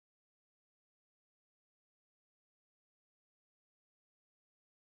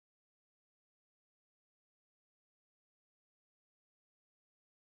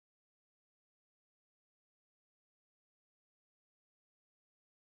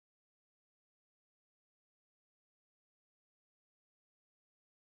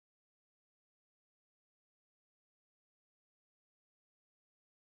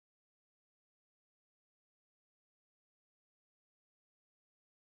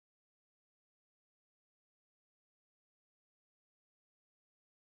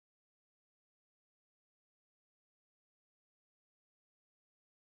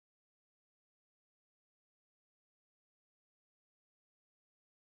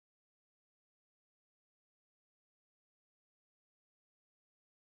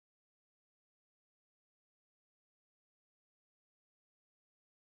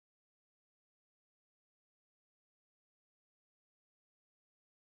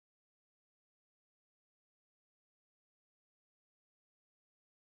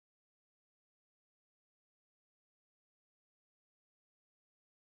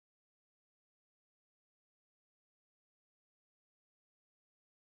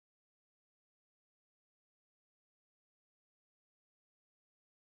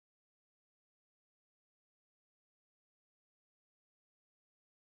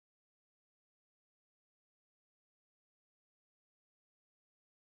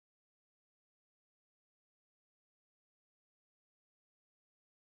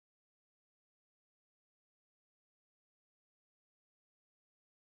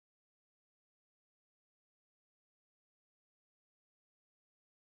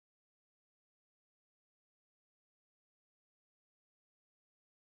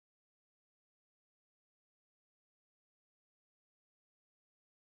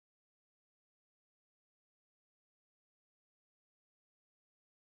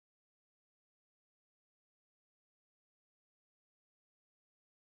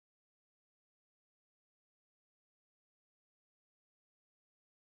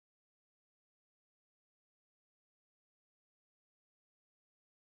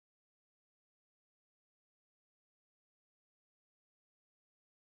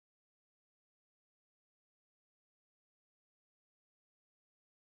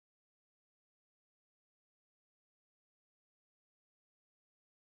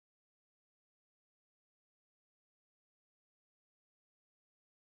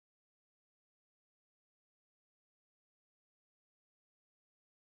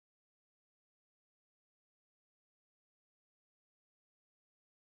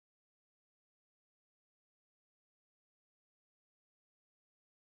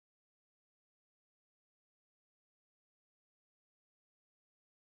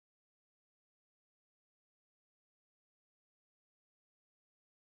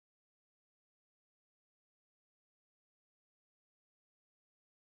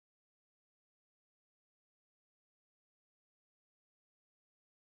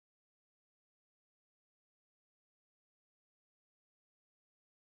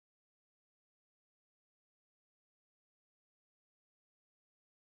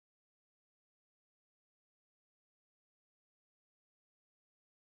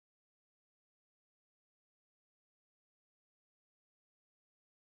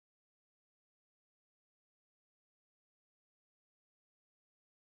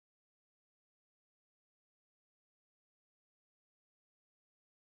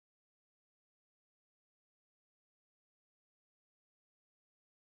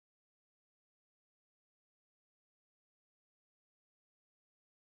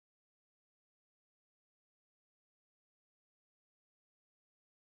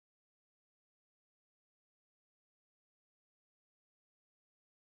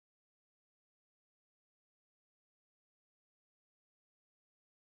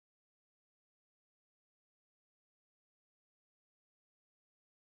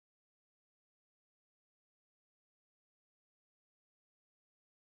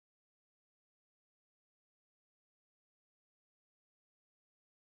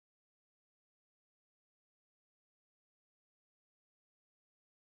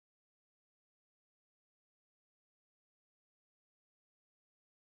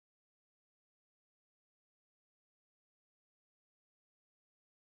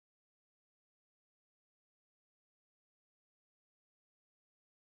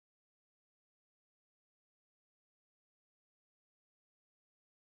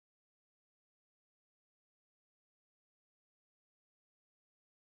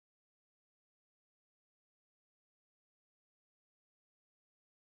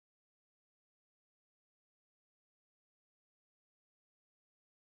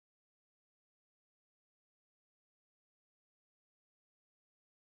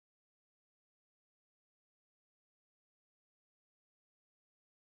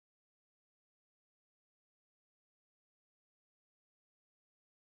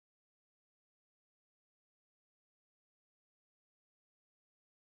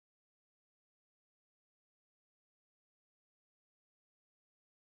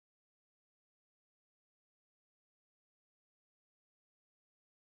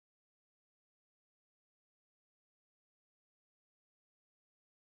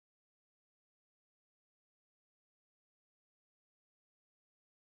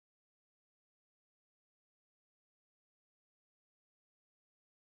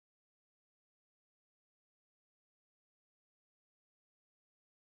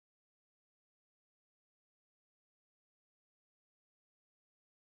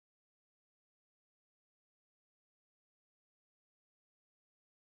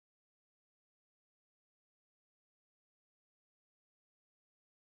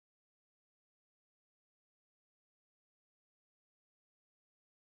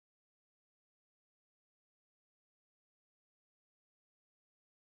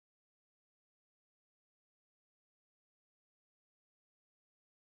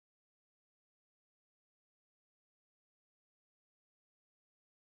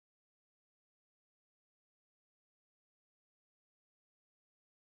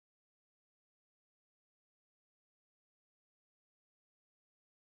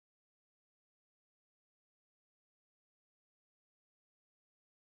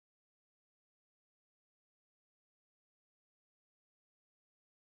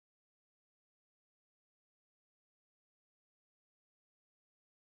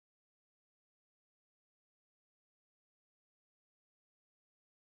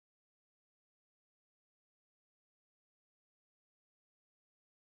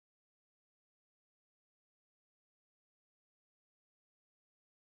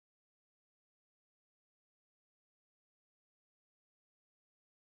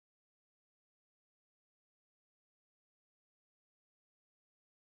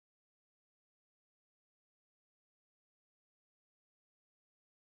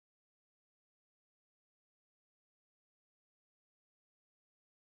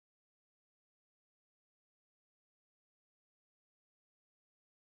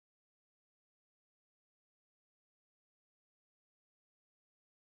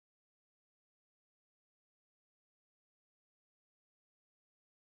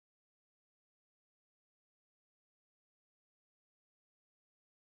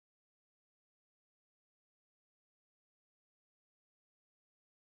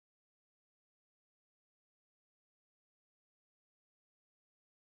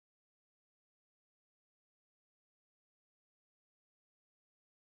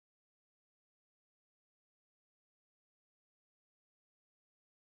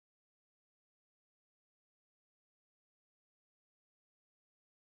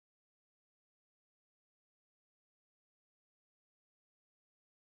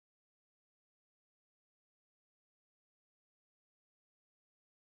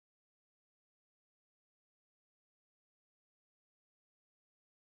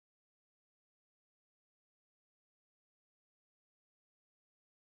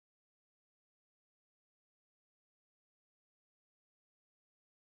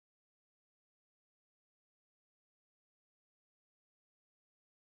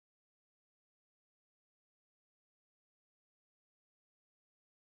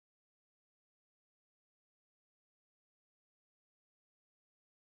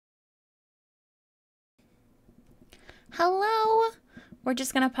Hello. We're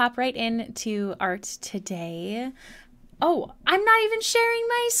just going to pop right into art today. Oh, I'm not even sharing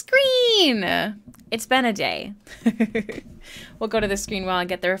my screen. It's been a day. We'll go to the screen while I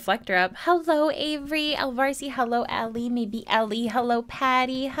get the reflector up. Hello, Avery, Alvarsi. Hello, Ellie. Maybe Ellie. Hello,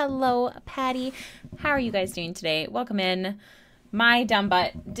 Patty. Hello, Patty. How are you guys doing today? Welcome in. My dumb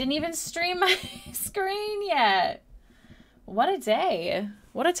butt didn't even stream my screen yet. What a day.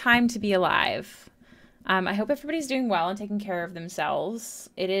 What a time to be alive. I hope everybody's doing well and taking care of themselves.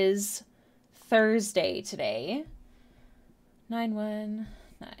 It is Thursday today.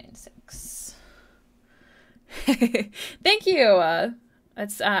 9196. Thank you.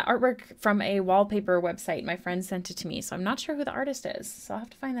 It's artwork from a wallpaper website. My friend sent it to me, so I'm not sure who the artist is, so I'll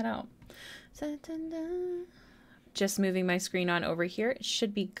have to find that out. Just moving my screen on over here. It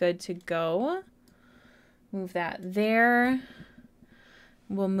should be good to go. Move that there.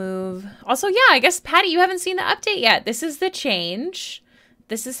 We'll move. Also, yeah, I guess, Patty, you haven't seen the update yet. This is the change.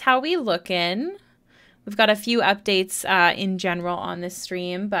 This is how we look in. We've got a few updates in general on this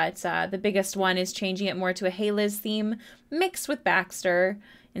stream, but the biggest one is changing it more to a Hailiiz theme mixed with Baxter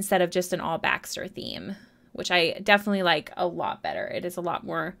instead of just an all Baxter theme, which I definitely like a lot better. It is a lot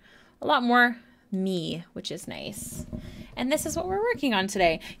more me, which is nice. And this is what we're working on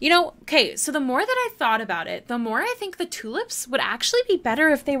today. You know, okay, so the more that I thought about it, the more I think the tulips would actually be better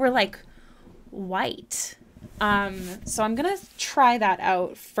if they were like white. So I'm gonna try that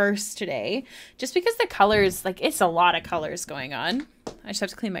out first today, just because the colors, like, it's a lot of colors going on. I just have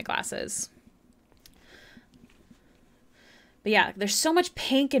to clean my glasses. But yeah, there's so much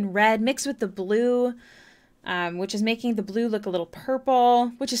pink and red mixed with the blue, which is making the blue look a little purple,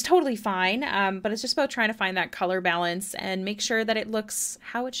 which is totally fine. But it's just about trying to find that color balance and make sure that it looks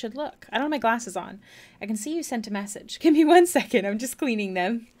how it should look. I don't have my glasses on. I can see you sent a message. Give me 1 second. I'm just cleaning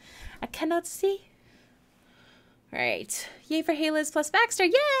them. I cannot see. All right. Yay for Hailiiz plus Baxter.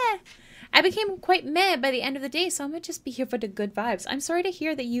 Yeah! I became quite meh by the end of the day, so I'm going to just be here for the good vibes. I'm sorry to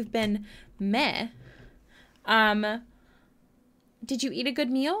hear that you've been meh. Did you eat a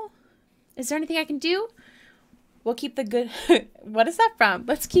good meal? Is there anything I can do? We'll keep the good... What is that from?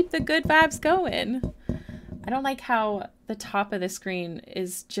 Let's keep the good vibes going. I don't like how the top of the screen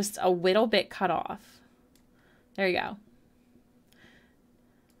is just a little bit cut off. There you go.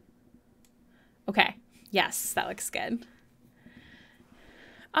 Okay. Yes, that looks good.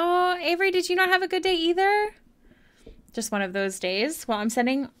 Oh, Avery, did you not have a good day either? Just one of those days. Well, I'm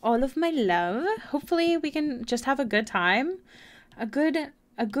sending all of my love. Hopefully we can just have a good time. A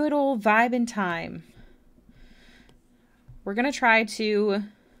good old vibe in time. We're going to try to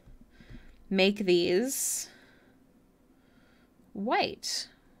make these white.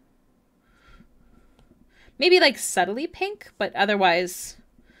 Maybe like subtly pink, but otherwise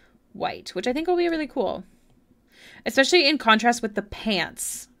white, which I think will be really cool. Especially in contrast with the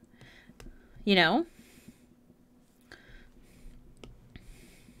pants, you know?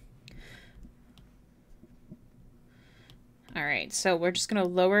 All right, so we're just going to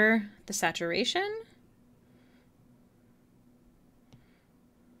lower the saturation.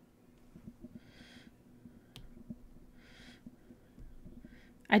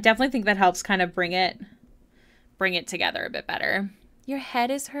 I definitely think that helps kind of bring it together a bit better. Your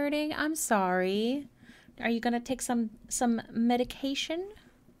head is hurting? I'm sorry. Are you going to take some medication?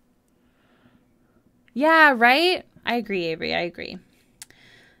 Yeah, right? I agree, Avery. I agree.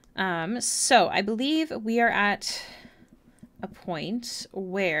 So I believe we are at a point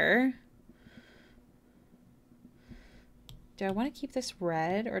where... Do I want to keep this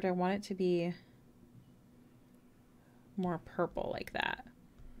red or do I want it to be more purple like that?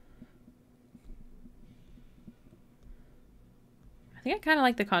 I think I kind of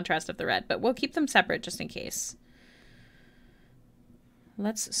like the contrast of the red, but we'll keep them separate just in case.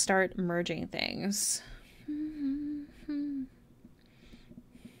 Let's start merging things.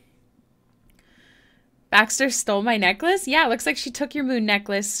 Baxter stole my necklace? Yeah, looks like she took your moon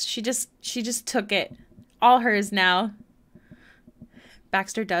necklace. She just took it. All hers now.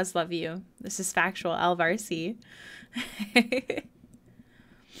 Baxter does love you. This is factual, Alvarsi.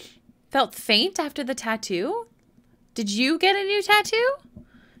 Felt faint after the tattoo? Did you get a new tattoo?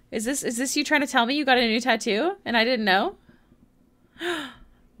 Is this you trying to tell me you got a new tattoo and I didn't know?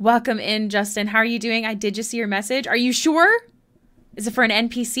 Welcome in, Justin. How are you doing? I did just see your message. Are you sure? Is it for an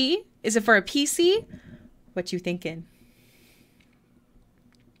NPC? Is it for a PC? What you thinking?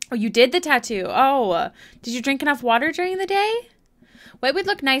 Oh, you did the tattoo. Oh, did you drink enough water during the day? White would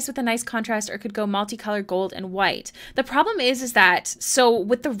look nice with a nice contrast, or could go multicolored gold and white. The problem is that, so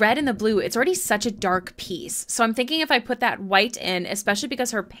with the red and the blue, it's already such a dark piece. So I'm thinking if I put that white in, especially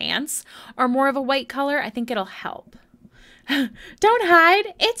because her pants are more of a white color, I think it'll help. Don't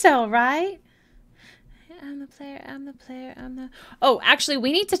hide. It's all right. I'm the player, I'm the player, I'm the... Oh, actually,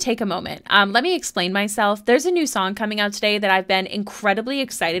 we need to take a moment. Let me explain myself. There's a new song coming out today that I've been incredibly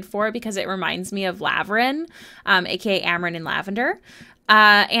excited for because it reminds me of Laverin, aka Amren and Lavender.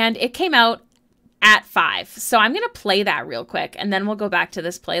 And it came out at 5. So I'm going to play that real quick, and then we'll go back to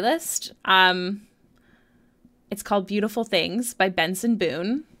this playlist. It's called Beautiful Things by Benson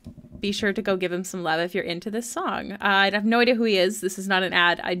Boone. Be sure to go give him some love if you're into this song. I have no idea who he is. This is not an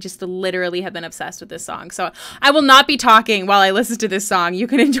ad. I just literally have been obsessed with this song. So I will not be talking while I listen to this song. You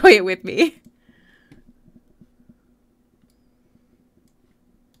can enjoy it with me.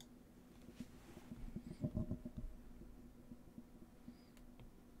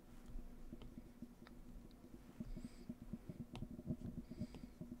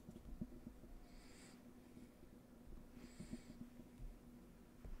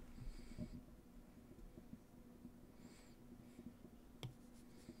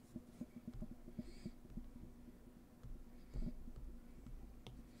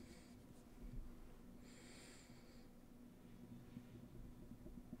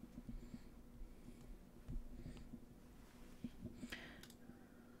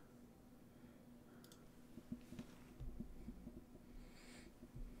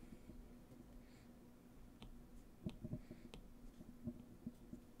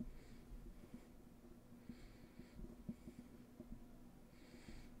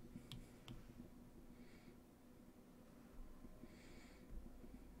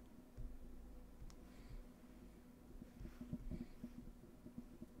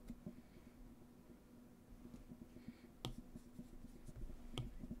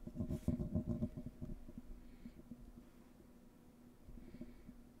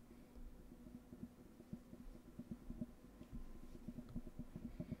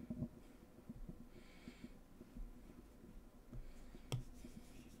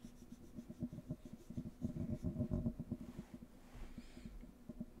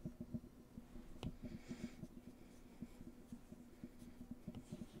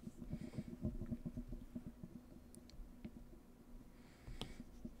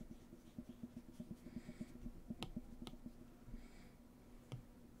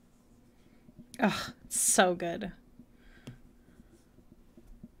 Oh, so good.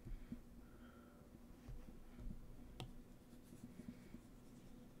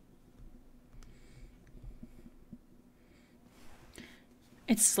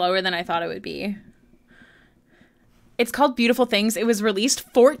 It's slower than I thought it would be. It's called Beautiful Things. It was released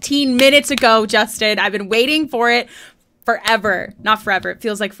 14 minutes ago, Justin. I've been waiting for it forever. Not forever. It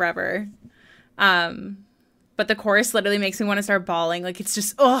feels like forever. But the chorus literally makes me want to start bawling. Like, it's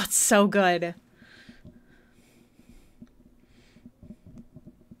just, oh, it's so good.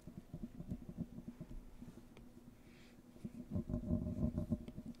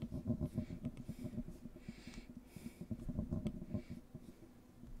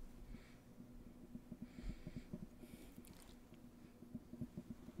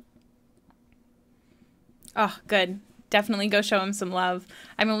 Oh, good. Definitely go show him some love.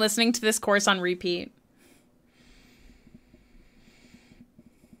 I've been listening to this course on repeat.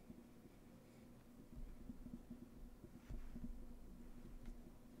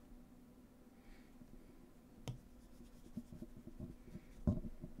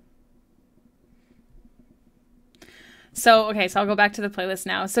 So, okay, so I'll go back to the playlist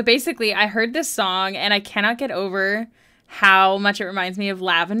now. So basically, I heard this song, and I cannot get over how much it reminds me of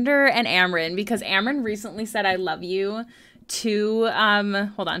Lavender and Amren, because Amren recently said I love you to,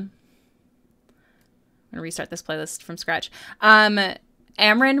 hold on. I'm gonna restart this playlist from scratch.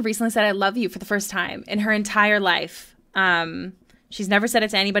 Amren recently said I love you for the first time in her entire life. She's never said it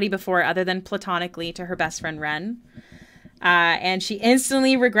to anybody before other than platonically to her best friend Ren. And she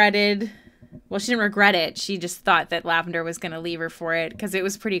instantly regretted, well, she didn't regret it. She just thought that Lavender was going to leave her for it because it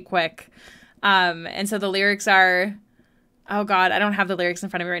was pretty quick. And so the lyrics are, oh God, I don't have the lyrics in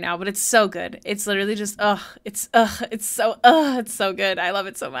front of me right now, but it's so good. It's literally just, it's so good. I love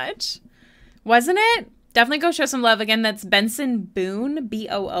it so much. Wasn't it? Definitely go show some love. Again, that's Benson Boone,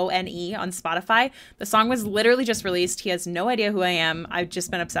 Boone on Spotify. The song was literally just released. He has no idea who I am. I've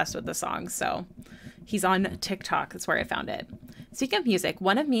just been obsessed with the song. So he's on TikTok. That's where I found it. Speaking of music,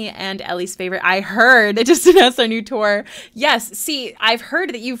 one of me and Ellie's favorite, I heard they just announced our new tour. Yes, see, I've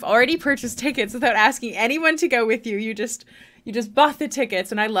heard that you've already purchased tickets without asking anyone to go with you. You just bought the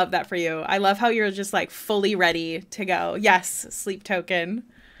tickets, and I love that for you. I love how you're just like fully ready to go. Yes, sleep token.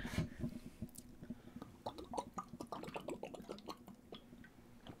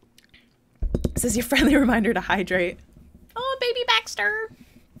 This is your friendly reminder to hydrate. Oh, baby Baxter.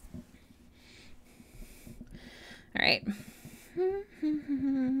 All right.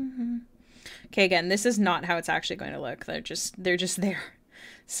 Okay, again, this is not how it's actually going to look. They're just there.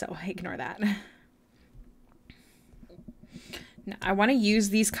 So ignore that. Now, I want to use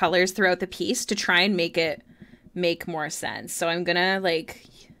these colors throughout the piece to try and make more sense. So I'm gonna like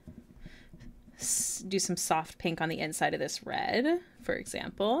do some soft pink on the inside of this red, for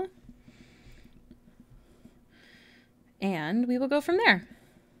example. And we will go from there.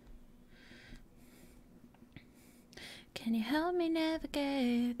 Can you help me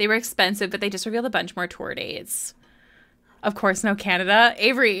navigate? They were expensive, but they just revealed a bunch more tour dates. Of course, no Canada.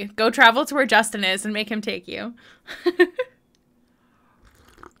 Avery, go travel to where Justin is and make him take you.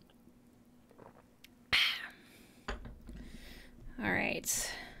 All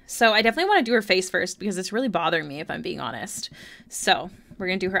right. So I definitely want to do her face first because it's really bothering me, if I'm being honest. So we're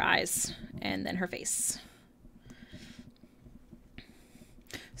going to do her eyes and then her face.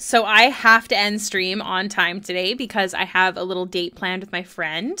 So I have to end stream on time today because I have a little date planned with my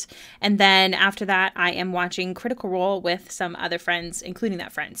friend. And then after that, I am watching Critical Role with some other friends, including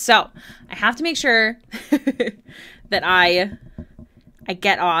that friend. So I have to make sure that I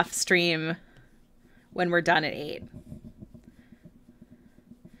get off stream when we're done at 8.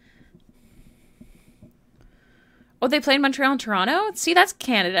 Oh, they played Montreal and Toronto? See, that's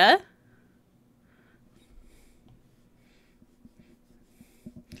Canada.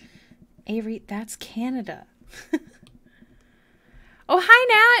 Avery, that's Canada. Oh,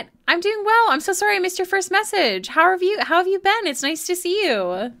 hi, Nat. I'm doing well. I'm so sorry I missed your first message. How have you been? It's nice to see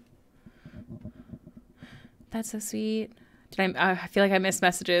you. That's so sweet. I feel like I missed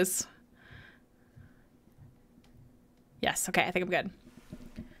messages. Yes, okay, I think I'm good.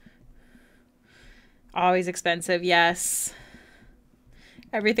 Always expensive, yes.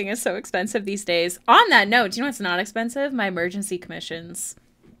 Everything is so expensive these days. On that note, do you know what's not expensive? My emergency commissions.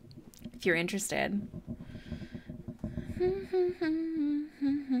 If you're interested.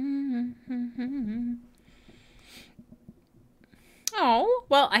 Oh,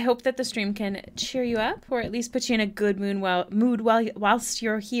 well, I hope that the stream can cheer you up or at least put you in a good mood whilst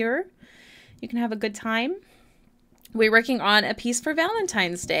you're here. You can have a good time. We're working on a piece for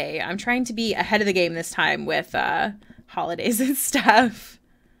Valentine's Day. I'm trying to be ahead of the game this time with holidays and stuff.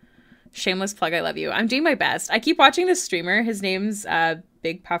 Shameless plug, I love you. I'm doing my best. I keep watching this streamer. His name's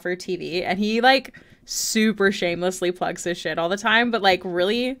Big Puffer TV, and he like super shamelessly plugs his shit all the time, but like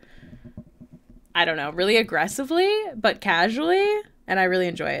really, I don't know, really aggressively, but casually, and I really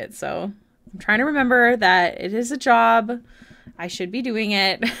enjoy it. So I'm trying to remember that it is a job. I should be doing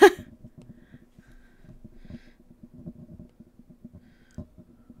it.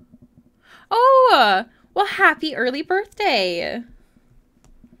 Oh, well, happy early birthday.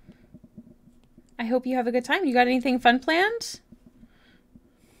 I hope you have a good time. You got anything fun planned?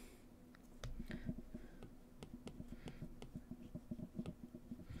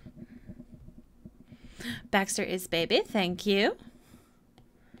 Baxter is baby. Thank you.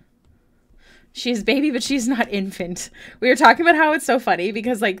 She's baby, but she's not infant. We were talking about how it's so funny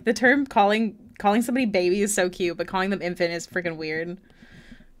because like the term calling somebody baby is so cute, but calling them infant is freaking weird.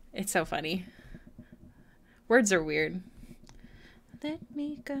 It's so funny. Words are weird. Let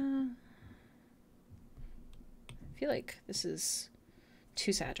me go. I feel like this is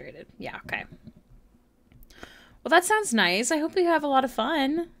too saturated. Yeah, okay. Well, that sounds nice. I hope you have a lot of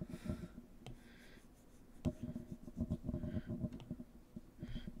fun.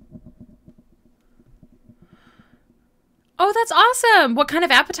 Oh, that's awesome. What kind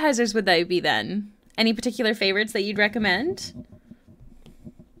of appetizers would they be then? Any particular favorites that you'd recommend?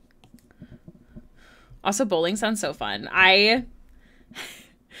 Also, bowling sounds so fun.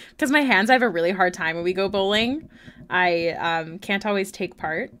 Because my hands, I have a really hard time when we go bowling. I can't always take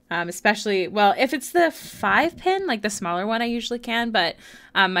part, especially, well, if it's the 5-pin, like the smaller one, I usually can, but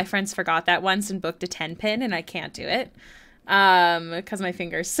my friends forgot that once and booked a 10-pin, and I can't do it because my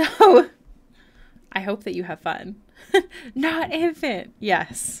fingers. So I hope that you have fun. Not infant.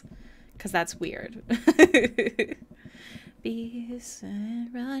 Yes, because that's weird. Bees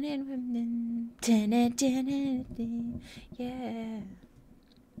running women. Yeah.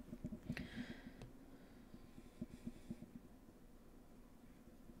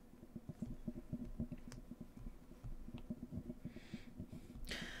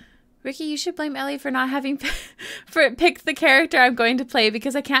 Ricky, you should blame Ellie for not having picked the character I'm going to play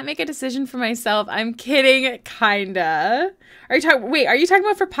because I can't make a decision for myself. I'm kidding, kinda. Are you talking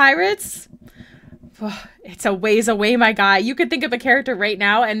about for pirates? It's a ways away, my guy. You could think of a character right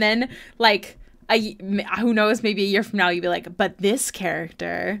now and then like who knows, maybe a year from now you'd be like, but this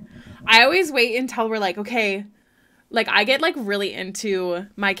character. I always wait until we're like, okay, like I get like really into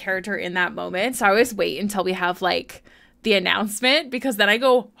my character in that moment. So I always wait until we have like the announcement, because then I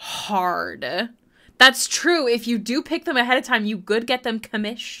go hard. That's true. If you do pick them ahead of time, you could get them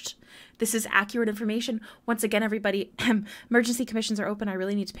commissioned. This is accurate information. Once again, everybody, emergency commissions are open. I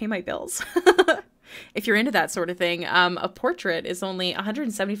really need to pay my bills. If you're into that sort of thing, a portrait is only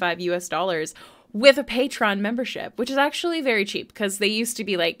 $175 US with a Patreon membership, which is actually very cheap because they used to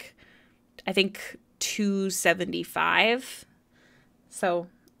be like, I think $275. So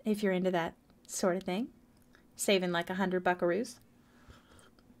if you're into that sort of thing, saving like 100 buckaroos.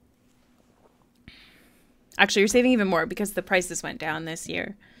 Actually, you're saving even more because the prices went down this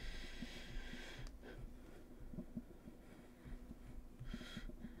year.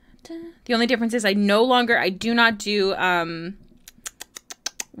 The only difference is I do not do,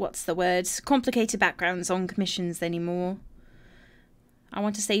 what's the word? Complicated backgrounds on commissions anymore. I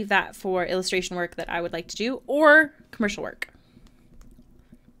want to save that for illustration work that I would like to do, or commercial work.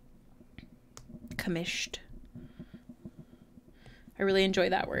 Commissioned. I really enjoy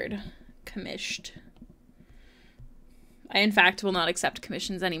that word. Commissioned. I, in fact, will not accept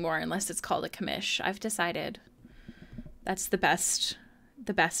commissions anymore unless it's called a commish. I've decided that's the best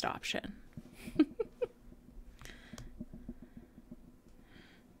option.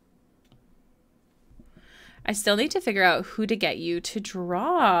 I still need to figure out who to get you to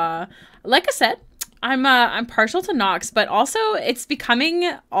draw. Like I said, I'm partial to Nox, but also it's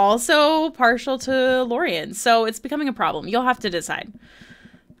becoming also partial to Lorian, so it's becoming a problem. You'll have to decide.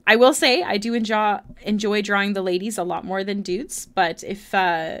 I will say I do enjoy drawing the ladies a lot more than dudes, but if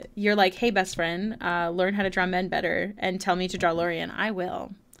you're like, hey, best friend, learn how to draw men better and tell me to draw Lorian, I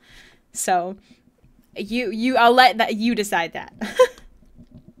will. So I'll let you decide that.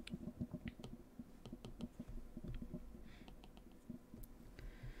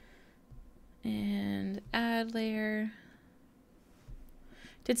 And add layer.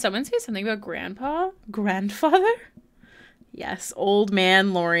 Did someone say something about grandpa? Grandfather? Yes, old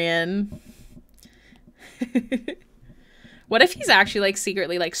man Lorian. What if he's actually like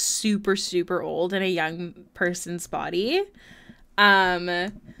secretly like super, super old in a young person's body?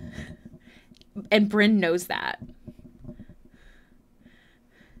 And Bryn knows that.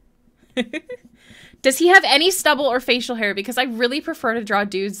 Does he have any stubble or facial hair? Because I really prefer to draw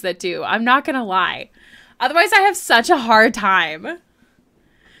dudes that do. I'm not gonna lie. Otherwise, I have such a hard time.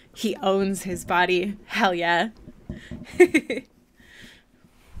 He owns his body. Hell yeah.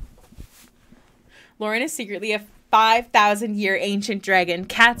 Lauren is secretly a 5,000-year ancient dragon.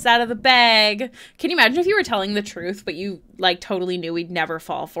 Cat's out of the bag. Can you imagine if you were telling the truth, but you like totally knew we'd never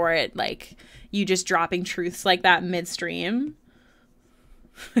fall for it? Like you just dropping truths like that midstream.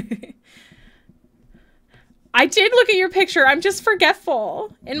 I did look at your picture. I'm just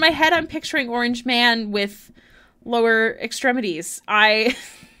forgetful. In my head, I'm picturing Orange Man with lower extremities. The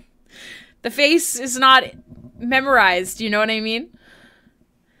face is not memorized. You know what I mean?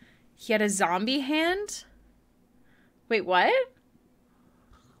 He had a zombie hand? Wait, what?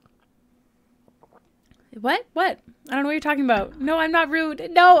 What? I don't know what you're talking about. No, I'm not rude.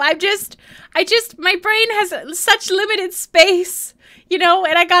 No, my brain has such limited space, you know,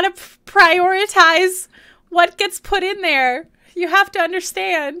 and I gotta prioritize what gets put in there. You have to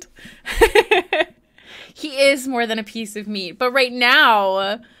understand. He is more than a piece of meat. But right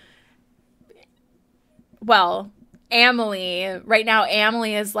now, well, Amelie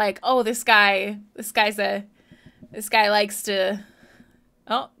is like, oh, this guy likes to,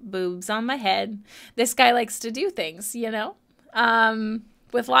 oh, boobs on my head. This guy likes to do things, you know,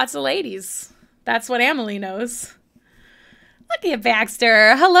 with lots of ladies. That's what Amelie knows. Look at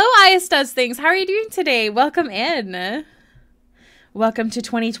Baxter. Hello, Ias Does Things. How are you doing today? Welcome in. Welcome to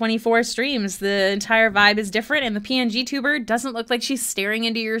 2024 streams. The entire vibe is different, and the PNG tuber doesn't look like she's staring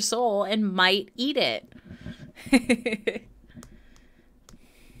into your soul and might eat it.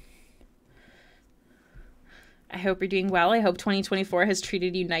 I hope you're doing well. I hope 2024 has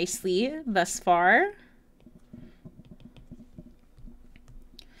treated you nicely thus far.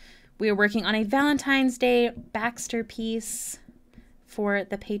 We are working on a Valentine's Day Baxter piece for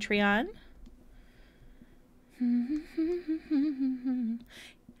the Patreon.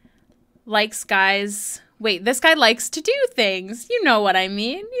 Likes guys. Wait, this guy likes to do things. You know what I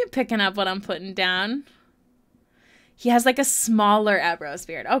mean. You're picking up what I'm putting down. He has like a smaller Ebros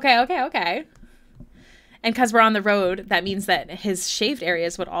beard. Okay. And because we're on the road, that means that his shaved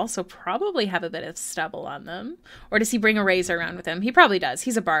areas would also probably have a bit of stubble on them. Or does he bring a razor around with him? He probably does.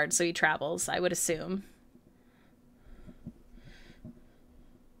 He's a bard, so he travels, I would assume.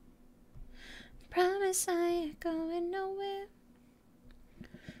 Promise I ain't going nowhere.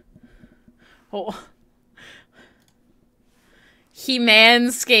 Oh. He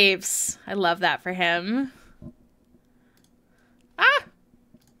manscapes. I love that for him.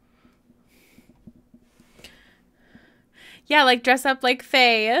 Yeah, like dress up like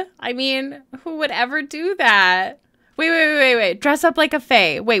Faye. I mean, who would ever do that? Wait. Dress up like a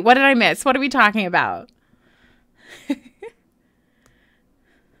Faye. Wait, what did I miss? What are we talking about?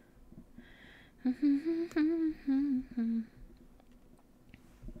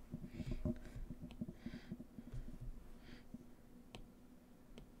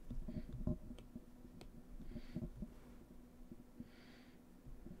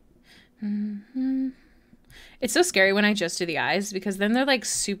 It's so scary when I just do the eyes because then they're like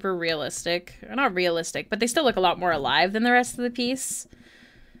super realistic. Or not realistic, but they still look a lot more alive than the rest of the piece.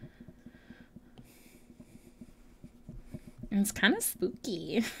 And it's kind of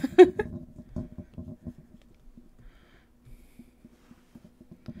spooky.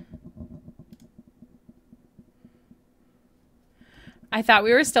 I thought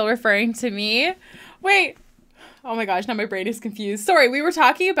we were still referring to me. Wait. Oh my gosh, now my brain is confused. Sorry, we were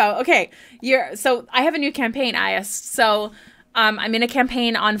talking about, okay, so I have a new campaign, Ayas. So I'm in a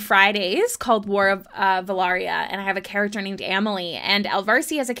campaign on Fridays called War of Valaria, and I have a character named Amelie, and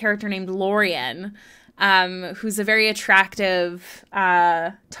Alvarsi has a character named Lorien, who's a very attractive,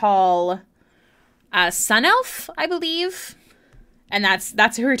 tall sun elf, I believe. And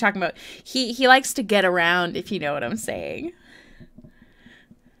that's who we're talking about. He likes to get around, if you know what I'm saying.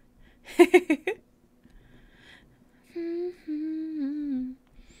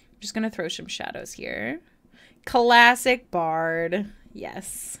 Just gonna throw some shadows here. Classic bard.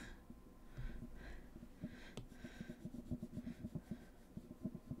 Yes.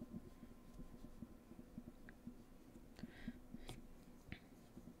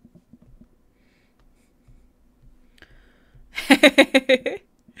 That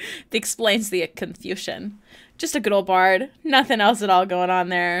explains the confusion. Just a good old bard. Nothing else at all going on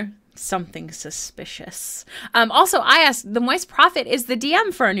there. Something suspicious. Also, I asked, the Moist Prophet is the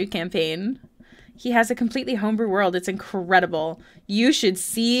DM for our new campaign. He has a completely homebrew world. It's incredible. You should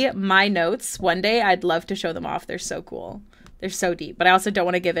see my notes one day. I'd love to show them off. They're so cool. They're so deep. But I also don't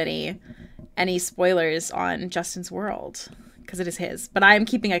want to give any spoilers on Justin's world because it is his. But I am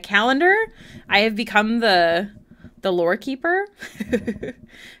keeping a calendar. I have become the lore keeper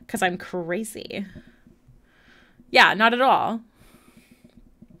because I'm crazy. Yeah, not at all.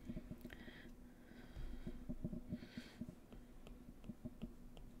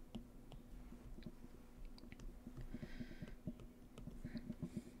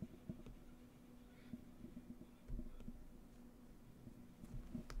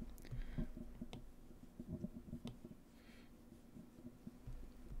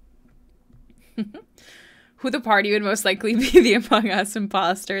 Who the party would most likely be the Among Us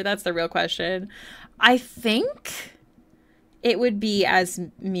imposter? That's the real question. I think it would be as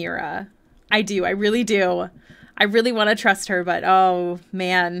Mira. I do. I really do. I really want to trust her, but oh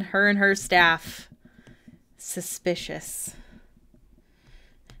man, her and her staff. Suspicious.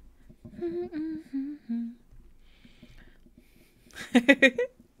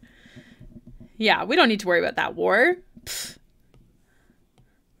 Yeah, we don't need to worry about that war. Pfft.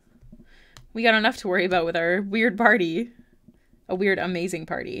 We got enough to worry about with our weird party. A weird, amazing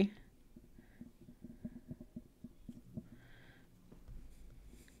party.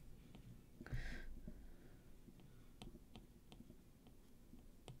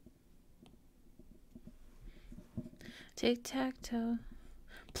 Tic-tac-toe.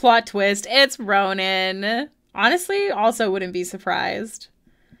 Plot twist. It's Ronan. Honestly, also wouldn't be surprised.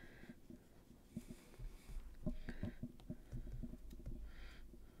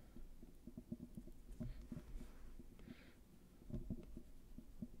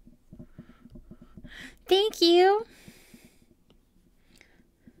 Thank you.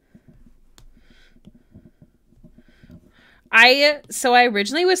 So I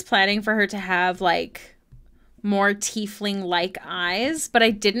originally was planning for her to have like more tiefling-like eyes, but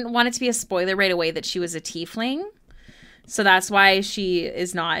I didn't want it to be a spoiler right away that she was a tiefling. So that's why she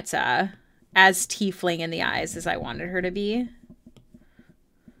is not as tiefling in the eyes as I wanted her to be.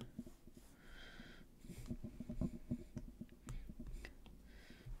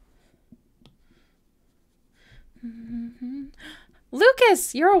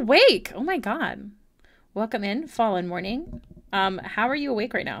 Lucas, you're awake. Oh my god. Welcome in, fallen morning. How are you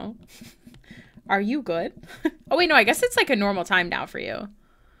awake right now? Are you good? Oh wait, no, I guess it's like a normal time now for you.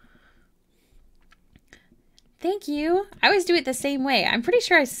 Thank you. I always do it the same way. I'm pretty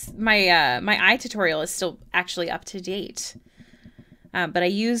sure my eye tutorial is still actually up to date. But I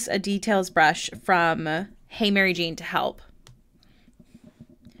use a details brush from Hey Mary Jane to help.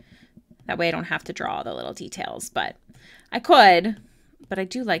 That way I don't have to draw the little details, but I could. But I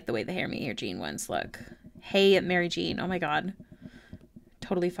do like the way the Hey Mary Jane ones look. Hey Mary Jane. Oh my god.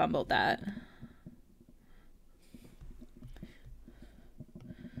 Totally fumbled that.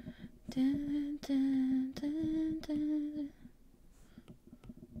 Dun, dun, dun, dun.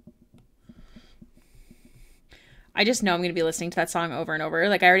 I just know I'm going to be listening to that song over and over.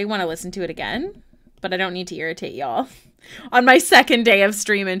 Like, I already want to listen to it again, but I don't need to irritate y'all on my second day of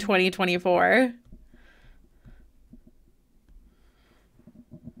stream in 2024.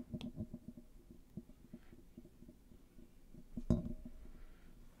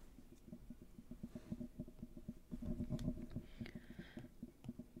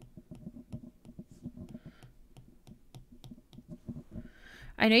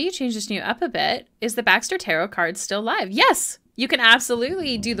 I know you changed this new up a bit. Is the Baxter Tarot card still live? Yes, you can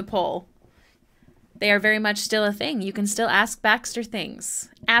absolutely do the poll. They are very much still a thing. You can still ask Baxter things.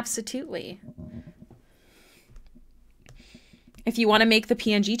 Absolutely. If you want to make the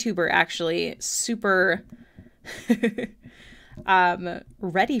PNG tuber actually super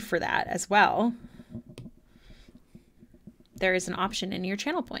ready for that as well, there is an option in your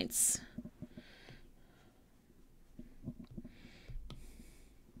channel points.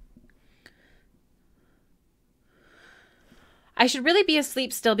 I should really be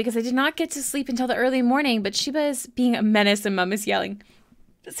asleep still because I did not get to sleep until the early morning, but Sheba is being a menace and Mom is yelling.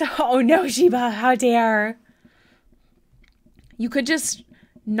 So, oh no, Sheba, how dare. You could just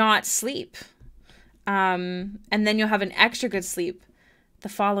not sleep. And then you'll have an extra good sleep the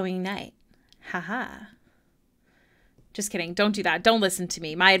following night. Haha. Just kidding. Don't do that. Don't listen to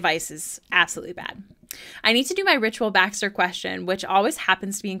me. My advice is absolutely bad. I need to do my ritual Baxter question, which always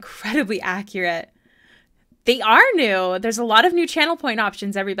happens to be incredibly accurate. They are new. There's a lot of new channel point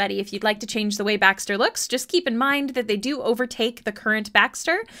options, everybody. If you'd like to change the way Baxter looks, just keep in mind that they do overtake the current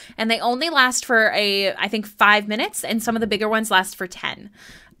Baxter, and they only last for I think 5 minutes, and some of the bigger ones last for 10.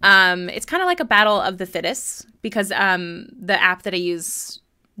 It's kind of like a battle of the fittest because the app that I use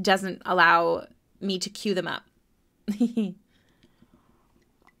doesn't allow me to queue them up.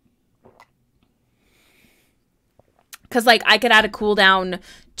 Because, like, I could add a cooldown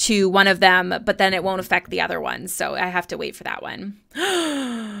to one of them, but then it won't affect the other one. So I have to wait for that one.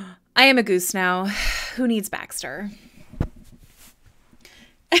 I am a goose now. Who needs Baxter?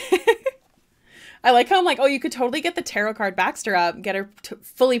 I like how I'm like, oh, you could totally get the tarot card Baxter up, get her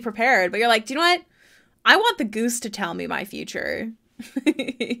fully prepared. But you're like, do you know what? I want the goose to tell me my future.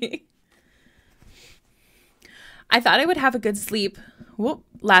 I thought I would have a good sleep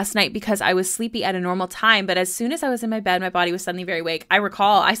last night because I was sleepy at a normal time. But as soon as I was in my bed, my body was suddenly very awake. I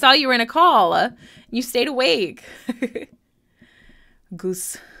recall. I saw you were in a call. You stayed awake.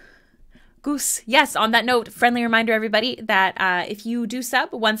 Goose. Goose. Yes, on that note, friendly reminder, everybody, that if you do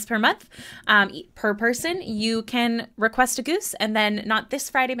sub once per month, per person, you can request a goose. And then not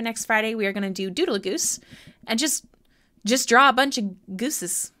this Friday, but next Friday, we are going to do Doodle a Goose and just draw a bunch of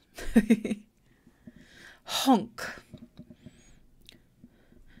gooses. Honk.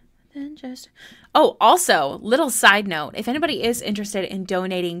 Then just... Oh, also, little side note, if anybody is interested in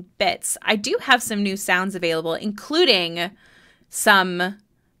donating bits, I do have some new sounds available, including some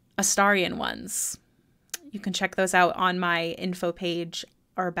Astarian ones. You can check those out on my info page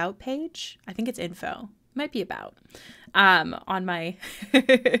or about page. I think it's info. Might be about. On my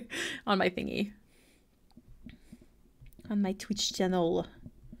on my thingy. On my Twitch channel.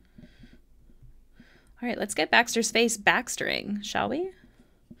 All right, let's get Baxter's face Baxtering, shall we?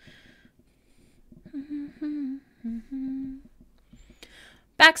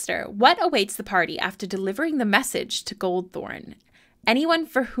 Baxter, what awaits the party after delivering the message to Goldthorn? Anyone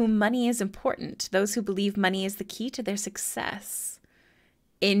for whom money is important, those who believe money is the key to their success.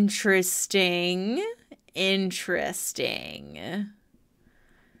 Interesting. Interesting.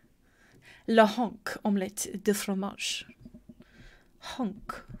 Le honk omelette de fromage.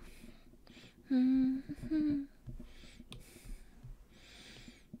 Honk. Mm-hmm.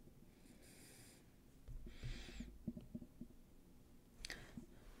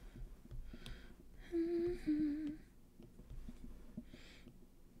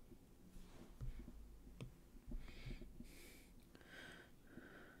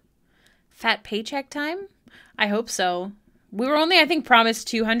 Fat paycheck time? I hope so. We were only, I think, promised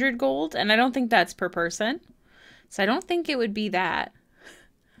 200 gold, and I don't think that's per person. So I don't think it would be that.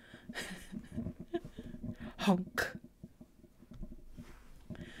 Honk.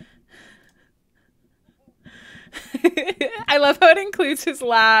 I love how it includes his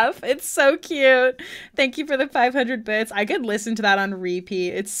laugh. It's so cute. Thank you for the 500 bits. I could listen to that on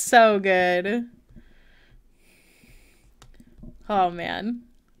repeat. It's so good. Oh, man.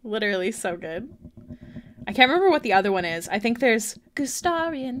 Literally so good. I can't remember what the other one is. I think there's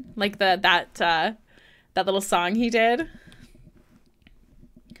Gustarian. Like that little song he did.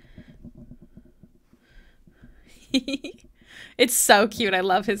 It's so cute. I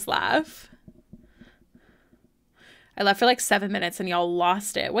love his laugh. I left for like 7 minutes and y'all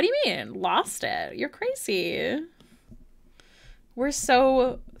lost it. What do you mean? Lost it? You're crazy. We're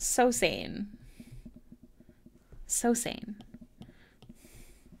so sane. So sane.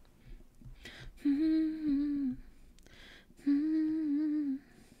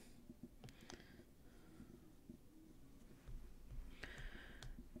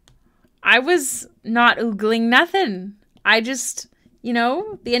 I was not oogling nothing. I just, you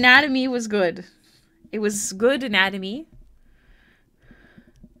know, the anatomy was good. It was good anatomy.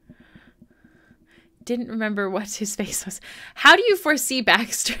 Didn't remember what his face was. How do you foresee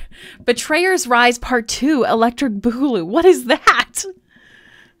Baxter? Betrayer's Rise Part 2, Electric Boogaloo. What is that?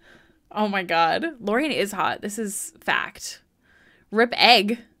 Oh my god. Lorian is hot. This is fact. Rip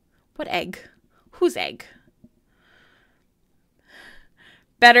egg. What egg? Whose egg?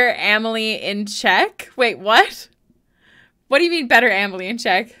 Better Amelie in check? Wait, what? What do you mean better Amelie in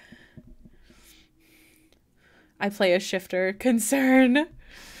check? I play a shifter. Concern.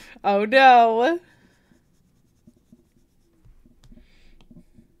 Oh no.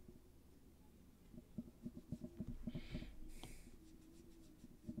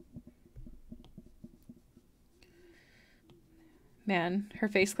 Man, her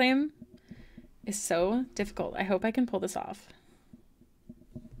face claim is so difficult. I hope I can pull this off.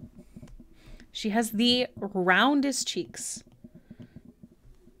 She has the roundest cheeks.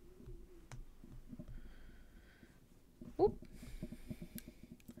 Oop.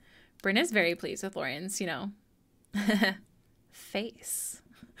 Bryn is very pleased with Lorian's, you know, face.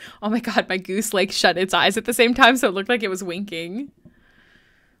 Oh my god, my goose like shut its eyes at the same time, so it looked like it was winking.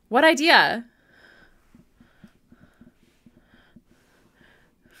 What idea?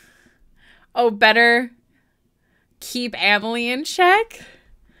 Oh, better keep Amelie in check?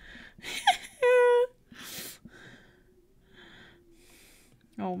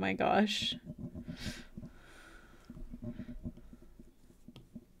 Oh my gosh.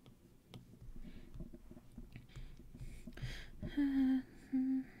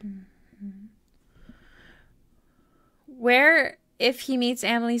 Where, if he meets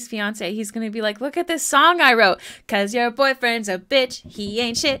Amelie's fiance, he's gonna be like, look at this song I wrote. 'Cause your boyfriend's a bitch. He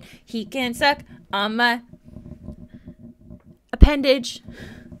ain't shit. He can suck on my appendage.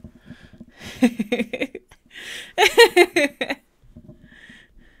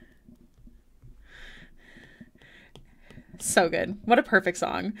 So good. What a perfect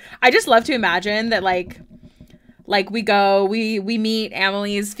song. I just love to imagine that like we meet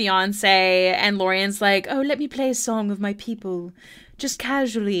Amelie's fiance and Lorian's like, oh, let me play a song of my people just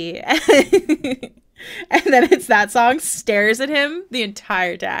casually. And then it's that song, stares at him the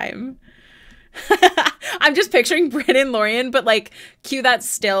entire time. I'm just picturing Bryn and Lorian, but like cue that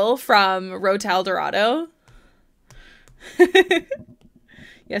still from Road to El Dorado.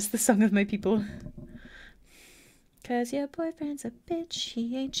 Yes, the song of my people. 'Cause your boyfriend's a bitch,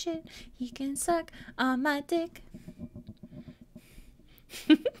 he ain't shit, he can suck on my dick.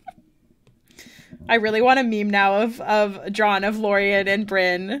 I really want a meme now of drawn of Lorian and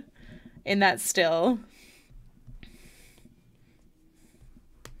Bryn in that still.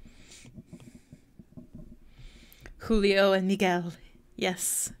 Julio and Miguel.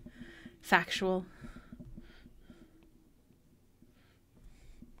 Yes. Factual.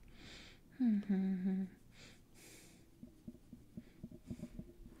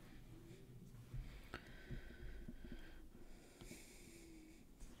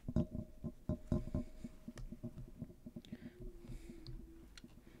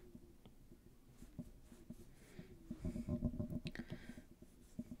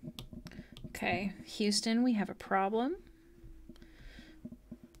 Okay, Houston, we have a problem.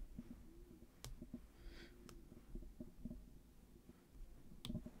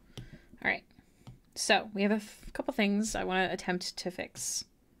 All right, so we have a couple things I want to attempt to fix.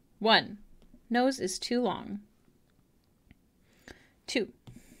 1, nose is too long. 2,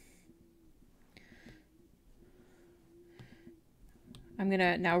 I'm going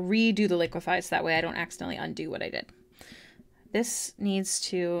to now redo the liquefy so that way I don't accidentally undo what I did. This needs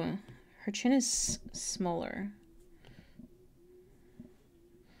to... Her chin is smaller.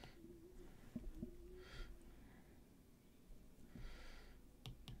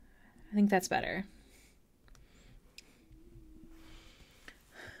 I think that's better.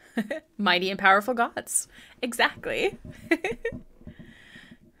 Mighty and powerful gods. Exactly.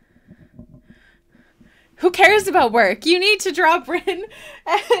 Who cares about work? You need to draw Bryn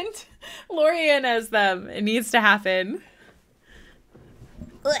and Lorian as them. It needs to happen.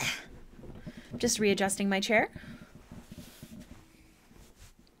 Ugh. Just readjusting my chair.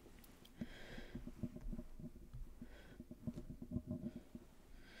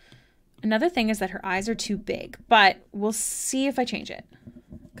 Another thing is that her eyes are too big, but we'll see if I change it.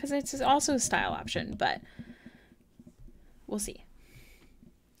 Because it's also a style option, but we'll see.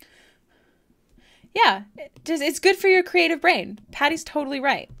 Yeah, it's good for your creative brain. Patty's totally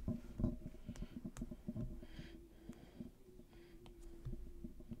right.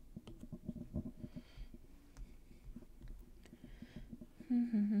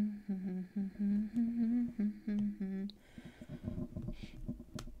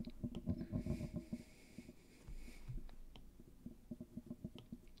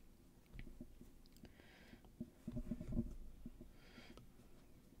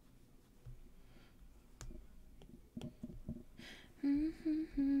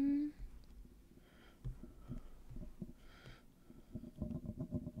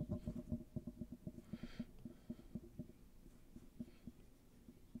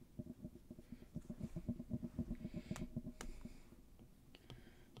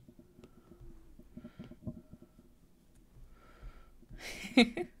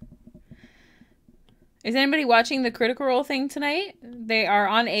 Is anybody watching the Critical Role thing tonight? They are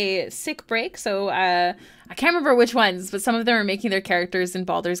on a sick break, so I can't remember which ones, but some of them are making their characters in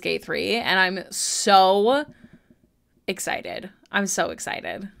Baldur's Gate 3, and I'm so excited. I'm so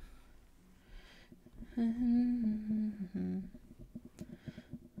excited.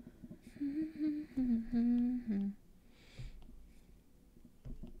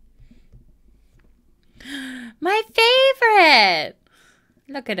 My favorite!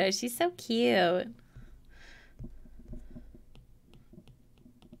 Look at her, she's so cute.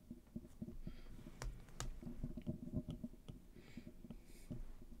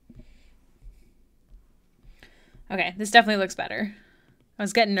 Okay, this definitely looks better. I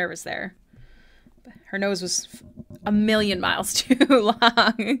was getting nervous there. Her nose was a million miles too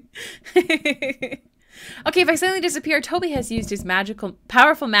long. Okay, if I suddenly disappear, Toby has used his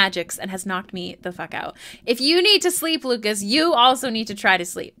powerful magics and has knocked me the fuck out. If you need to sleep, Lucas, you also need to try to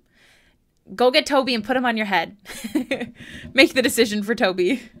sleep. Go get Toby and put him on your head. Make the decision for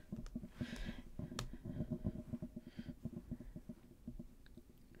Toby.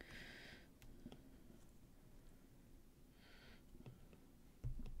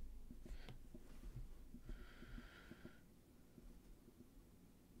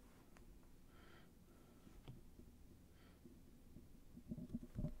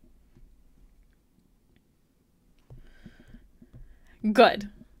 Good.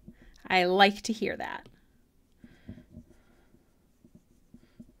 I like to hear that.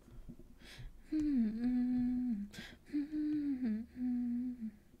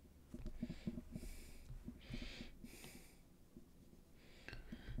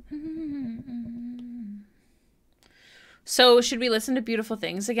 So, should we listen to Beautiful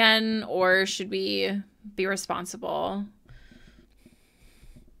Things again, or should we be responsible?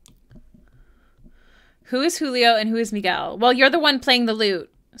 Who is Julio and who is Miguel? Well, you're the one playing the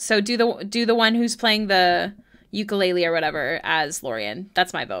lute. So do the one who's playing the ukulele or whatever as Lorian.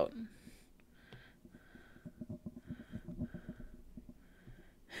 That's my vote.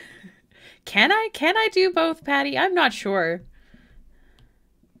 Can I do both, Patty? I'm not sure.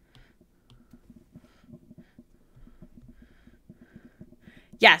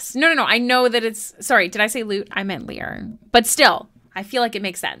 Yes. No. I know that it's... Sorry, did I say lute? I meant lyre. But still, I feel like it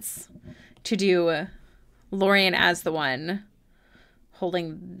makes sense to do Lorian as the one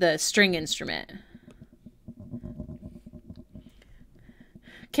holding the string instrument.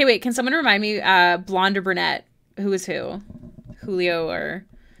 Okay, wait. Can someone remind me, blonde or brunette? Who is who? Julio or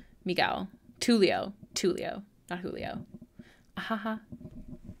Miguel? Tulio, not Julio. Ahaha.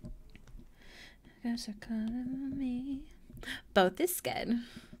 Both is good.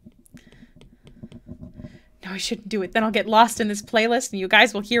 No, I shouldn't do it. Then I'll get lost in this playlist and you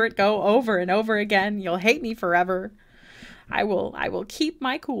guys will hear it go over and over again. You'll hate me forever. I will keep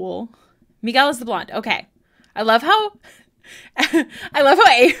my cool. Miguel is the blonde. Okay. I love how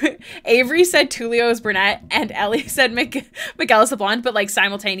Avery said Tulio is brunette and Ellie said Miguel is the blonde, but like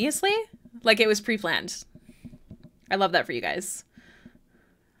simultaneously. Like it was pre-planned. I love that for you guys.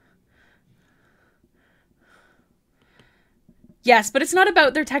 Yes, but it's not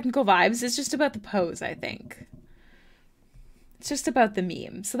about their technical vibes. It's just about the pose, I think. It's just about the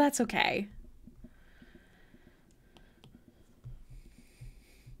meme, so that's okay.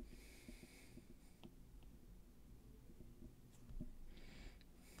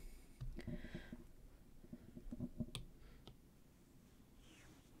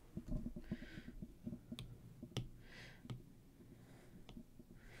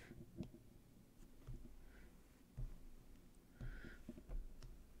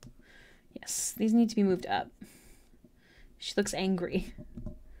 Yes, these need to be moved up. She looks angry.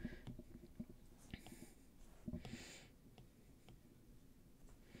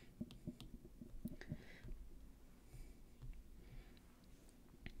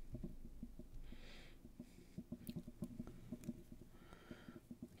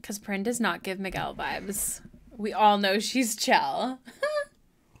 Because Prin does not give Miguel vibes. We all know she's chill.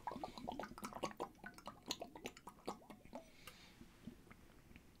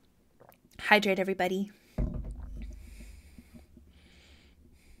 Hydrate, everybody.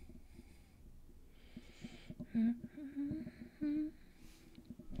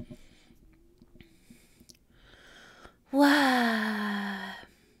 Wow.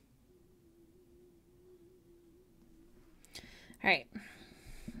 All right.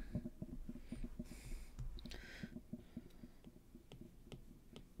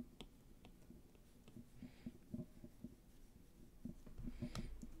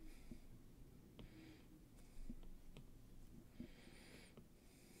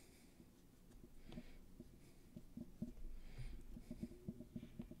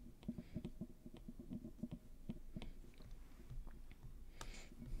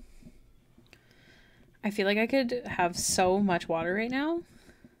 I feel like I could have so much water right now.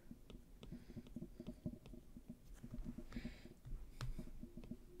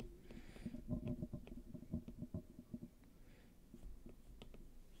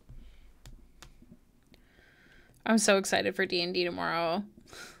 I'm so excited for D&D tomorrow.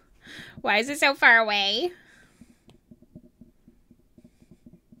 Why is it so far away?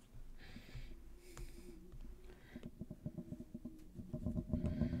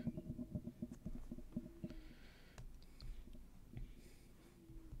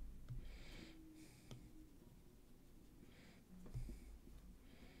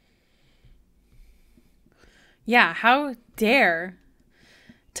 Yeah, how dare.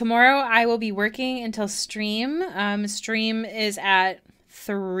 Tomorrow I will be working until stream. Stream is at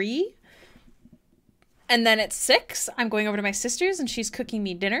 3. And then at 6, I'm going over to my sister's and she's cooking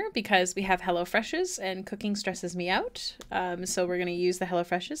me dinner because we have HelloFreshes and cooking stresses me out. So we're going to use the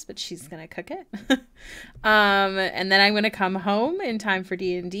HelloFreshes, but she's going to cook it. And then I'm going to come home in time for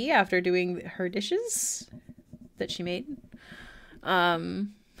D&D after doing her dishes that she made.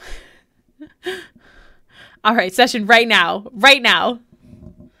 All right, session right now. Right now.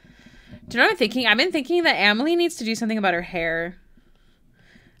 Do you know what I'm thinking? I've been thinking that Emily needs to do something about her hair.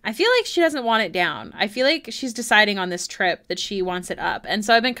 I feel like she doesn't want it down. I feel like she's deciding on this trip that she wants it up. And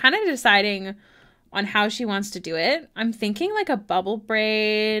so I've been kind of deciding on how she wants to do it. I'm thinking like a bubble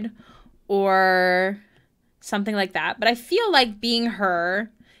braid or something like that. But I feel like being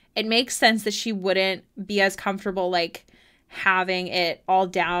her, it makes sense that she wouldn't be as comfortable like having it all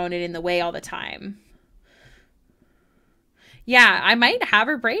down and in the way all the time. Yeah, I might have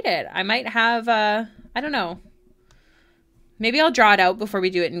her braid it. I might have, I don't know. Maybe I'll draw it out before we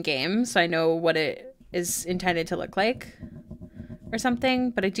do it in game so I know what it is intended to look like or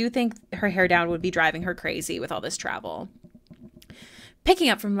something. But I do think her hair down would be driving her crazy with all this travel. Picking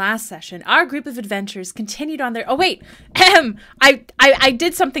up from last session, our group of adventurers continued on their... Oh, wait. I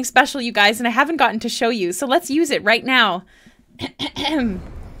did something special, you guys, and I haven't gotten to show you. So let's use it right now.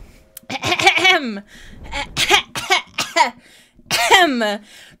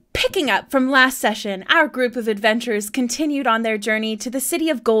 Picking up from last session, our group of adventurers continued on their journey to the city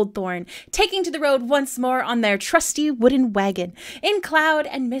of Goldthorn, taking to the road once more on their trusty wooden wagon. In cloud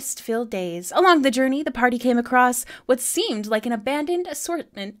and mist-filled days, along the journey, the party came across what seemed like an abandoned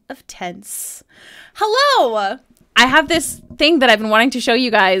assortment of tents. Hello! I have this thing that I've been wanting to show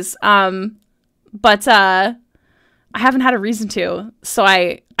you guys, but I haven't had a reason to, so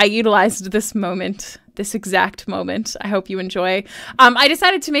I utilized this moment. This exact moment. I hope you enjoy. I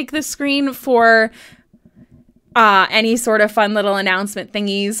decided to make this screen for any sort of fun little announcement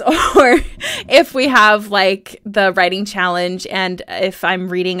thingies, or if we have like the writing challenge and if I'm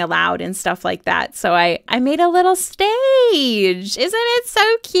reading aloud and stuff like that. So I made a little stage. Isn't it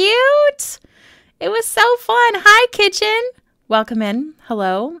so cute? It was so fun. Hi, kitchen. Welcome in.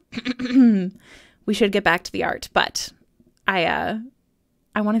 Hello. We should get back to the art, but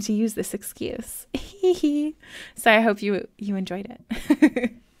I wanted to use this excuse. So I hope you enjoyed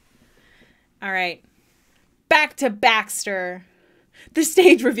it. All right. Back to Baxter. The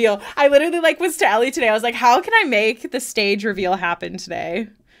stage reveal. I literally was to Ellie today. I was like, how can I make the stage reveal happen today?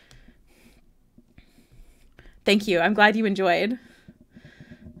 Thank you. I'm glad you enjoyed.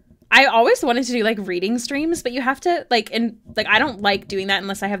 I always wanted to do reading streams, but you have to I don't like doing that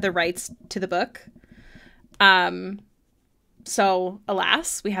unless I have the rights to the book. So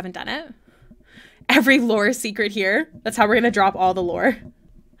alas, we haven't done it. Every lore secret here. That's how we're going to drop all the lore.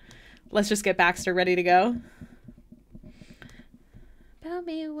 Let's just get Baxter ready to go. Tell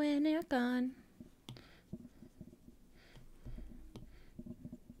me when you're gone.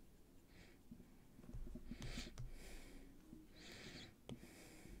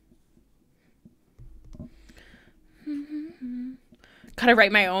 Could I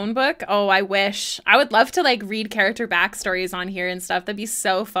write my own book? Oh, I wish. I would love to like read character backstories on here and stuff. That'd be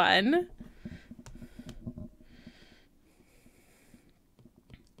so fun.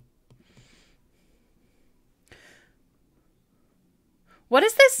 What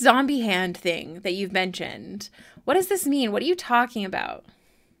is this zombie hand thing that you've mentioned? What does this mean? What are you talking about?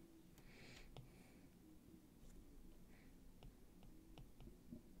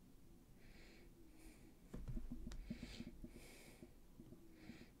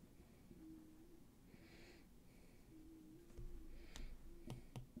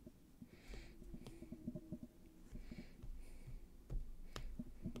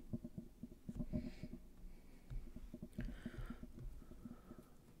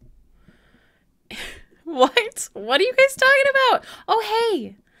 What? What are you guys talking about? Oh,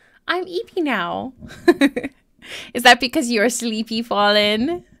 hey, I'm Eepy now. Is that because you're sleepy,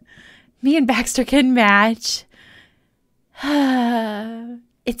 Fallen? Me and Baxter can match.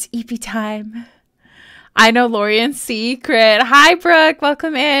 It's Eepy time. I know Lorian's secret. Hi, Brooke.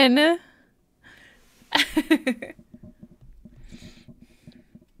 Welcome in.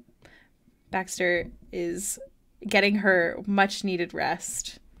 Baxter is getting her much needed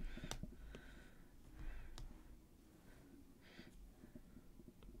rest.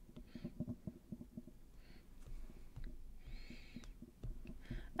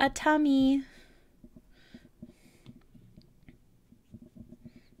 A tummy.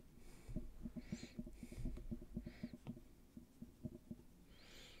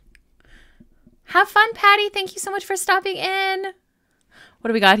 Have fun, Patty. Thank you so much for stopping in. What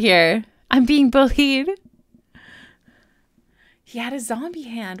do we got here? I'm being bullied. He had a zombie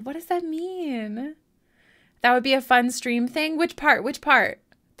hand. What does that mean? That would be a fun stream thing. Which part? Which part?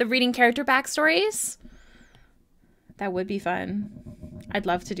 The reading character backstories? That would be fun. I'd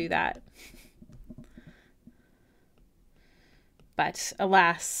love to do that. But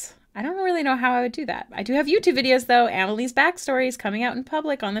alas, I don't really know how I would do that. I do have YouTube videos though. Hailiiz backstories coming out in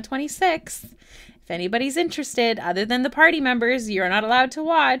public on the 26th. If anybody's interested, other than the party members, you're not allowed to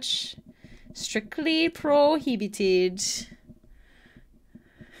watch. Strictly prohibited.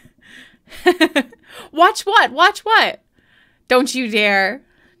 Watch what? Watch what? Don't you dare.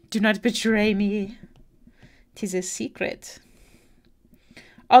 Do not betray me. 'Tis a secret.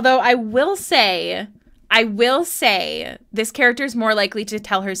 Although I will say this character is more likely to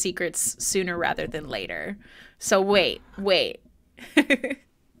tell her secrets sooner rather than later. So wait.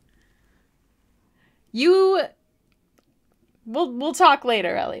 We'll talk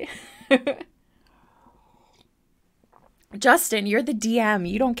later, Ellie. Justin, you're the DM.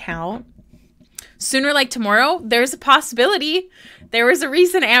 You don't count. Sooner like tomorrow, there's a possibility. There was a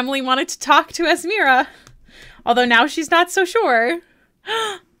reason Emily wanted to talk to Esmira. Although now she's not so sure.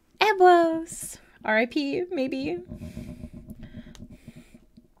 Ebos. R.I.P. maybe.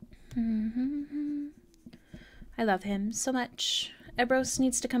 I love him so much. Ebros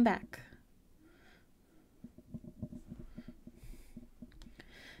needs to come back.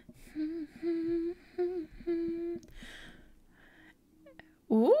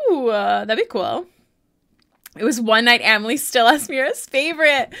 Ooh, that'd be cool. It was one night Emily still Esmira's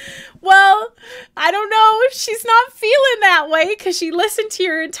favorite. Well, I don't know. She's not feeling that way because she listened to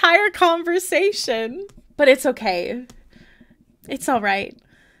your entire conversation. But it's okay. It's all right.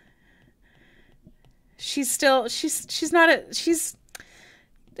 This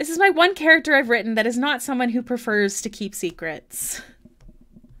is my one character I've written that is not someone who prefers to keep secrets.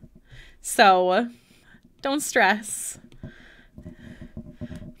 So, don't stress.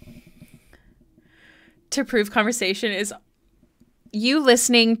 To prove conversation is you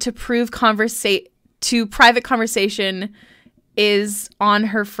listening to prove private conversation is on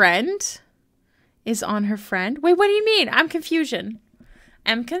her friend. Is on her friend. Wait, what do you mean? I'm confusion.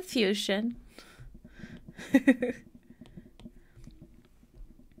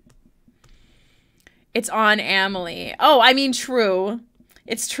 It's on Emily. Oh, I mean, true.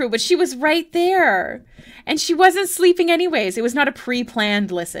 It's true, but she was right there. And she wasn't sleeping anyways. It was not a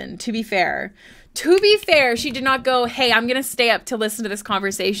pre-planned listen, to be fair. To be fair, she did not go, hey, I'm going to stay up to listen to this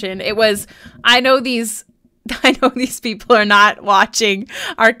conversation. It was, I know these people are not watching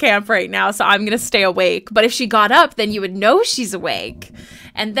our camp right now, so I'm going to stay awake. But if she got up, then you would know she's awake.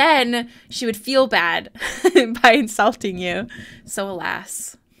 And then she would feel bad by insulting you. So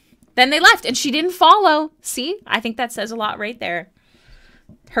alas. Then they left and she didn't follow. See, I think that says a lot right there.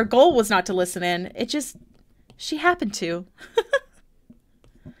 Her goal was not to listen in. She happened to.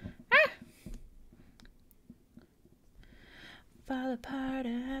 Fall apart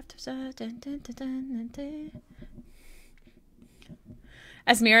after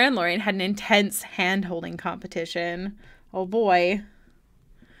Esmira and Lorian had an intense hand-holding competition. Oh boy.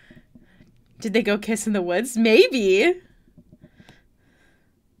 Did they go kiss in the woods? Maybe.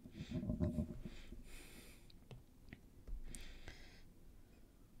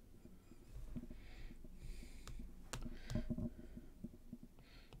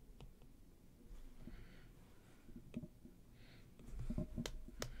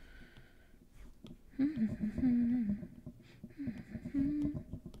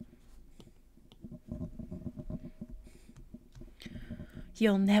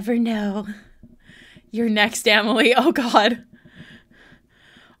 You'll never know. You're next, Emily. Oh, God.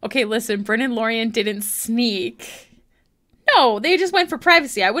 Okay, listen. Bryn and Lorian didn't sneak. No, they just went for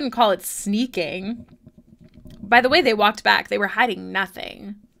privacy. I wouldn't call it sneaking. By the way, they walked back. They were hiding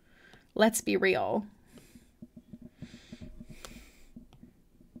nothing. Let's be real.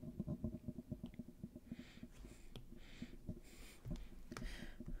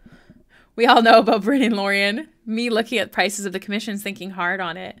 We all know about Bryn and Lorian. Me looking at prices of the commissions, thinking hard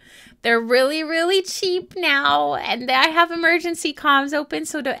on it. They're really, really cheap now. And I have emergency comms open,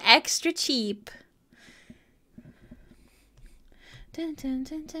 so they're extra cheap. Dun, dun,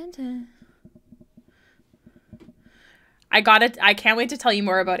 dun, dun, dun. I can't wait to tell you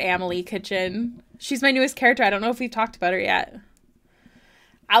more about Amelie Kitchen. She's my newest character. I don't know if we've talked about her yet.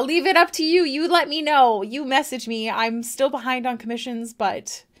 I'll leave it up to you. You let me know. You message me. I'm still behind on commissions,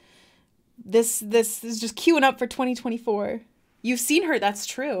 but this is just queuing up for 2024. You've seen her. That's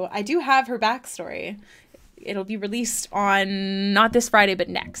true. I do have her backstory. It'll be released on not this Friday, but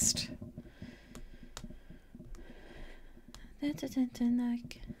next. Wanna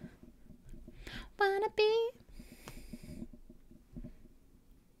be.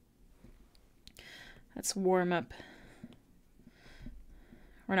 That's warm up.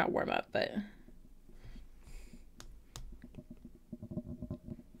 Or not warm up, but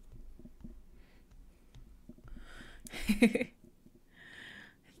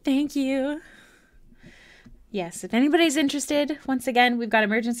thank you. Yes, if anybody's interested, once again, we've got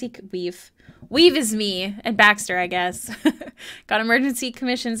emergency weave. Weave is me and Baxter, I guess. Got emergency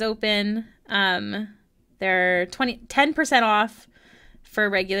commissions open. They're 10% off for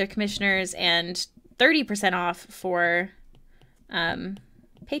regular commissioners and 30% off for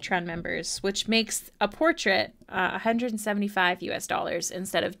Patreon members, which makes a portrait $175 US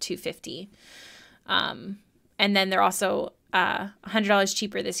instead of $250. And then they're also $100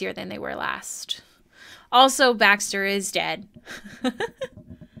 cheaper this year than they were last. Also, Baxter is dead.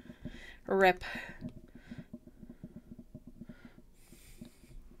 Rip.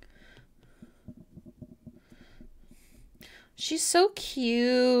 She's so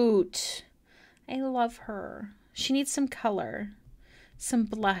cute. I love her. She needs some color, some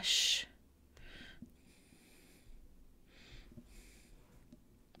blush.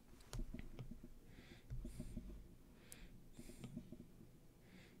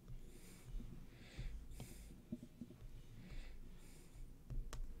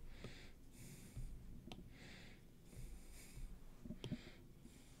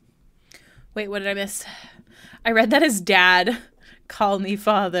 Wait, what did I miss? I read that as dad. Call me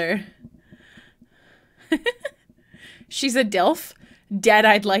father. She's a DILF. Dead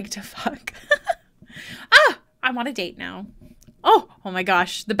I'd like to fuck. Ah, I'm on a date now. Oh my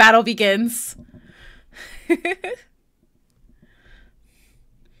gosh. The battle begins.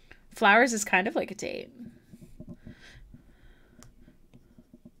 Flowers is kind of like a date.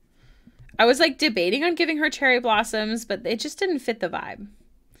 I was like debating on giving her cherry blossoms, but it just didn't fit the vibe.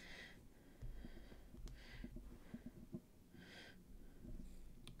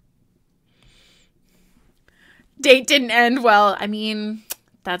 Date didn't end well. I mean,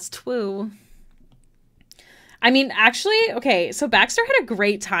 that's twoo. I mean, actually, okay, so Baxter had a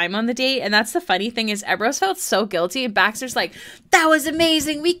great time on the date, and that's the funny thing is Ebros felt so guilty, and Baxter's like, that was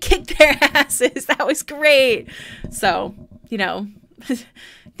amazing. We kicked their asses. That was great. So, you know,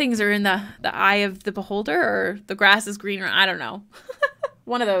 things are in the eye of the beholder, or the grass is greener. I don't know.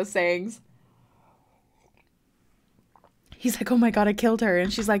 One of those sayings. He's like, oh my God, I killed her.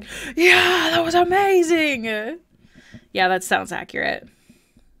 And she's like, yeah, that was amazing. Yeah, that sounds accurate.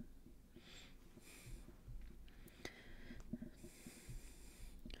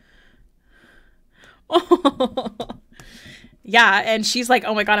 Oh. Yeah, and she's like,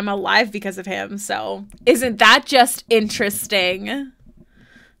 oh my God, I'm alive because of him. So isn't that just interesting?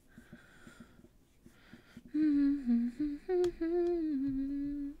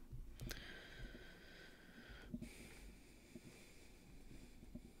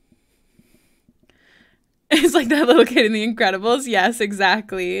 It's like that little kid in The Incredibles. Yes,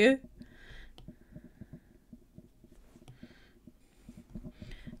 exactly.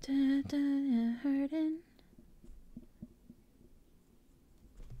 Hurting.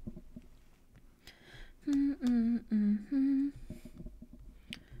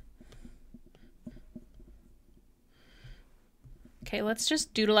 Okay, let's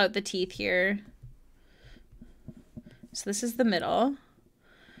just doodle out the teeth here. So this is the middle.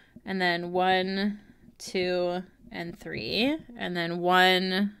 And then 1, 2, and 3. And then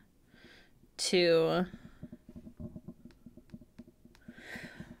 1, 2,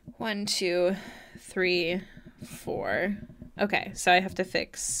 1, 2, 3, 4. Okay, so I have to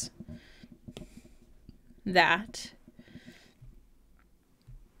fix that.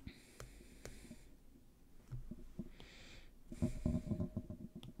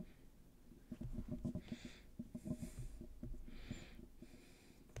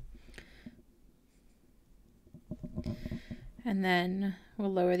 And then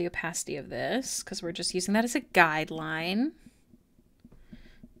we'll lower the opacity of this because we're just using that as a guideline.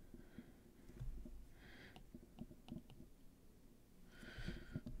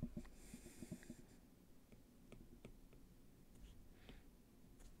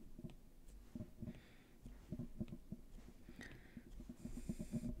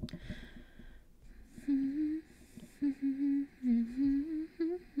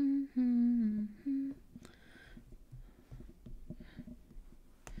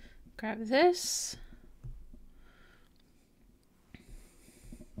 Grab this.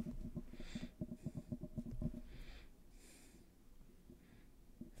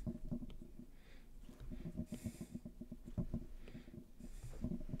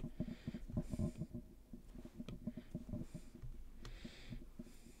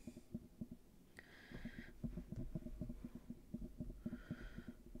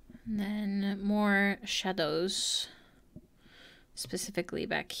 And then more shadows, specifically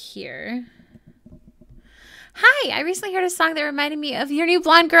back here. Hi, I recently heard a song that reminded me of your new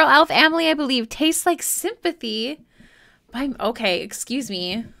blonde girl elf, Emily, I believe. Tastes like sympathy. Okay, excuse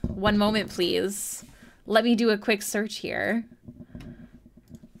me. One moment, please. Let me do a quick search here.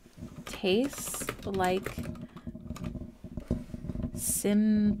 Tastes like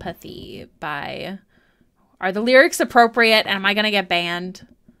sympathy by... Are the lyrics appropriate? Am I gonna get banned?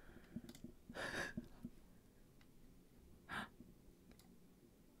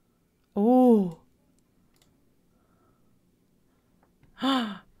 Oh.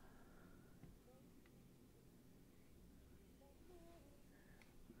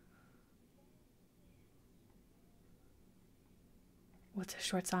 What's a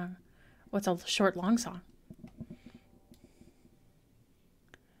short song? What's a short long song?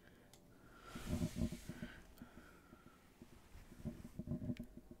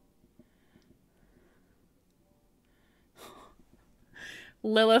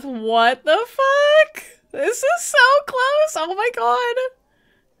 Lilith, what the fuck? This is so close. Oh my god.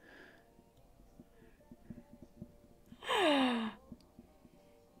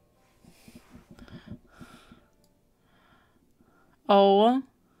 Oh.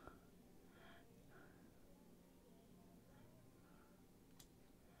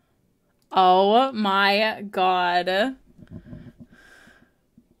 Oh my god.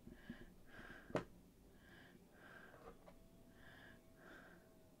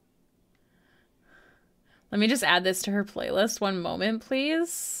 Let me just add this to her playlist. One moment,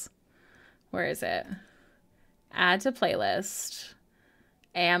 please. Where is it? Add to playlist.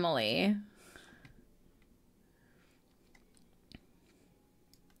 Emily.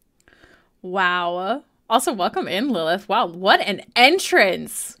 Wow. Also, welcome in, Lilith. Wow, what an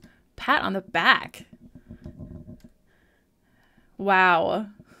entrance. Pat on the back. Wow.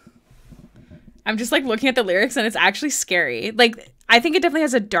 I'm just like looking at the lyrics and it's actually scary. Like, I think it definitely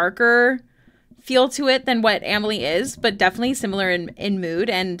has a darker feel to it than what Emily is, but definitely similar in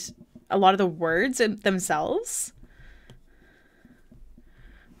mood and a lot of the words themselves.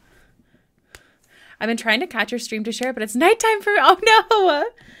 I've been trying to catch your stream to share, but it's nighttime for... Oh no!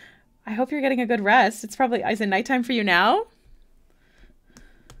 I hope you're getting a good rest. It's probably... Is it nighttime for you now?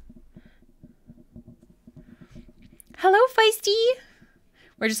 Hello, Feisty!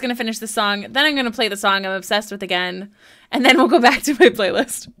 We're just gonna finish the song. Then I'm gonna play the song I'm obsessed with again. And then we'll go back to my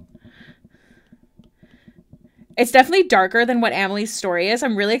playlist. It's definitely darker than what Emily's story is.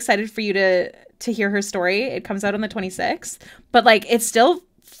 I'm really excited for you to hear her story. It comes out on the 26th. But, like, it still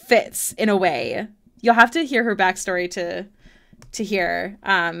fits in a way. You'll have to hear her backstory to hear.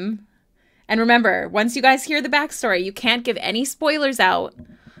 And remember, once you guys hear the backstory, you can't give any spoilers out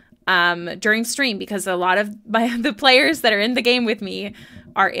during stream because a lot of the players that are in the game with me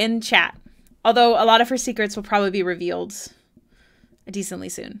are in chat. Although a lot of her secrets will probably be revealed decently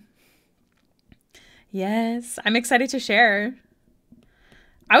soon. Yes, I'm excited to share.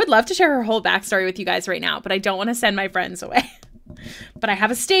 I would love to share her whole backstory with you guys right now, but I don't want to send my friends away. But I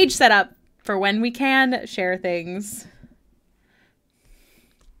have a stage set up for when we can share things.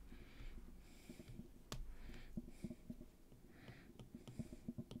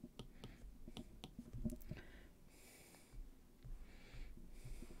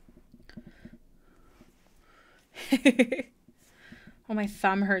 Oh, my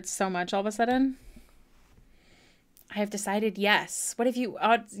thumb hurts so much all of a sudden. I have decided yes. What have you...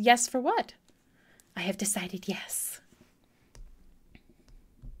 yes for what? I have decided yes.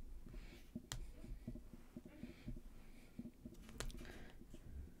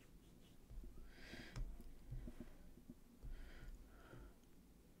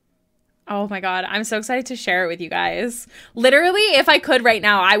 Oh my God, I'm so excited to share it with you guys. Literally, if I could right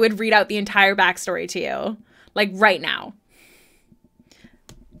now, I would read out the entire backstory to you. Like right now.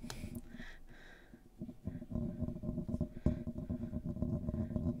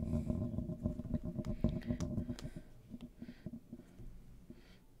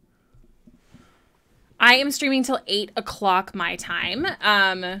 I am streaming till 8 o'clock my time.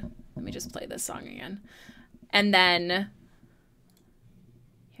 Let me just play this song again. And then,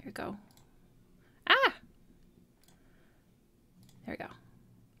 here we go. Ah! There we go.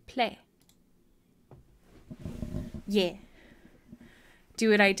 Play. Yeah.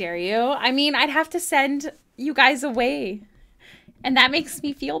 Do it, I dare you. I mean, I'd have to send you guys away. And that makes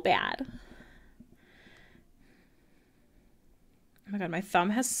me feel bad. Oh my God, my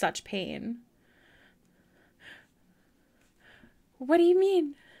thumb has such pain. What do you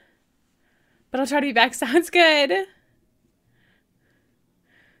mean? But I'll try to be back. Sounds good.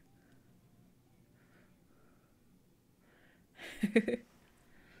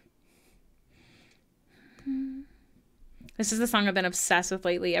 This is the song I've been obsessed with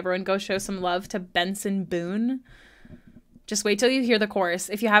lately. Everyone go show some love to Benson Boone. Just wait till you hear the chorus.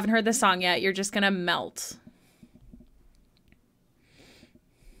 If you haven't heard the song yet, you're just gonna melt.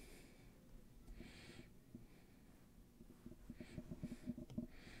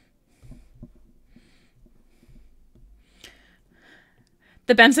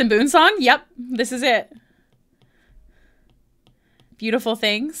 The Benson Boone song? Yep, this is it. Beautiful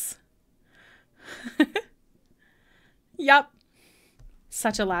Things. Yep.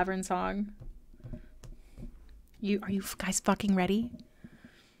 Such a Laverne song. Are you guys fucking ready?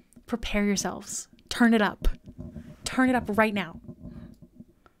 Prepare yourselves. Turn it up. Turn it up right now.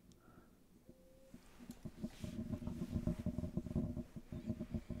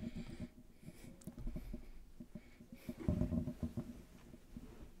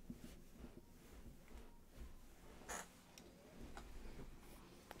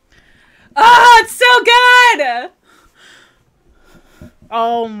 Oh, it's so good!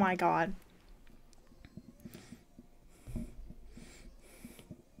 Oh my God.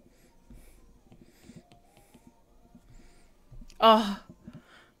 Oh.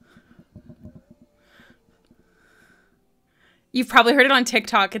 You've probably heard it on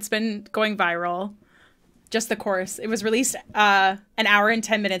TikTok. It's been going viral. Just the chorus. It was released an hour and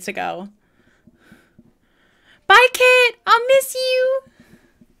 10 minutes ago. Bye, Kit. I'll miss you.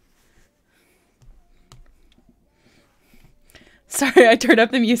 Sorry, I turned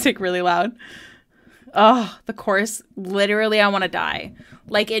up the music really loud. Oh, the chorus. Literally, I want to die.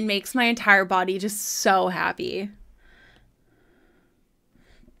 Like, it makes my entire body just so happy.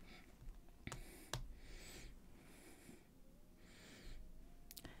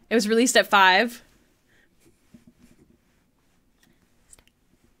 It was released at 5.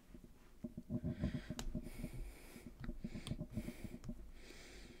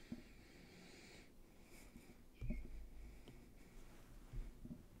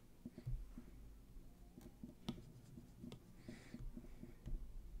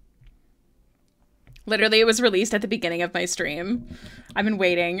 Literally, it was released at the beginning of my stream. I've been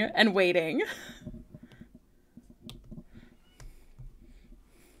waiting and waiting.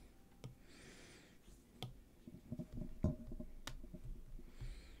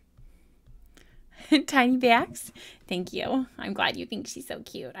 Tiny Bax. Thank you. I'm glad you think she's so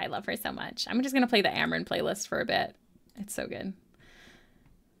cute. I love her so much. I'm just going to play the Amron playlist for a bit. It's so good.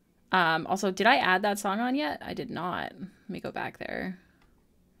 Also, did I add that song on yet? I did not. Let me go back there.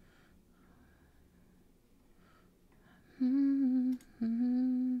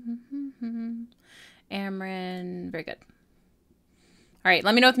 Amron. Very good. All right.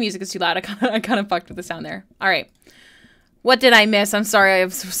 Let me know if the music is too loud. I kind of fucked with the sound there. All right. What did I miss? I'm sorry. I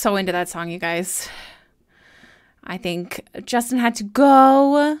was so into that song, you guys. I think Justin had to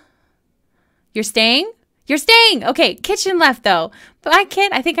go. You're staying? You're staying. Okay. Kitchen left, though. Bye,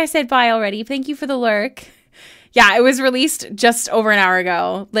 Kit. I think I said bye already. Thank you for the lurk. Yeah, it was released just over an hour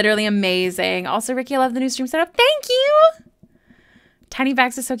ago. Literally amazing. Also, Ricky, I love the new stream setup. Thank you. Tiny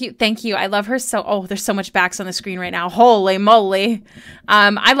Bax is so cute. Thank you. I love her so. Oh, there's so much Bax on the screen right now. Holy moly.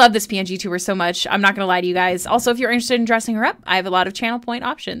 I love this PNG tuber so much. I'm not going to lie to you guys. Also, if you're interested in dressing her up, I have a lot of channel point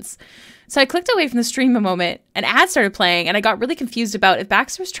options. So I clicked away from the stream a moment, an ad started playing, and I got really confused about if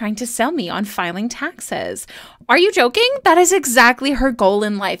Baxter was trying to sell me on filing taxes. Are you joking? That is exactly her goal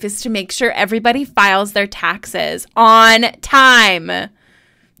in life, is to make sure everybody files their taxes on time.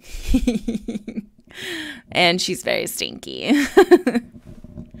 And she's very stinky.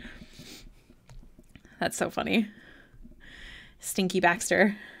 That's so funny. Stinky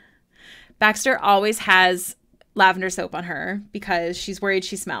Baxter. Baxter always has lavender soap on her because she's worried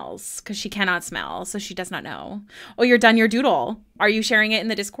she smells, because she cannot smell, so she does not know. Oh, you're done your doodle. Are you sharing it in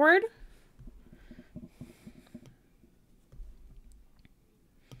the Discord?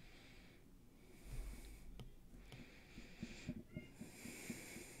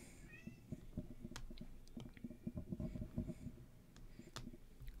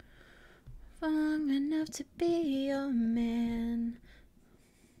 Long enough to be your man.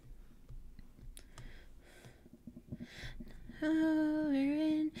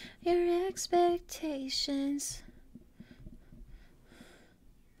 Lowering your expectations.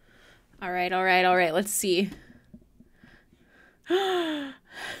 All right. Let's see. Let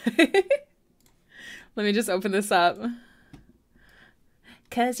me just open this up.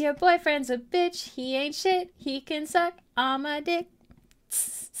 'Cause your boyfriend's a bitch. He ain't shit. He can suck on my dick.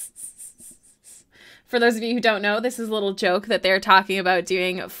 For those of you who don't know, this is a little joke that they're talking about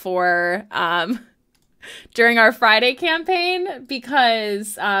doing for during our Friday campaign,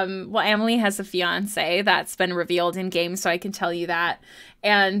 because well, Emily has a fiance that's been revealed in game, so I can tell you that.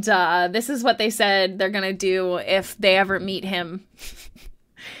 And this is what they said they're gonna do if they ever meet him.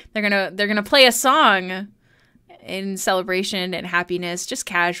 they're gonna play a song in celebration and happiness, just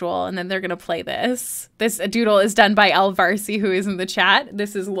casual, and then they're gonna play this. This doodle is done by El Varsi, who is in the chat.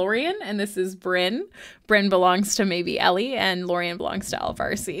 This is Lorian, and this is Bryn. Bryn belongs to maybe Ellie, and Lorian belongs to El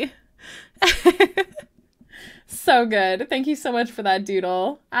Varsi. So good. Thank you so much for that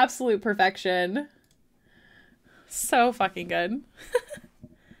doodle. Absolute perfection. So fucking good.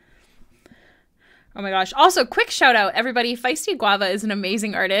 Oh my gosh. Also, quick shout out, everybody. Feisty Guava is an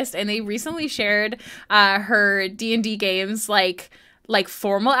amazing artist, and they recently shared her D&D games like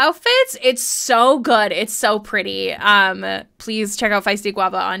formal outfits. It's so good. It's so pretty. Please check out Feisty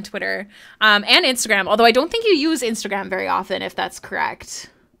Guava on Twitter and Instagram, although I don't think you use Instagram very often, if that's correct.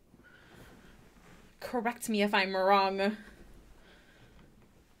 Correct me if I'm wrong.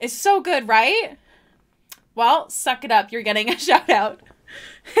 It's so good, right? Well, suck it up. You're getting a shout out.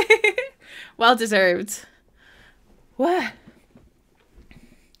 Well deserved. What?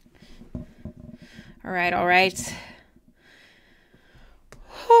 All right.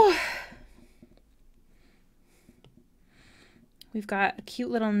 Whew. We've got a cute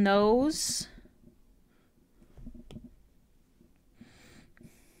little nose.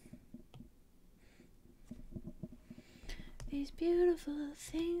 These beautiful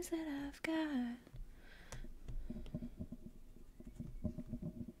things that I've got.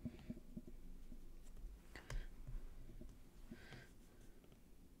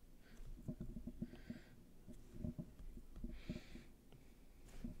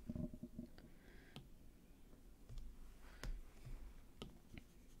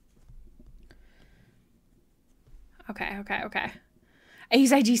 Okay. I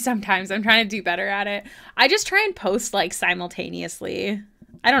use IG sometimes. I'm trying to do better at it. I just try and post like simultaneously.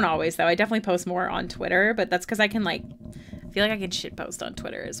 I don't always though. I definitely post more on Twitter, but that's because I can I feel like I can shit post on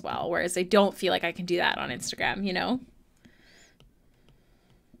Twitter as well. Whereas I don't feel like I can do that on Instagram, you know?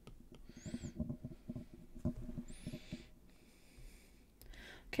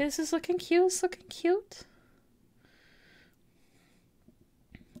 Okay, this is looking cute. It's looking cute.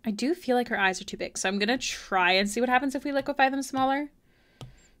 I do feel like her eyes are too big, so I'm going to try and see what happens if we liquefy them smaller.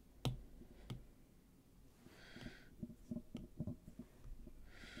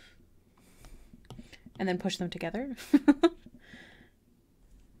 And then push them together.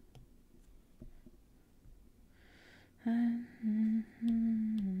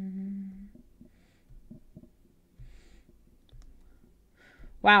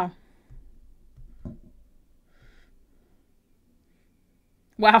 Wow.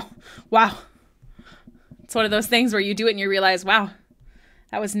 Wow. It's one of those things where you do it and you realize, wow,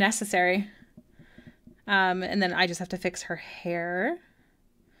 that was necessary. And then I just have to fix her hair.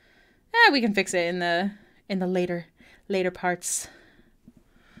 We can fix it in the later parts.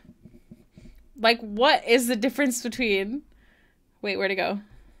 Like, what is the difference between... Wait, where'd it go?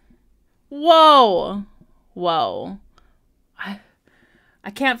 Whoa. I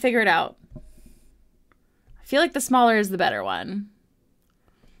can't figure it out. I feel like the smaller is the better one.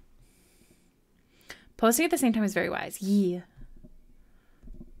 Posting at the same time is very wise. Yeah.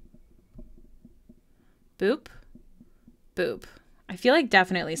 Boop. Boop. I feel like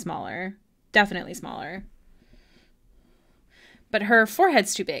definitely smaller. Definitely smaller. But her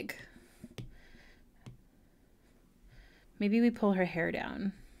forehead's too big. Maybe we pull her hair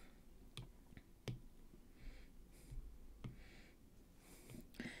down.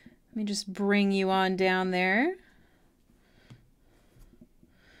 Let me just bring you on down there.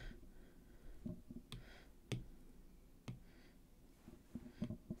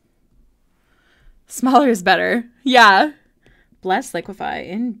 Smaller is better. Yeah. Bless liquefy.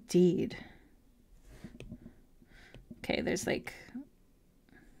 Indeed. Okay, there's like...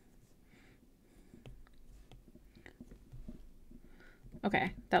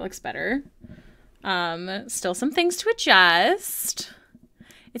 Okay, that looks better. Still some things to adjust.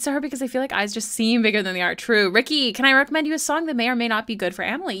 It's so hard because I feel like eyes just seem bigger than they are. True. Ricky, can I recommend you a song that may or may not be good for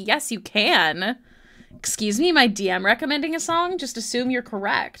Emily? Yes, you can. Excuse me, my DM recommending a song? Just assume you're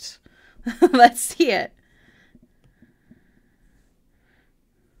correct. Let's see it.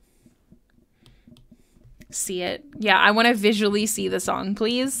 See it? Yeah, I want to visually see the song,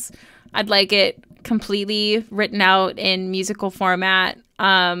 please. I'd like it completely written out in musical format.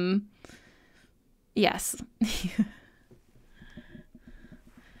 Yes.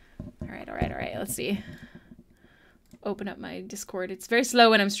 All right. Let's see. Open up my Discord. It's very slow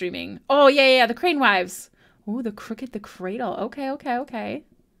when I'm streaming. Oh, yeah. The Crane Wives. Oh, the Crooked, the Cradle. Okay.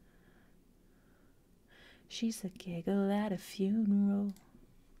 She's a giggle at a funeral.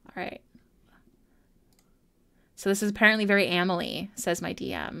 All right. So this is apparently very Emily, says my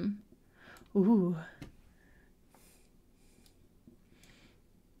DM. Ooh.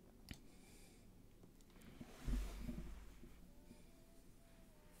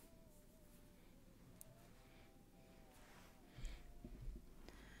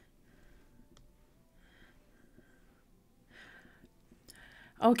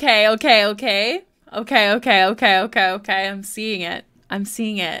 Okay. I'm seeing it. I'm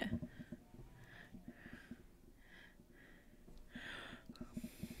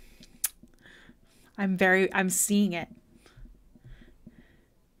seeing it.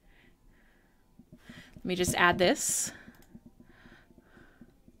 Let me just add this.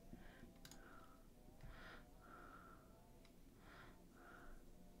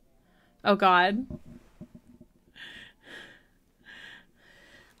 Oh God.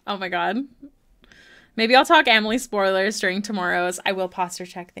 Oh my God. Maybe I'll talk Emily spoilers during tomorrow's. I will posture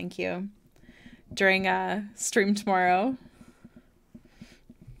check, thank you. During stream tomorrow.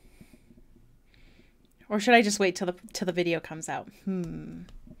 Or should I just wait till the video comes out?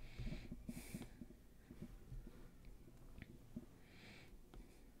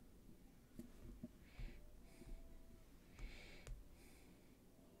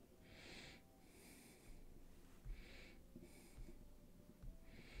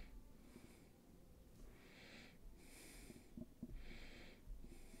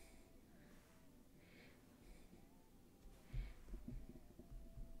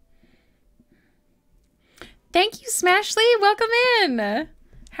 Thank you, Smashly. Welcome in.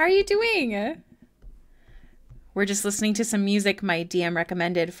 How are you doing? We're just listening to some music my DM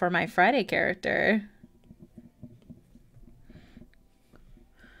recommended for my Friday character.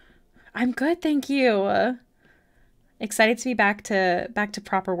 I'm good, thank you. Excited to be back to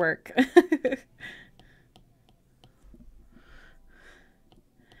proper work.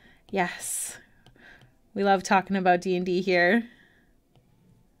 Yes. We love talking about D&D here.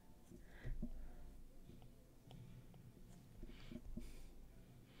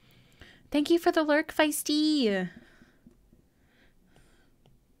 Thank you for the lurk, Feisty.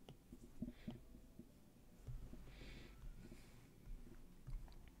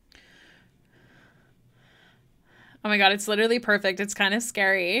 Oh my God, it's literally perfect. It's kind of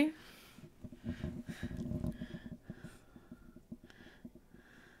scary.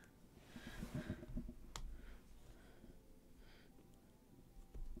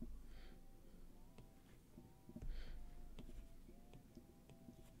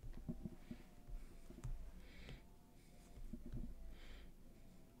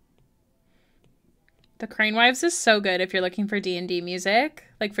 The Crane Wives is so good if you're looking for D&D music,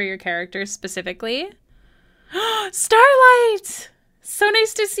 like for your characters specifically. Starlight! So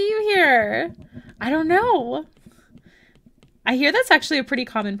nice to see you here. I don't know. I hear that's actually a pretty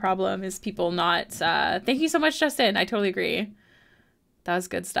common problem is people not... Thank you so much, Justin. I totally agree. That was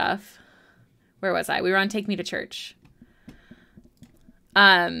good stuff. Where was I? We were on Take Me to Church.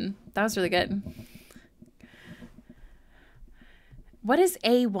 That was really good. What is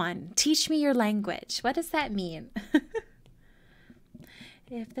A1? Teach me your language. What does that mean?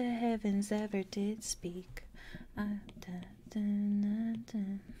 If the heavens ever did speak. Oh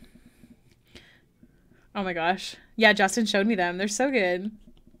my gosh. Yeah, Justin showed me them. They're so good.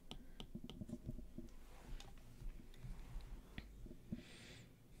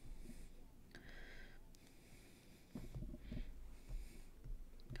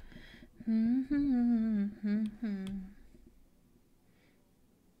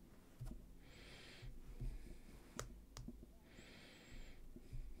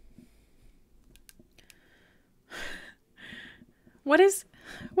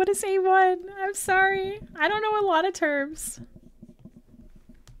 What is A1? I'm sorry. I don't know a lot of terms.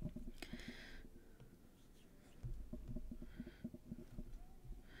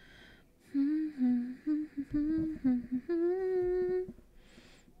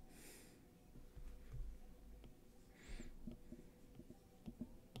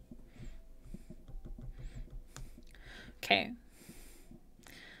 Okay.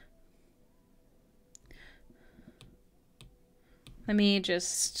 Let me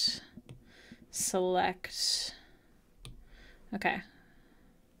just select. Okay.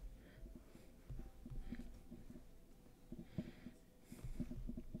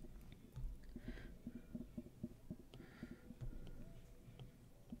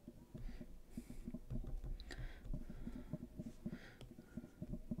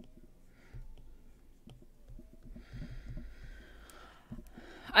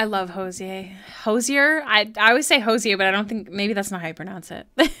 I love Hosier. Hosier? I always say Hosier, but I don't think, maybe that's not how you pronounce it.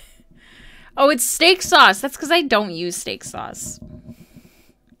 Oh, it's steak sauce. That's because I don't use steak sauce.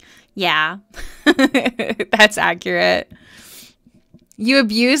 Yeah. That's accurate. You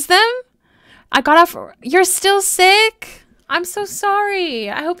abuse them? I got off. You're still sick? I'm so sorry.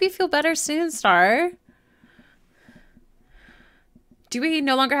 I hope you feel better soon, Star. Do we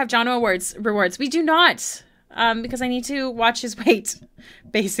no longer have Jono rewards? We do not. Because I need to watch his weight,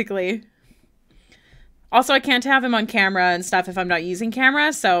 basically. Also, I can't have him on camera and stuff if I'm not using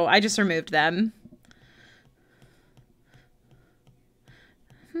camera, so I just removed them.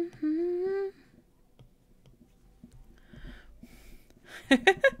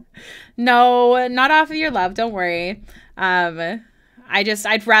 No, not off of your love, don't worry. I'd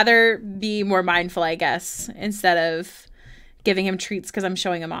rather be more mindful, I guess, instead of giving him treats because I'm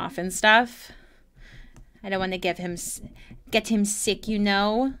showing him off and stuff. I don't want to get him sick, you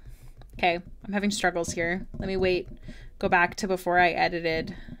know. Okay, I'm having struggles here. Let me wait. Go back to before I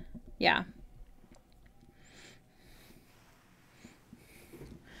edited. Yeah.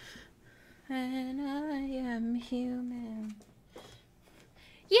 And I am human.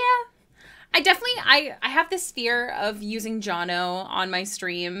 Yeah. I have this fear of using Jono on my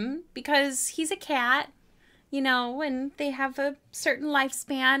stream because he's a cat. You know, and they have a certain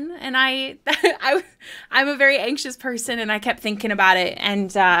lifespan, and I'm a very anxious person, and I kept thinking about it, and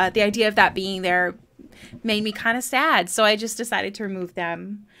the idea of that being there made me kind of sad, so I just decided to remove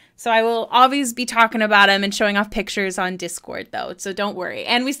them. So I will always be talking about them and showing off pictures on Discord, though, so don't worry.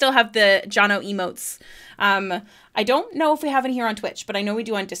 And we still have the Jono emotes. I don't know if we have any here on Twitch, but I know we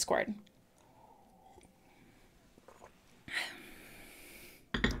do on Discord.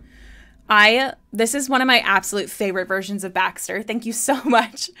 This is one of my absolute favorite versions of Baxter. Thank you so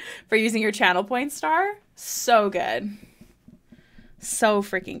much for using your channel point, Star. So good. So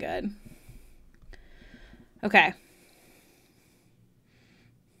freaking good. Okay.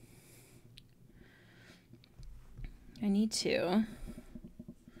 I need to.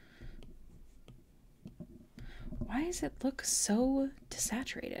 Why does it look so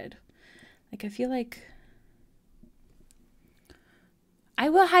desaturated? Like, I feel like... I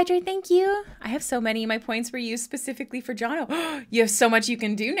will hydrate, thank you. I have so many. My points were used specifically for Jono. You have so much you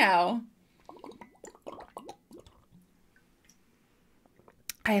can do now.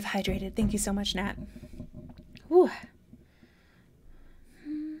 I have hydrated. Thank you so much, Nat. Whew.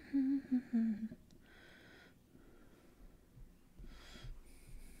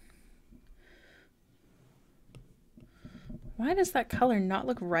 Why does that color not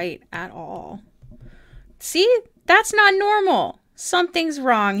look right at all? See? That's not normal. Something's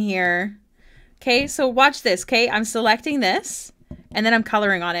wrong here. Okay, so watch this, okay? I'm selecting this, and then I'm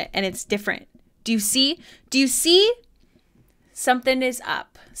coloring on it, and it's different. Do you see? Do you see? Something is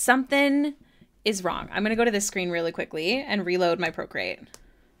up. Something is wrong. I'm going to go to this screen really quickly and reload my Procreate.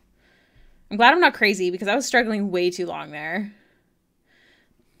 I'm glad I'm not crazy because I was struggling way too long there.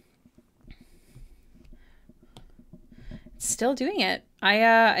 It's still doing it. I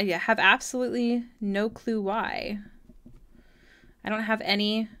have absolutely no clue why. I don't have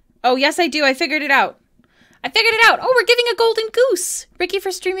any. Oh, yes, I do. I figured it out. I figured it out. Oh, we're giving a golden goose. Ricky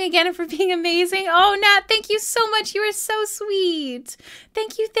for streaming again and for being amazing. Oh, Nat, thank you so much. You are so sweet.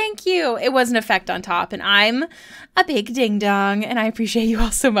 Thank you, thank you. It was an effect on top, and I'm a big ding dong, and I appreciate you all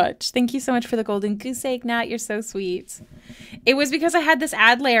so much. Thank you so much for the golden goose egg, Nat. You're so sweet. It was because I had this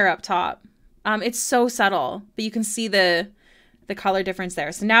ad layer up top. It's so subtle, but you can see the color difference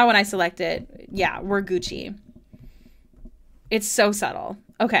there. So now when I select it, yeah, we're Gucci. It's so subtle.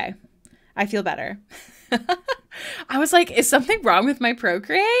 Okay, I feel better. I was like, is something wrong with my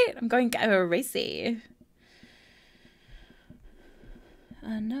Procreate? I'm going racy.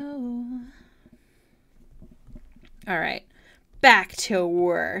 No. All right, back to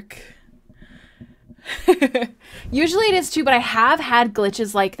work. Usually it is too, but I have had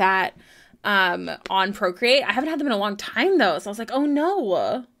glitches like that on Procreate. I haven't had them in a long time though, so I was like, oh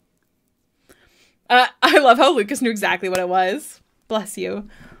no. I love how Lucas knew exactly what it was. Bless you.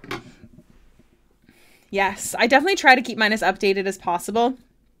 Yes, I definitely try to keep mine as updated as possible.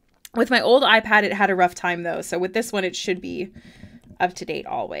 With my old iPad, it had a rough time though, so with this one, it should be up to date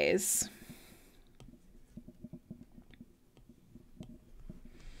always.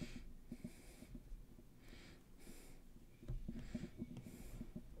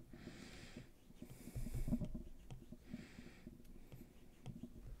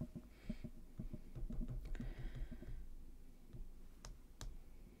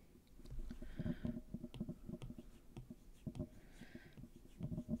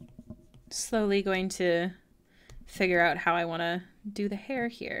 Slowly going to figure out how I want to do the hair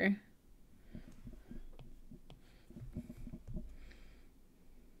here.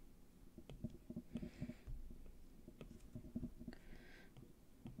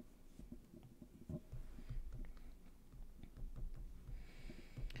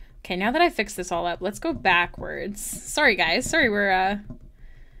 Okay, now that I fixed this all up, let's go backwards. Sorry guys, sorry we're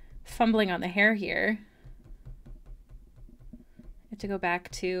fumbling on the hair here. To go back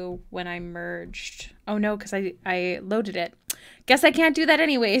to when I merged. Oh no, because I loaded it. Guess I can't do that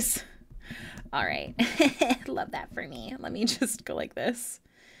anyways. All right. Love that for me. Let me just go like this.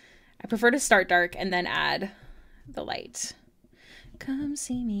 I prefer to start dark and then add the light. Come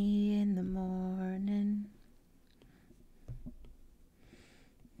see me in the morning.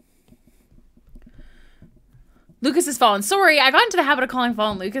 Lucas has fallen. Sorry, I got into the habit of calling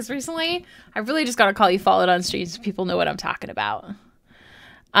Fallen Lucas recently. I really just got to call you Fallen on streams so people know what I'm talking about.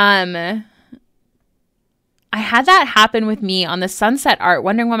 I had that happen with me on the sunset art,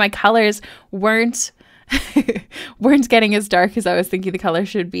 wondering why my colors weren't getting as dark as I was thinking the color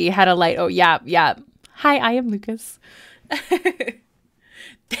should be. Had a light. Oh, yeah. Hi, I am Lucas.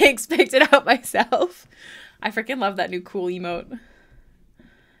 Thanks, picked it out myself. I freaking love that new cool emote.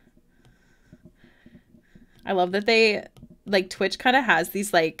 I love that they, like, Twitch kind of has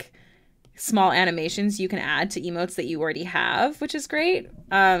these, like, small animations you can add to emotes that you already have, which is great.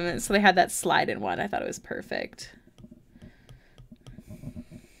 So they had that slide in one. I thought it was perfect.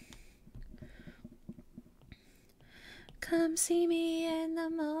 Come see me in the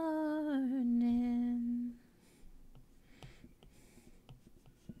morning.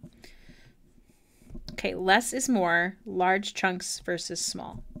 Okay, less is more. Large chunks versus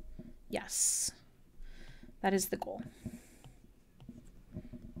small. Yes. That is the goal.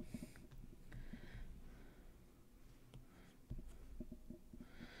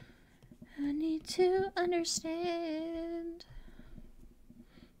 I need to understand.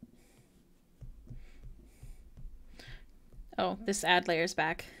 Oh, this ad layer's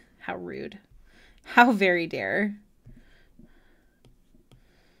back. How rude. How very dare.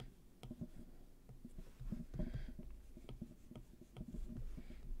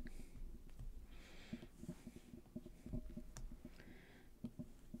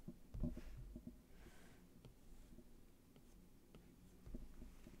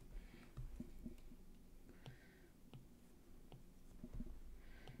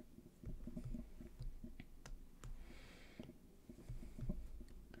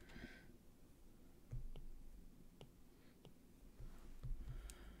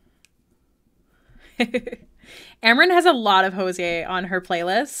 Amryn has a lot of Jose on her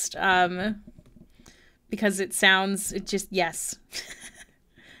playlist because it just, yes.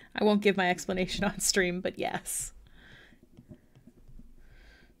 I won't give my explanation on stream, but yes.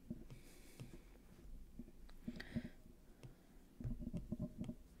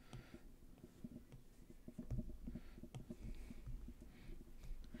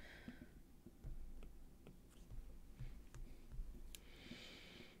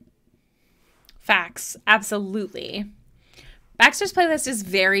 Facts. Absolutely. Baxter's playlist is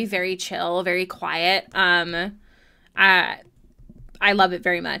very, very chill, very quiet. I love it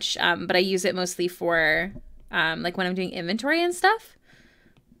very much, but I use it mostly for like when I'm doing inventory and stuff.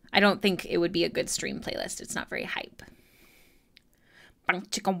 I don't think it would be a good stream playlist. It's not very hype.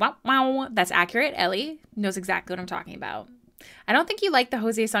 That's accurate. Ellie knows exactly what I'm talking about. I don't think you like the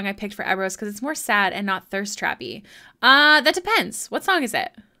Jose song I picked for Ebros because it's more sad and not thirst trappy. That depends. What song is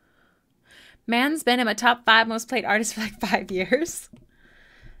it? Man's been in my top 5 most played artists for like 5 years.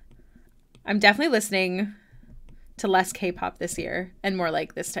 I'm definitely listening to less K-pop this year and more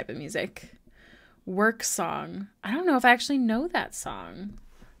like this type of music. Work song. I don't know if I actually know that song.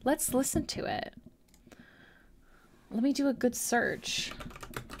 Let's listen to it. Let me do a good search.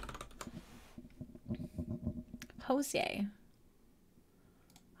 Jose.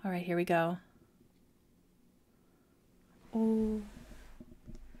 All right, here we go. Oh.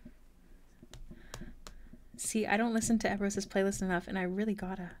 See, I don't listen to Ebros' playlist enough, and I really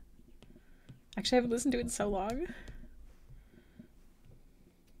gotta. Actually, I haven't listened to it in so long.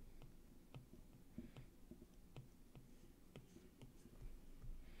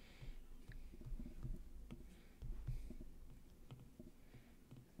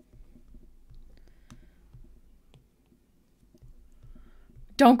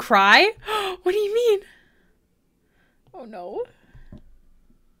 Don't cry? What do you mean? Oh no.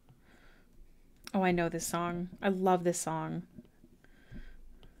 Oh, I know this song. I love this song.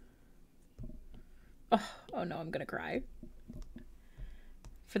 Oh no, I'm gonna cry.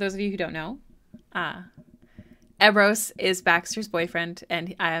 For those of you who don't know, Ebros is Baxter's boyfriend,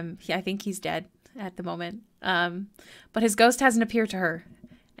 and I think he's dead at the moment. But his ghost hasn't appeared to her,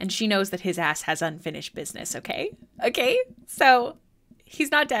 and she knows that his ass has unfinished business, okay? Okay? So,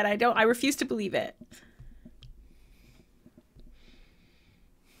 he's not dead. I refuse to believe it.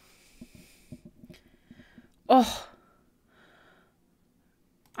 Oh.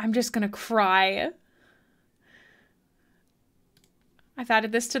 I'm just gonna cry. I've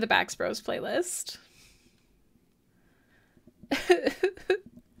added this to the Bax Bros playlist.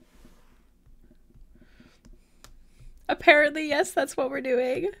 Apparently, yes, that's what we're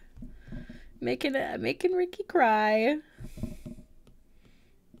doing. Making Ricky cry.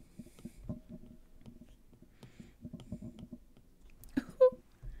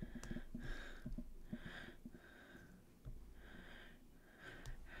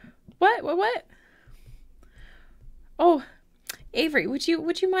 What? Oh, Avery, would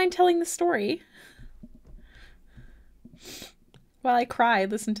you mind telling the story? While I cry,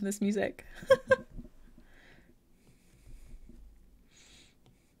 listen to this music.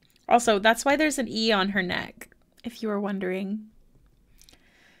 Also, that's why there's an E on her neck, if you were wondering.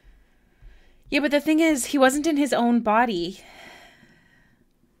 Yeah, but the thing is, he wasn't in his own body.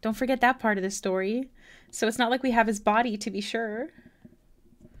 Don't forget that part of the story. So it's not like we have his body, to be sure.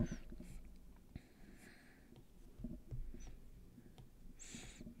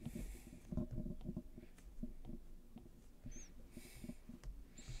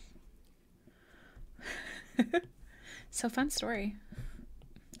 So fun story.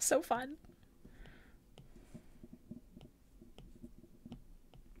 So fun.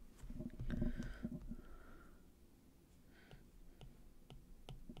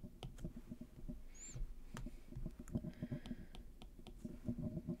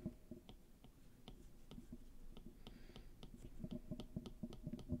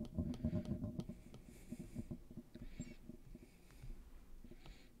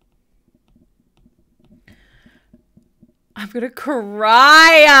 I'm gonna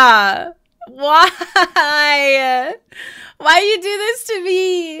cry. Why? Why you do this to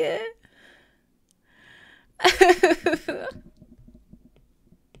me?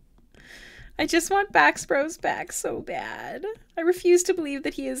 I just want Bax Bros back so bad. I refuse to believe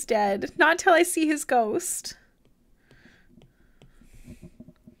that he is dead. Not until I see his ghost.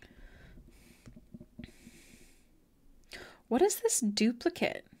 What is this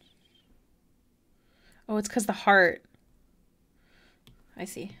duplicate? Oh, it's because the heart. I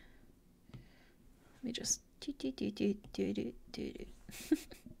see. Let me just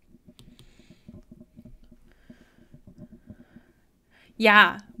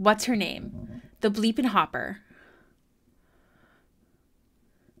Yeah, what's her name? The Bleepin' Hopper.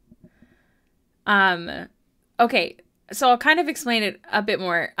 Okay, so I'll kind of explain it a bit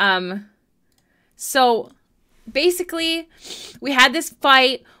more. So basically we had this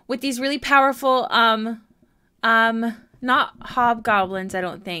fight with these really powerful not hobgoblins, I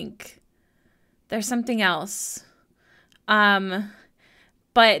don't think. There's something else.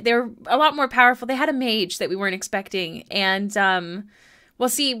 But they're a lot more powerful. They had a mage that we weren't expecting. And, well,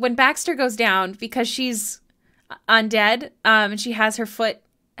 see, when Baxter goes down, because she's undead, and she has her foot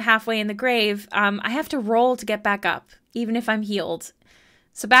halfway in the grave, I have to roll to get back up, even if I'm healed.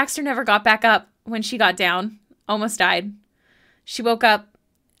 So Baxter never got back up when she got down. Almost died. She woke up.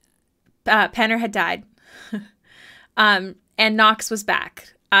 Penner had died. And Nox was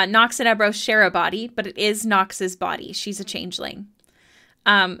back. Nox and Ebros share a body, but it is Nox's body. She's a changeling.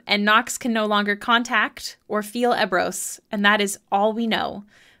 And Nox can no longer contact or feel Ebros, and that is all we know.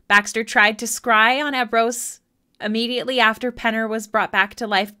 Baxter tried to scry on Ebros immediately after Penner was brought back to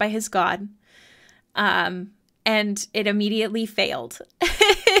life by his god. And it immediately failed.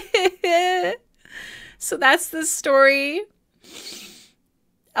 So that's the story.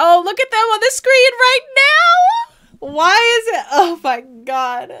 Oh, look at them on the screen right now. Why is it? Oh my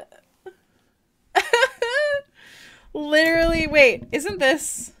god. Literally, wait, isn't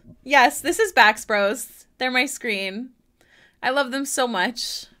this? Yes, this is Bax Bros. They're my screen. I love them so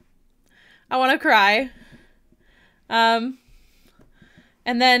much. I want to cry. And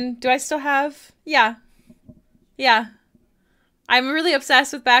then, do I still have? Yeah. Yeah. I'm really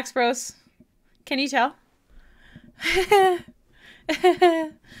obsessed with Bax Bros. Can you tell?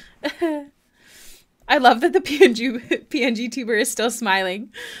 I love that the PNG tuber is still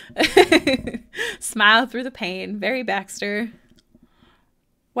smiling. Smile through the pain. Very Baxter.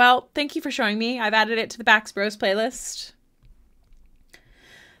 Well, thank you for showing me. I've added it to the Bax Bros playlist.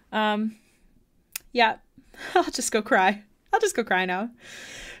 Yeah. I'll just go cry. I'll just go cry now.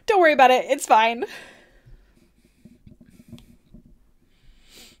 Don't worry about it. It's fine.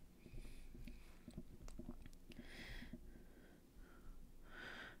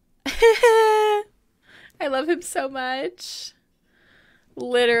 I love him so much.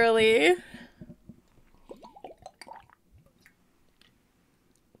 Literally.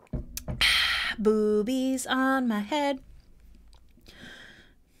 Boobies on my head.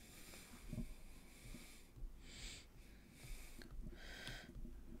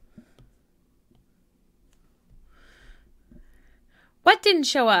 What didn't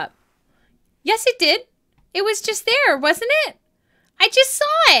show up? Yes, it did. It was just there, wasn't it? I just saw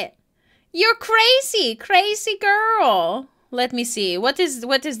it. You're crazy, crazy girl. Let me see. What is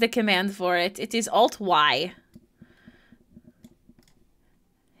the command for it? It is Alt-Y.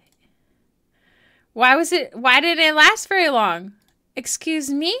 Why didn't it last very long? Excuse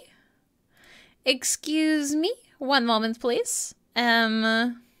me? Excuse me? One moment, please.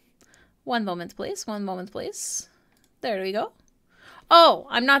 One moment, please. One moment, please. There we go. Oh,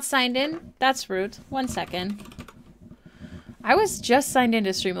 I'm not signed in? That's rude. 1 second. I was just signed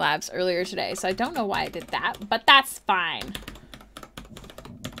into Streamlabs earlier today, so I don't know why I did that, but that's fine.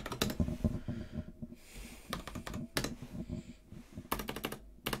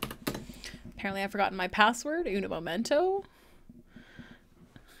 Apparently I've forgotten my password. Uno momento.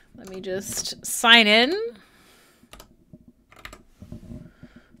 Let me just sign in.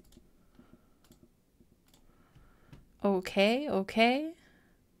 Okay, okay.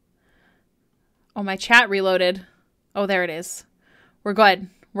 Oh, my chat reloaded. Oh, there it is. We're good.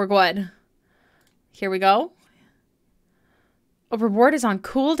 We're good. Here we go. Oh, reward is on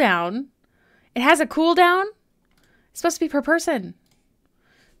cooldown. It has a cooldown? It's supposed to be per person.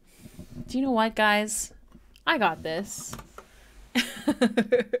 Do you know what, guys? I got this.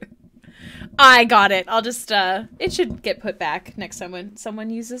 I got it. I'll just, it should get put back next time when someone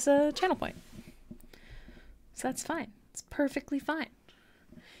uses a channel point. So that's fine. It's perfectly fine.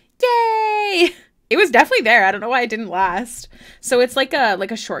 Yay! It was definitely there. I don't know why it didn't last. So it's like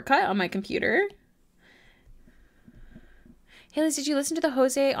a shortcut on my computer. Hailiiz, did you listen to the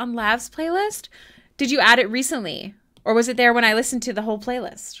Jose on Lav's playlist? Did you add it recently? Or was it there when I listened to the whole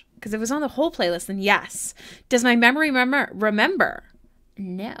playlist? Because if it was on the whole playlist, then yes. Does my memory remember?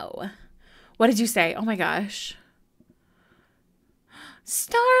 No. What did you say? Oh my gosh.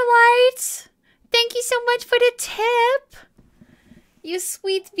 Starlight! Thank you so much for the tip. You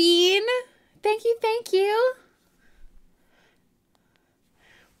sweet bean. Thank you, thank you.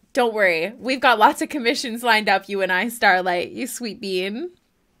 Don't worry. We've got lots of commissions lined up, you and I, Starlight. You sweet bean.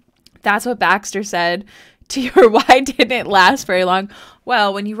 That's what Baxter said to your why didn't it last very long.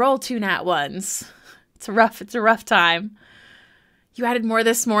 Well, when you roll 2 nat 1s, it's a rough time. You added more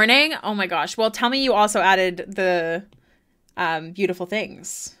this morning? Oh my gosh. Well, tell me you also added the beautiful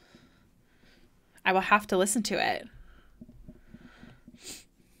things. I will have to listen to it.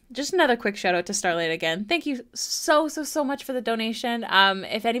 Just another quick shout out to Starlight again. Thank you so much for the donation.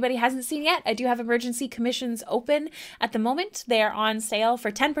 If anybody hasn't seen yet, I do have emergency commissions open at the moment. They are on sale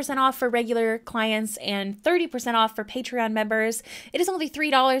for 10% off for regular clients and 30% off for Patreon members. It is only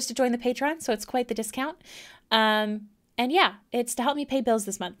 $3 to join the Patreon, so it's quite the discount. And yeah, it's to help me pay bills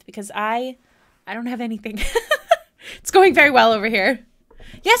this month because I don't have anything. It's going very well over here.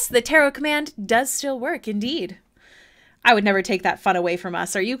 Yes, the tarot command does still work, indeed. I would never take that fun away from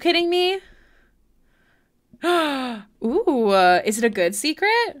us. Are you kidding me? Ooh, is it a good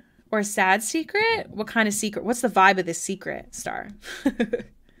secret or a sad secret? What kind of secret? What's the vibe of this secret, Star?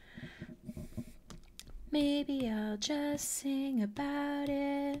 Maybe I'll just sing about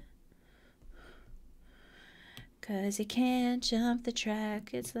it. 'Cause you can't jump the track.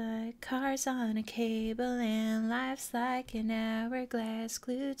 It's like cars on a cable, and life's like an hourglass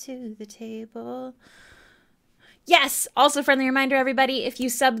glued to the table. Yes! Also, friendly reminder, everybody, if you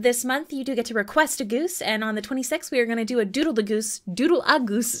sub this month, you do get to request a goose, and on the 26th, we are going to do a Doodle a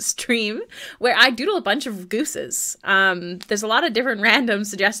Goose stream, where I doodle a bunch of gooses. There's a lot of different random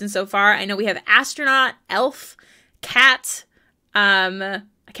suggestions so far. I know we have astronaut, elf, cat, I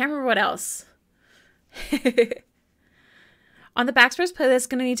can't remember what else. On the Baxter's playlist,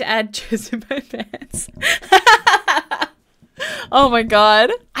 going to need to add jizz in my pants. Oh my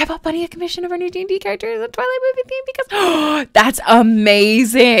god. I bought Bunny a commission of our new D&D characters in Twilight movie theme because... Oh, that's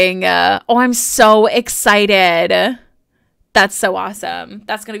amazing. Oh, I'm so excited. That's so awesome.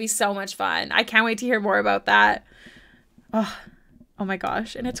 That's going to be so much fun. I can't wait to hear more about that. Oh my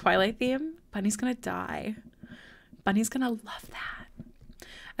gosh. In a Twilight theme, Bunny's going to die. Bunny's going to love that.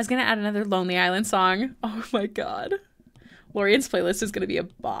 I was going to add another Lonely Island song. Oh my god. Lorian's playlist is going to be a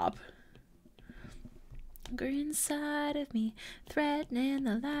bop. Hunger inside of me, threatening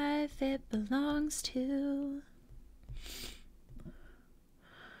the life it belongs to.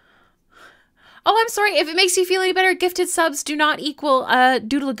 Oh, I'm sorry. If it makes you feel any better, gifted subs do not equal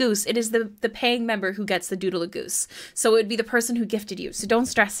Doodle a Goose. It is the paying member who gets the Doodle a Goose. So it would be the person who gifted you. So don't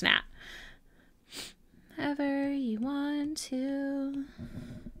stress, Nat. Ever you want to.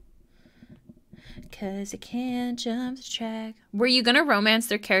 'Cause I can't jump the track. Were you gonna romance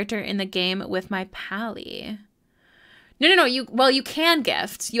their character in the game with my pally? No. You can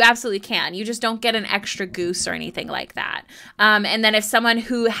gift. You absolutely can. You just don't get an extra goose or anything like that. And then if someone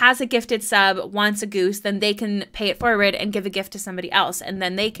who has a gifted sub wants a goose, then they can pay it forward and give a gift to somebody else, and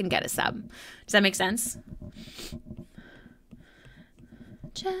then they can get a sub. Does that make sense?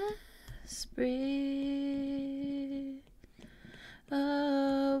 Just breathe.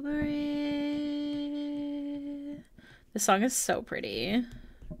 Oh, breathe. The song is so pretty.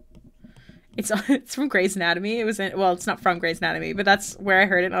 It's from Grey's Anatomy. Well, it's not from Grey's Anatomy, but that's where I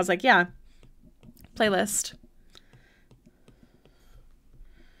heard it. And I was like, yeah, playlist.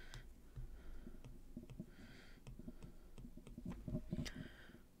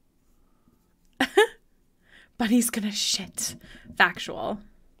 Bunny's gonna shit. Factual.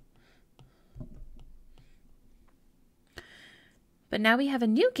 But now we have a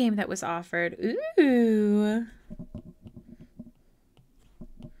new game that was offered. Ooh.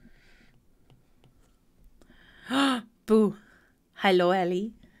 Boo. Hello,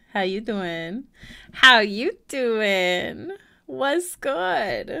 Ellie. How you doing? How you doing? What's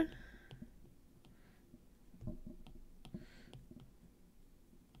good?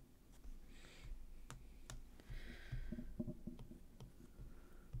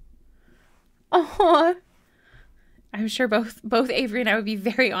 Oh, I'm sure both Avery and I would be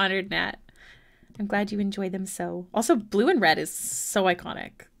very honored, Nat. I'm glad you enjoy them so. Also, blue and red is so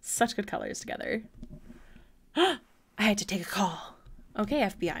iconic. Such good colors together. I had to take a call. Okay,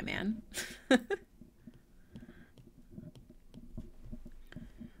 FBI man.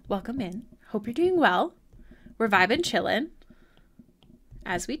 Welcome in. Hope you're doing well. We're vibing, chillin',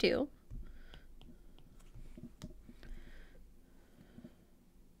 as we do.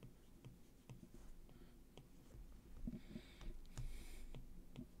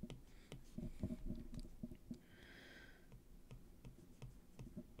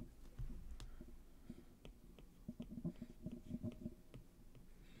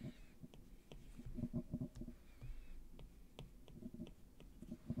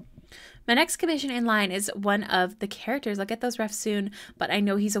 My next commission in line is one of the characters. I'll get those refs soon, but I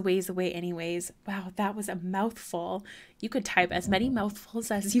know he's a ways away anyways. Wow, that was a mouthful. You could type as many mouthfuls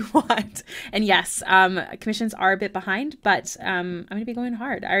as you want. And yes, commissions are a bit behind, but I'm going to be going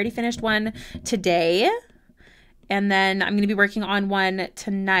hard. I already finished one today, and then I'm going to be working on one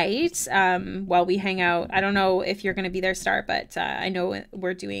tonight while we hang out. I don't know if you're going to be there, Star, but I know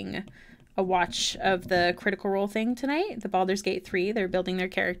we're doing a watch of the Critical Role thing tonight, the Baldur's Gate 3. They're building their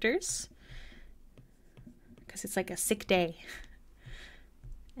characters because it's like a sick day.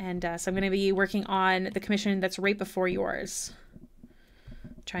 And so I'm going to be working on the commission that's right before yours.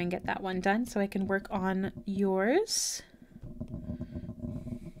 Try and get that one done so I can work on yours.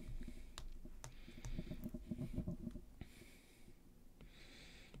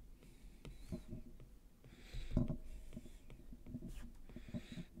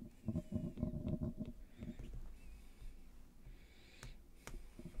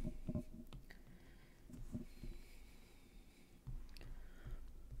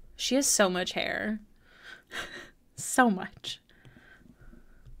 She has so much hair. So much.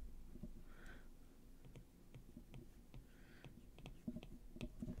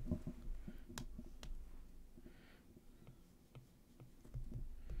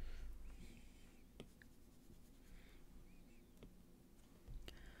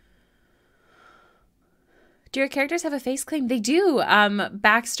 Do your characters have a face claim? They do.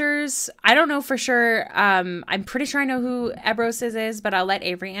 Baxter's, I don't know for sure. I'm pretty sure I know who Ebros's is, but I'll let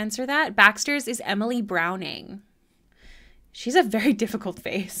Avery answer that. Baxter's is Emily Browning. She's a very difficult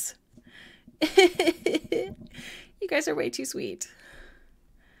face. You guys are way too sweet.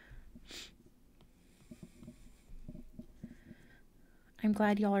 I'm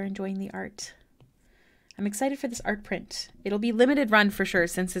glad y'all are enjoying the art. I'm excited for this art print. It'll be limited run for sure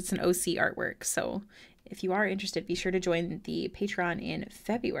since it's an OC artwork, so if you are interested, be sure to join the Patreon in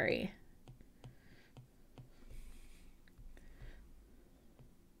February.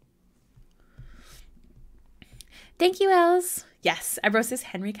 Thank you, Els. Yes, Ebros is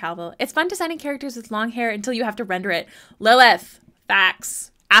Henry Cavill. It's fun designing characters with long hair until you have to render it. Lilith,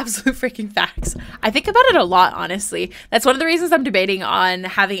 facts. Absolute freaking facts. I think about it a lot, honestly. That's one of the reasons I'm debating on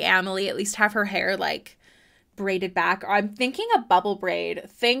having Amelie at least have her hair like braided back. Or I'm thinking a bubble braid.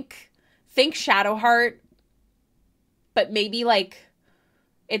 Think Shadowheart, but maybe like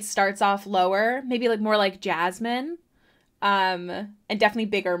it starts off lower, maybe like more like Jasmine, and definitely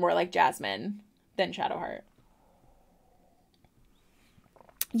bigger, more like Jasmine than Shadowheart.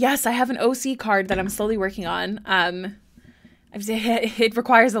 Yes, I have an OC card that I'm slowly working on. It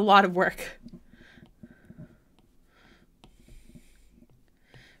requires a lot of work.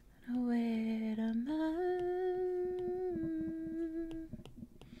 Wait a minute.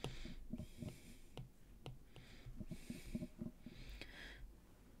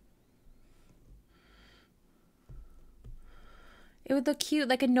 It would look cute,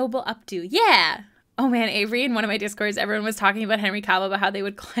 like a noble updo. Yeah. Oh man, Avery, in one of my Discords, everyone was talking about Henry Cavill, about how they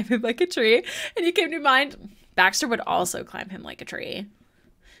would climb him like a tree. And you came to mind, Baxter would also climb him like a tree.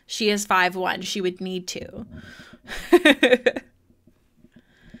 She is 5'1". She would need to.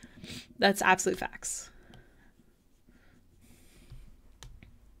 That's absolute facts.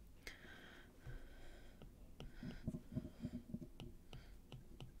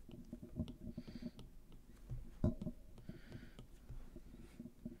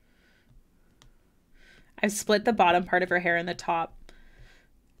 I've split the bottom part of her hair and the top.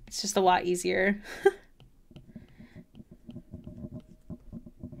 It's just a lot easier.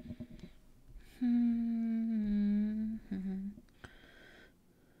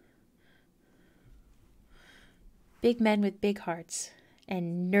 Big men with big hearts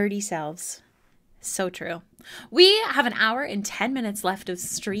and nerdy selves. So true. We have an hour and 10 minutes left of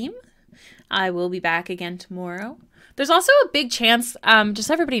stream. I will be back again tomorrow. There's also a big chance, just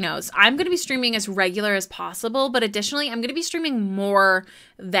so everybody knows, I'm going to be streaming as regular as possible, but additionally, I'm going to be streaming more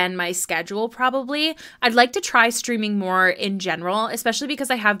than my schedule probably. I'd like to try streaming more in general, especially because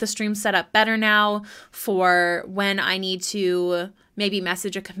I have the stream set up better now for when I need to maybe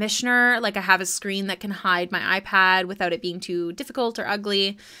message a commissioner. Like I have a screen that can hide my iPad without it being too difficult or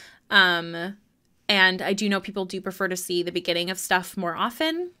ugly. And I do know people do prefer to see the beginning of stuff more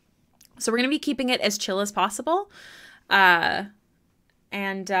often. So we're going to be keeping it as chill as possible. That's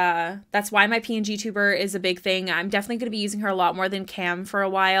why my PNG tuber is a big thing. I'm definitely going to be using her a lot more than Cam for a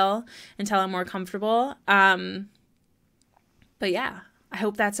while until I'm more comfortable. But yeah, I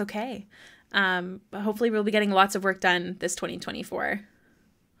hope that's okay. Hopefully we'll be getting lots of work done this 2024.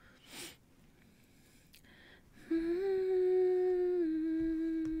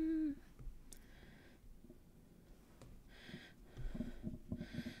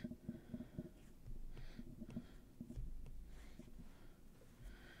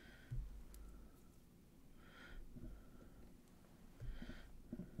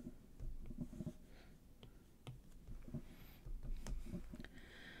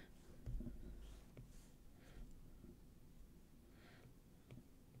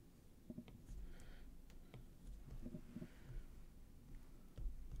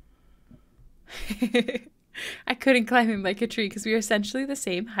 I couldn't climb him like a tree because we are essentially the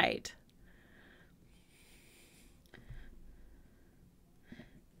same height.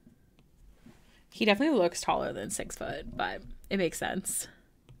 He definitely looks taller than 6 foot, but it makes sense.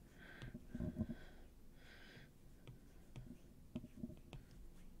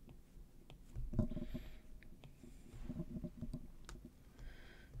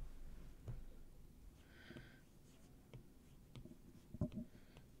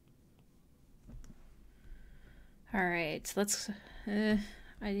 All right, let's,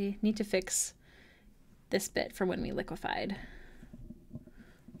 I need to fix this bit for when we liquefied.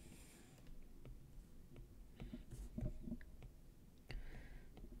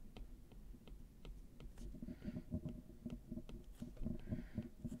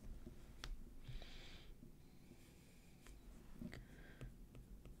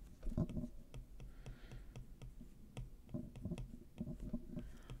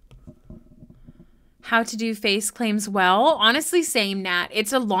 How to do face claims well. Honestly, same, Nat.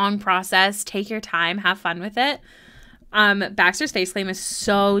 It's a long process. Take your time. Have fun with it. Baxter's face claim is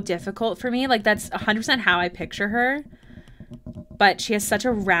so difficult for me. Like, that's 100% how I picture her. But she has such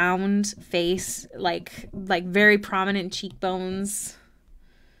a round face, like very prominent cheekbones.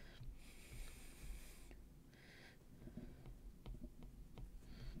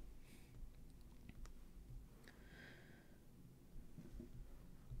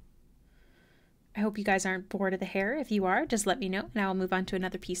 I hope you guys aren't bored of the hair. If you are, just let me know, and I'll move on to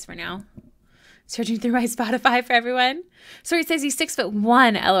another piece for now. Searching through my Spotify for everyone. Sorry, it says he's 6'1",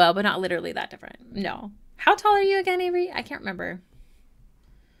 LOL, but not literally that different. No. How tall are you again, Avery? I can't remember.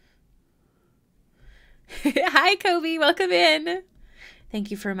 Hi, Kobe. Welcome in.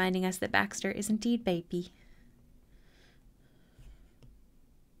 Thank you for reminding us that Baxter is indeed baby.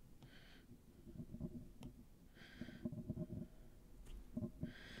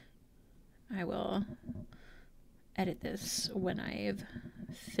 I will edit this when I've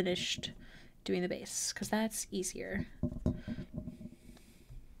finished doing the base, because that's easier.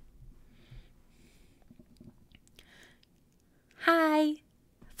 Hi.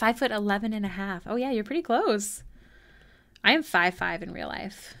 5'11.5". Oh yeah, you're pretty close. I am 5'5" in real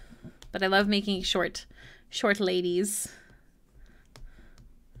life, but I love making short ladies.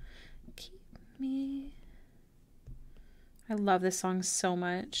 Keep me. I love this song so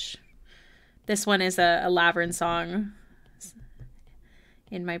much. This one is a Laverne song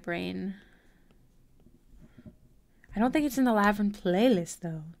in my brain. I don't think it's in the Laverne playlist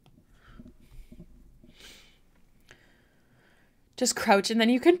though. Just crouch and then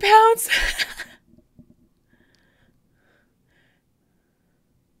you can pounce.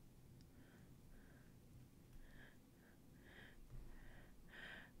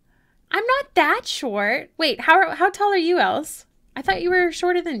 I'm not that short. Wait, how tall are you, Els? I thought you were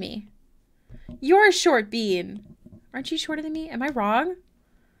shorter than me. You're a short bean. Aren't you shorter than me? Am I wrong?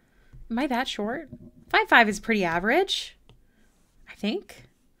 Am I that short? 5'5" is pretty average, I think.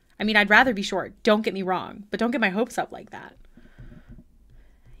 I mean, I'd rather be short. Don't get me wrong, but don't get my hopes up like that.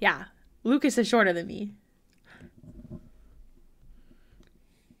 Yeah, Lucas is shorter than me.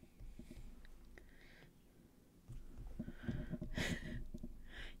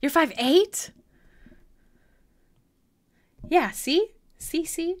 You're 5'8"? Yeah, see?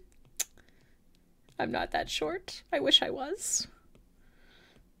 See? I'm not that short. I wish I was.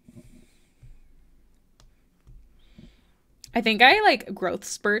 I think I like growth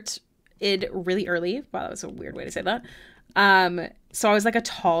spurted really early. Wow, that was a weird way to say that. So I was like a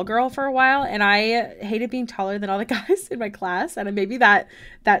tall girl for a while, and I hated being taller than all the guys in my class. And maybe that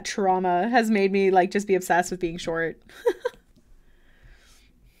trauma has made me like just be obsessed with being short.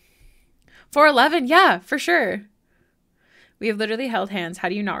 4'11", yeah, for sure. We have literally held hands. How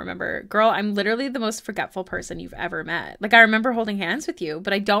do you not remember? Girl, I'm literally the most forgetful person you've ever met. Like, I remember holding hands with you,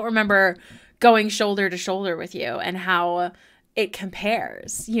 but I don't remember going shoulder to shoulder with you and how it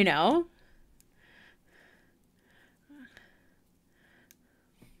compares, you know?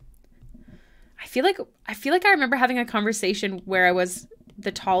 I feel like I remember having a conversation where I was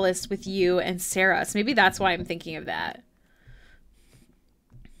the tallest with you and Sarah. So maybe that's why I'm thinking of that.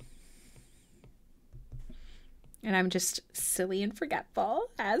 And I'm just silly and forgetful,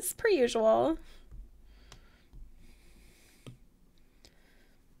 as per usual.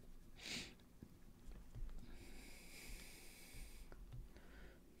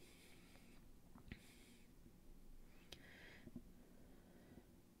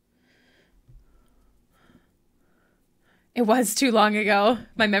 It was too long ago.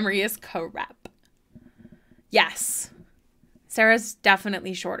 My memory is crap. Yes. Sarah's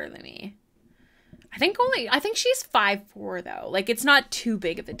definitely shorter than me. I think she's 5'4" though. Like, it's not too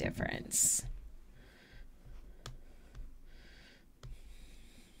big of a difference.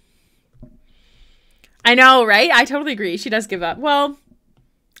 I know, right? I totally agree. She does give up. Well,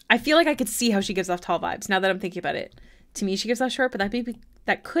 I feel like I could see how she gives off tall vibes now that I'm thinking about it. To me, she gives off short, but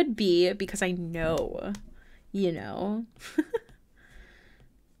that could be because I know, you know.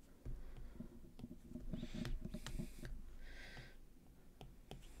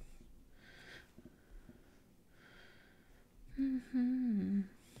 Mm-hmm.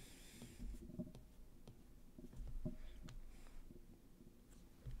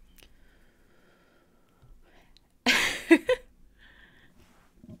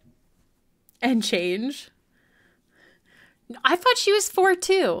 And change. I thought she was 4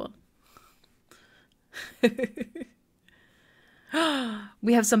 too.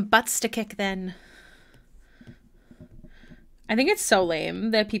 We have some butts to kick then. I think it's so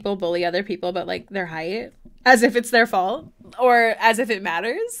lame that people bully other people about like their height as if it's their fault or as if it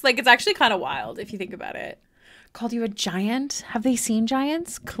matters. Like, it's actually kind of wild if you think about it. Called you a giant? Have they seen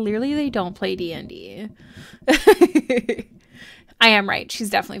giants? Clearly they don't play D&D. I am right. She's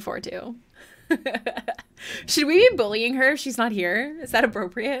definitely 4'2". Should we be bullying her if she's not here? Is that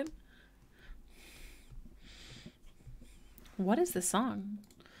appropriate? What is this song?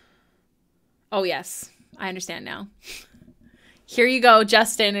 Oh, yes. I understand now. Here you go,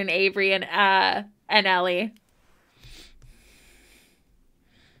 Justin and Avery and Ellie.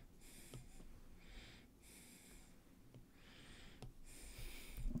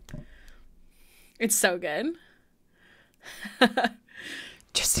 It's so good.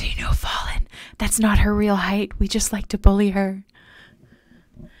 Just so you know, Fallen, that's not her real height. We just like to bully her.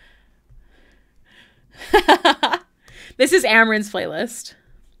 This is Amren's playlist.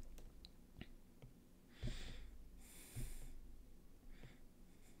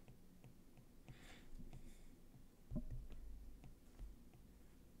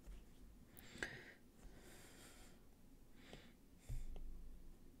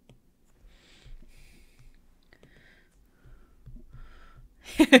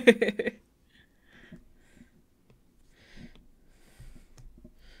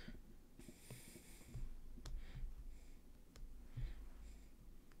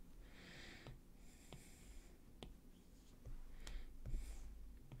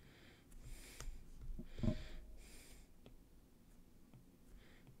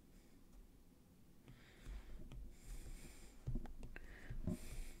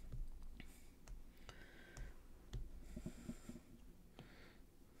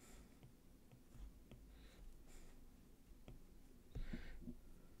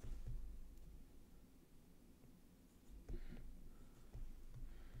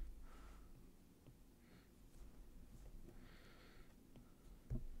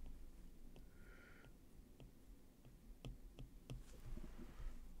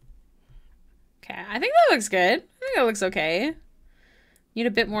 Okay, I think that looks good. I think that looks okay. Need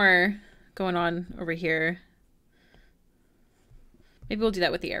a bit more going on over here. Maybe we'll do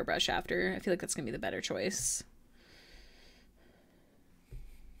that with the airbrush after. I feel like that's going to be the better choice.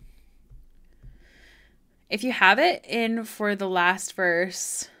 If you have it in for the last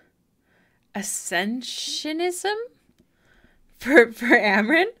verse, Ascensionism for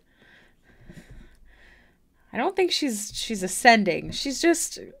Amren. I don't think she's ascending. She's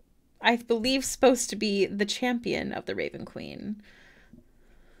just, I believe, supposed to be the champion of the Raven Queen.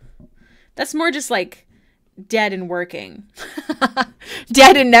 That's more just like dead and working.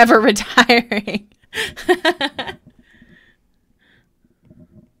 Dead and never retiring.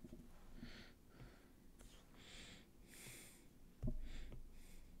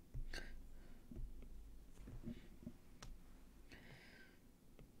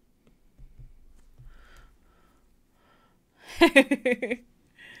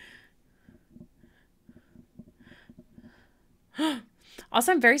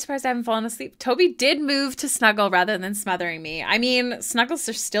 Also, I'm very surprised I haven't fallen asleep. Toby did move to snuggle rather than smothering me. I mean, snuggles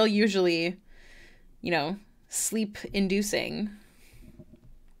are still usually, you know, sleep-inducing.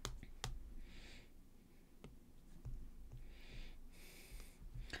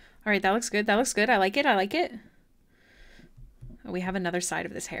 All right, that looks good. That looks good. I like it. I like it. Oh, we have another side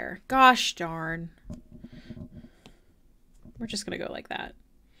of this hair. Gosh darn. We're just going to go like that.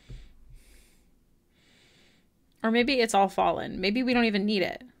 Or maybe it's all fallen. Maybe we don't even need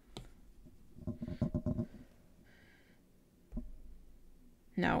it.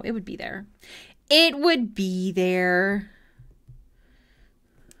 No, it would be there. It would be there.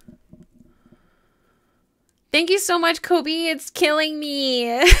 Thank you so much, Kobe. It's killing me.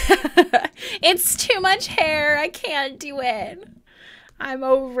 It's too much hair. I can't do it. I'm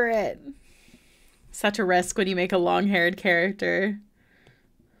over it. Such a risk when you make a long-haired character.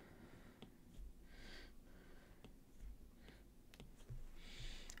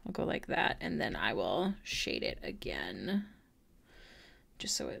 I'll go like that, and then I will shade it again.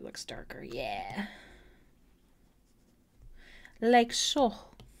 Just so it looks darker. Yeah. Like so.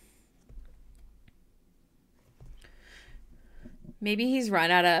 Maybe he's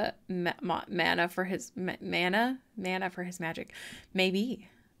run out of mana for his magic. Maybe.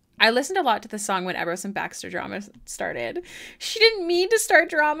 I listened a lot to the song when Ebros and Baxter drama started. She didn't mean to start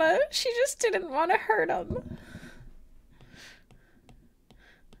drama. She just didn't want to hurt him.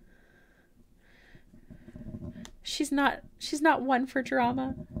 She's not one for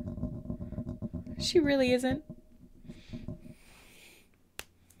drama. She really isn't.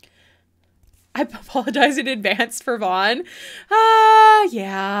 I apologize in advance for Vaughn.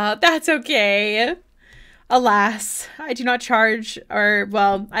 Yeah, that's okay. Alas, I do not charge, or,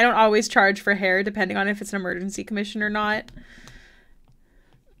 well, I don't always charge for hair, depending on if it's an emergency commission or not.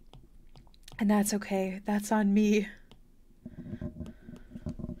 And that's okay. That's on me.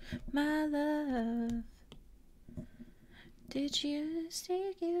 My love, did you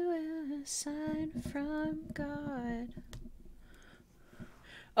seek you a sign from God?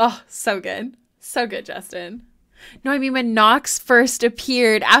 Oh, so good. So good, Justin. No, I mean, when Knox first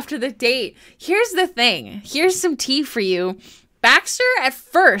appeared after the date, here's the thing. Here's some tea for you. Baxter at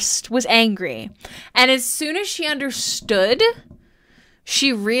first was angry. And as soon as she understood,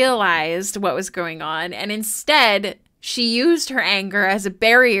 she realized what was going on. And instead, she used her anger as a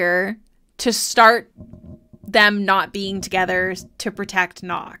barrier to start them not being together to protect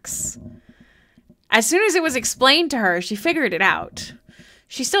Knox. As soon as it was explained to her, she figured it out.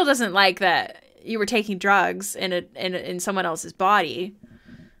 She still doesn't like that you were taking drugs in someone else's body.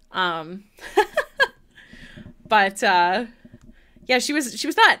 But yeah, she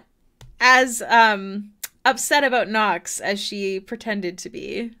was not as upset about Knox as she pretended to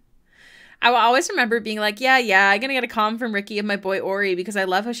be. I will always remember being like, yeah, I'm gonna get a comm from Ricky of my boy Ori because I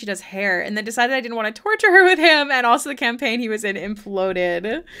love how she does hair, and then decided I didn't want to torture her with him, and also the campaign he was in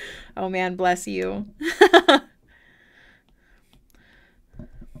imploded. Oh man, bless you.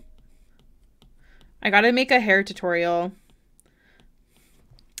 I gotta make a hair tutorial.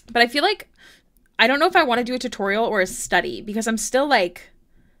 But I feel like, I don't know if I want to do a tutorial or a study, because I'm still like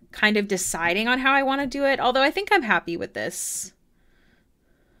kind of deciding on how I want to do it. Although I think I'm happy with this.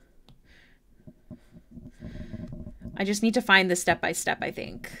 I just need to find the step-by-step, I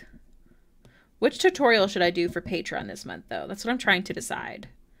think. Which tutorial should I do for Patreon this month, though? That's what I'm trying to decide.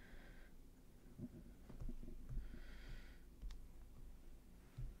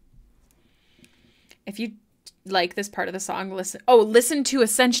 If you like this part of the song, listen to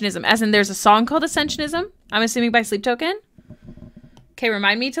Ascensionism. As in, there's a song called Ascensionism. I'm assuming by Sleep Token. Okay,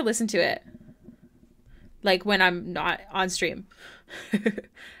 remind me to listen to it. Like when I'm not on stream.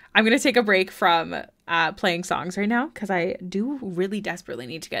 I'm going to take a break from playing songs right now because I do really desperately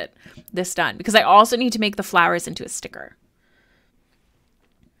need to get this done. Because I also need to make the flowers into a sticker.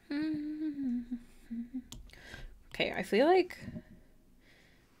 Okay, I feel like...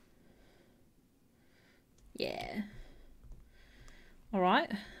 Yeah. All right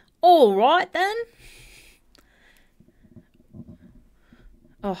then.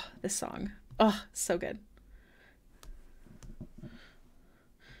 Oh, this song. Oh, so good.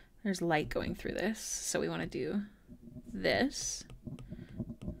 There's light going through this, so we want to do this.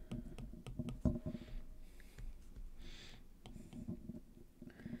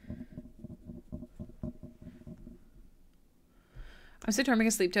 I'm so determined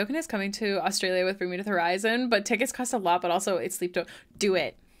a Sleep Token is coming to Australia with Bring Me to the Horizon, but tickets cost a lot, but also it's Sleep Token. Do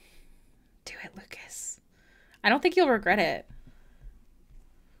it. Do it, Lucas. I don't think you'll regret it.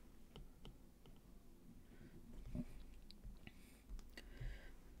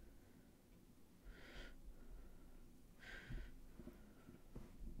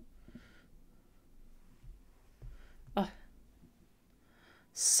 Oh.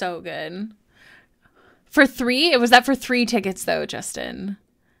 So good. For 3? Was that for 3 tickets though, Justin?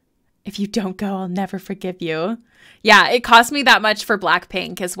 If you don't go, I'll never forgive you. Yeah, it cost me that much for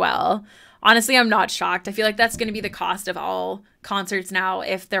Blackpink as well. Honestly, I'm not shocked. I feel like that's going to be the cost of all concerts now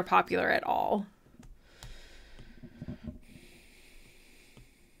if they're popular at all.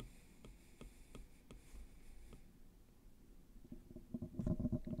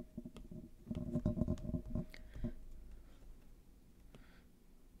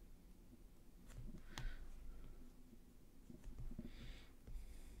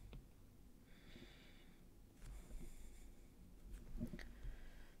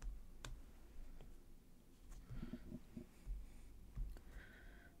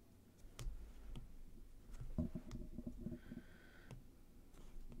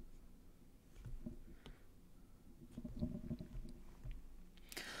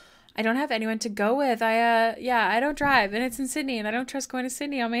 I don't have anyone to go with. I don't drive, and it's in Sydney, and I don't trust going to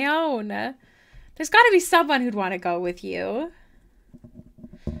Sydney on my own. There's got to be someone who'd want to go with you.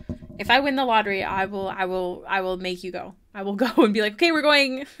 If I win the lottery, I will make you go. I will go and be like, okay, we're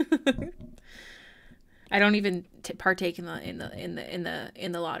going. I don't even partake in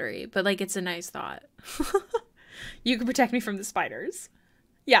the lottery, but like it's a nice thought. You can protect me from the spiders.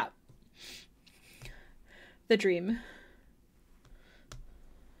 Yeah. The dream.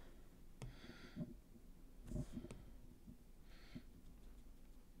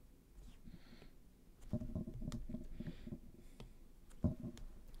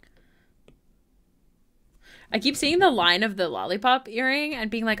 I keep seeing the line of the lollipop earring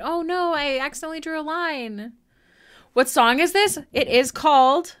and being like, oh no, I accidentally drew a line. What song is this? It is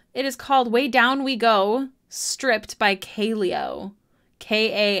called Way Down We Go, Stripped by Kaleo.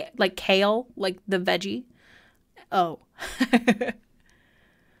 K-A, like kale, like the veggie. Oh.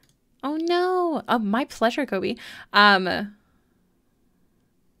 Oh no. Oh, my pleasure, Kobe. There's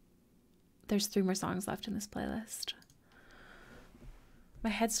 3 more songs left in this playlist. My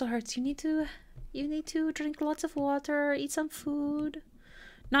head still hurts. You need to drink lots of water, eat some food.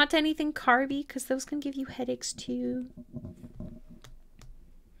 Not anything carby, because those can give you headaches too.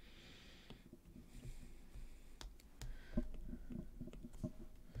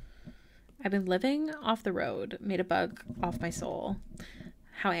 I've been living off the road, made a bug off my soul.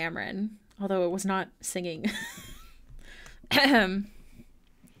 How Amryn, although it was not singing. I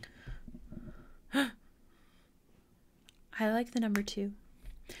like the number 2.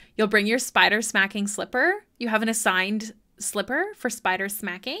 You'll bring your spider smacking slipper. You have an assigned slipper for spider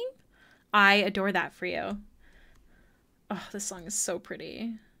smacking. I adore that for you. Oh, this song is so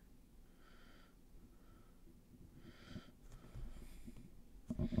pretty.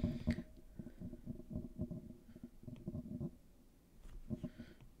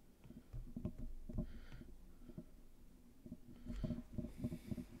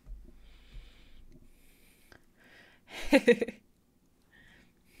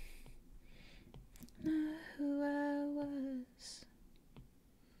 Who I was.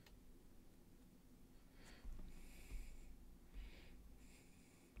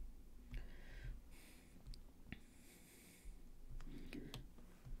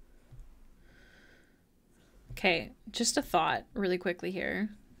 Okay, just a thought really quickly here.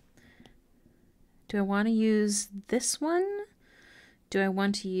 Do I want to use this one? Do I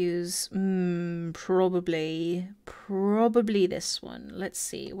want to use probably this one? Let's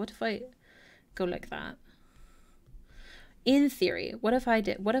see. What if I go like that? In theory, what if I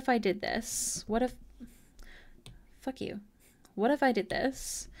did this? What if fuck you. What if I did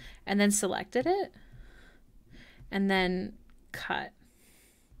this and then selected it and then cut?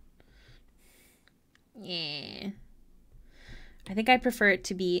 Yeah. I think I prefer it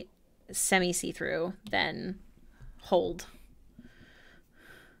to be semi see-through than hold.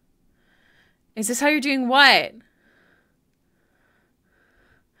 Is this how you're doing what?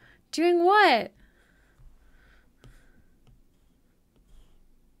 Doing what?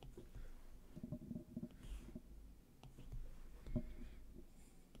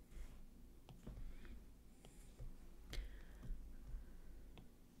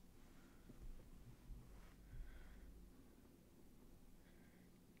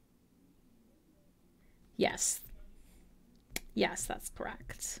 Yes. Yes, that's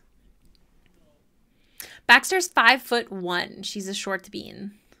correct. Baxter's 5'1". She's a short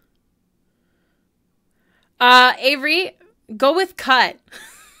bean. Avery, go with cut.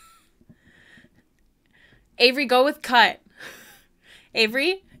 Avery, go with cut.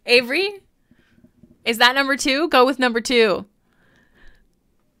 Avery? Is that number 2? Go with number 2.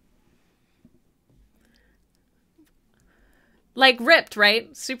 Like ripped,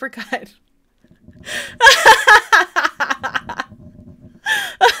 right? Super cut.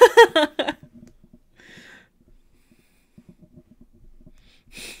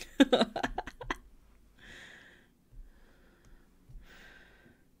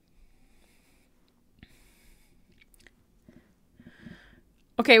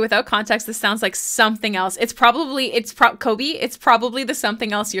 Okay, without context, this sounds like something else. Kobe, it's probably the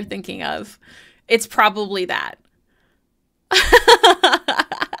something else you're thinking of. It's probably that.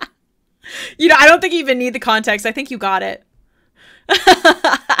 You know, I don't think you even need the context. I think you got it.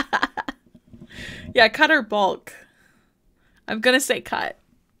 Yeah, cut or bulk. I'm gonna say cut.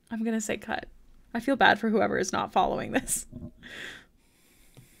 I feel bad for whoever is not following this.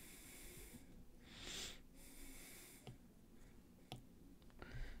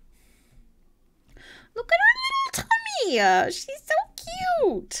 Look at her little tummy. She's so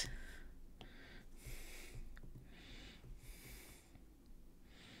cute.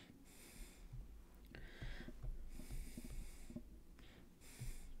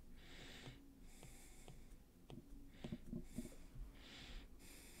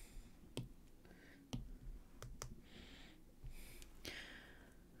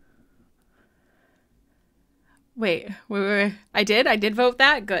 Wait. I did vote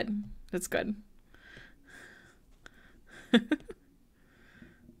that? Good. That's good.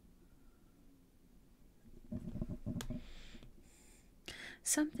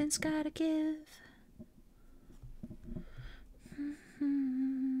 Something's gotta give.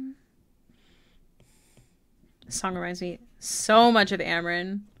 This song reminds me so much of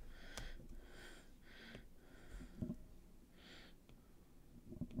Amryn.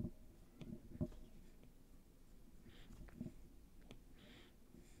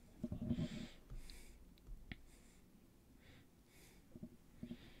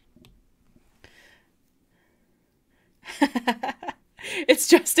 It's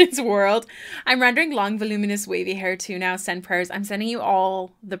Justin's world. I'm rendering long, voluminous, wavy hair too now. Send prayers. I'm sending you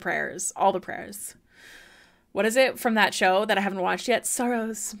all the prayers. All the prayers. What is it from that show that I haven't watched yet?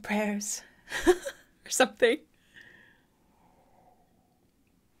 Sorrows, prayers. Or something.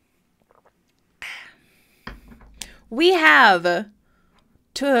 We have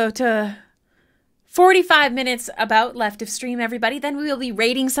to 45 minutes about left of stream, everybody. Then we will be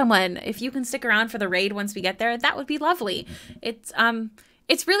raiding someone. If you can stick around for the raid once we get there, that would be lovely. It's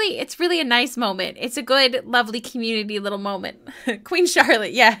really a nice moment. It's a good, lovely community little moment. Queen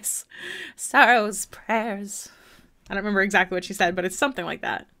Charlotte, yes. Sorrows, prayers. I don't remember exactly what she said, but it's something like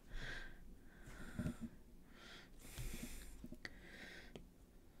that.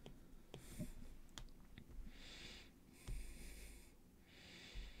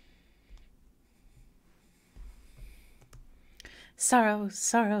 Sorrows,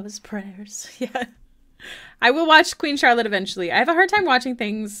 sorrows, prayers. Yeah. I will watch Queen Charlotte eventually. I have a hard time watching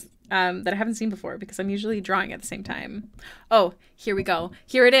things that I haven't seen before because I'm usually drawing at the same time. Oh, here we go.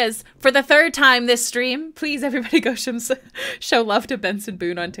 Here it is. For the third time this stream, please everybody go show love to Benson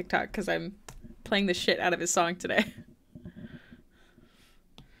Boone on TikTok because I'm playing the shit out of his song today.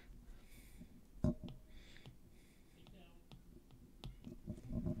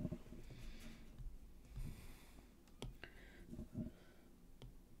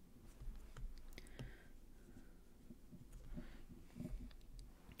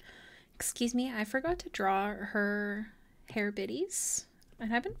 Excuse me, I forgot to draw her hair biddies.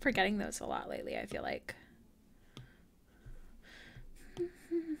 And I've been forgetting those a lot lately, I feel like.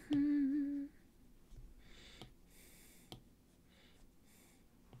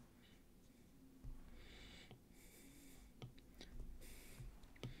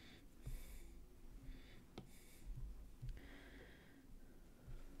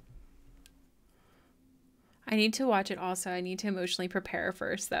 I need to watch it also. I need to emotionally prepare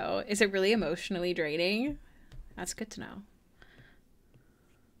first, though. Is it really emotionally draining? That's good to know.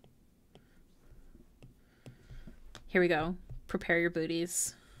 Here we go. Prepare your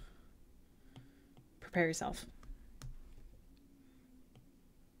booties. Prepare yourself.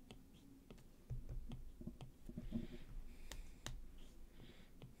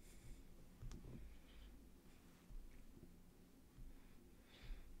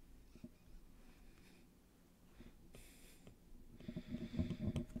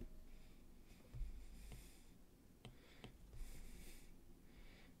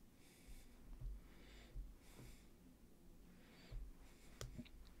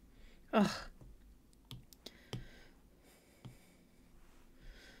 Ugh.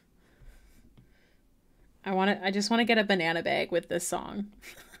 I just want to get a banana bag with this song.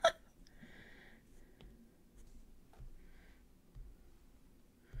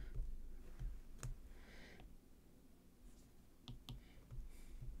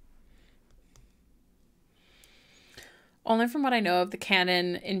 Only from what I know of the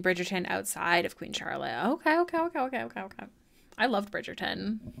canon in Bridgerton outside of Queen Charlotte. Okay. I loved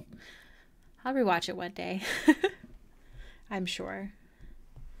Bridgerton. I'll rewatch it one day. I'm sure.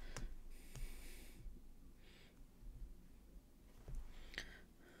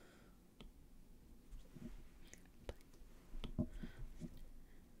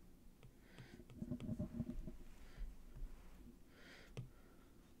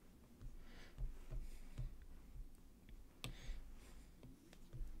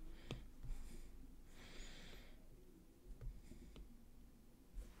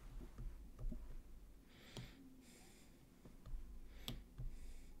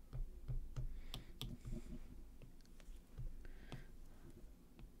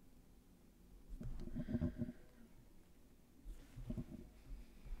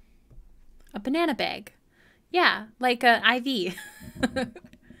 A banana bag. Yeah, like an IV.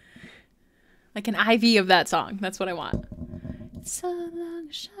 Like an IV of that song. That's what I want. So long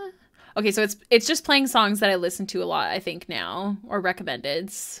shot. Okay, so it's just playing songs that I listen to a lot, I think, now. Or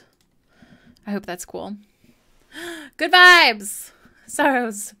recommendeds. I hope that's cool. Good vibes!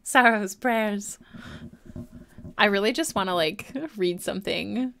 Sorrows, sorrows, prayers. I really just want to, like, read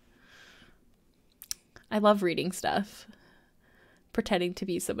something. I love reading stuff. Pretending to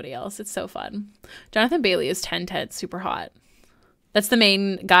be somebody else. It's so fun. Jonathan Bailey is 1010, super hot. That's the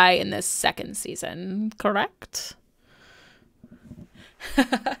main guy in this second season, correct?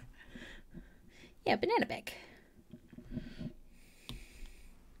 Yeah, banana bag.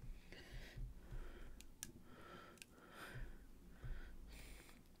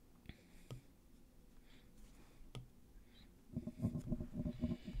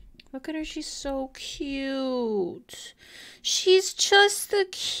 Look at her. She's so cute. She's just the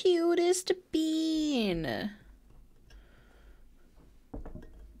cutest bean.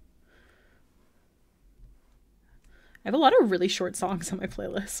 I have a lot of really short songs on my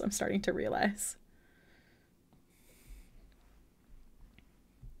playlist, I'm starting to realize.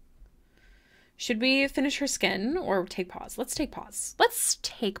 Should we finish her skin or take pause? Let's take pause. Let's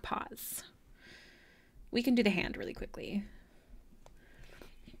take pause. We can do the hand really quickly.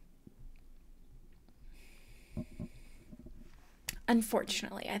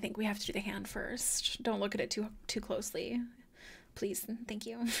 Unfortunately, I think we have to do the hand first. Don't look at it too closely. Please, thank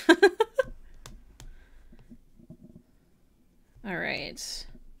you. All right.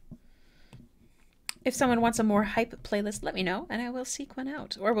 If someone wants a more hype playlist, let me know, and I will seek one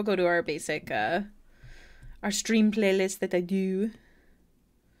out. Or we'll go to our basic, our stream playlist that I do.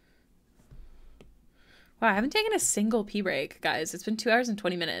 Wow, I haven't taken a single pee break, guys. It's been 2 hours and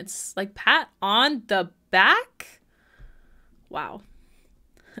 20 minutes. Like, pat on the back? Wow.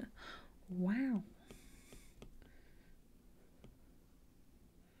 Wow.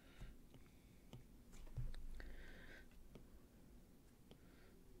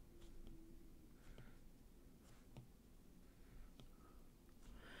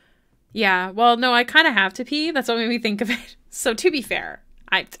 Yeah, well, no, I kind of have to pee. That's what made me think of it. So to be fair,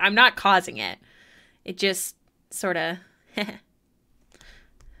 I'm not causing it. It just sort of...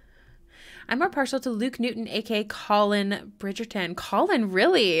 I'm more partial to Luke Newton, aka Colin Bridgerton. Colin,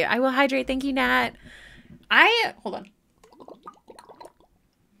 really? I will hydrate. Thank you, Nat. Hold on.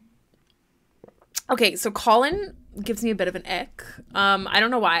 Okay, so Colin gives me a bit of an ick. I don't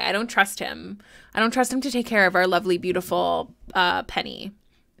know why. I don't trust him. I don't trust him to take care of our lovely, beautiful Penny.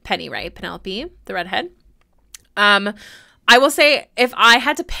 Penny, right? Penelope, the redhead. I will say, if I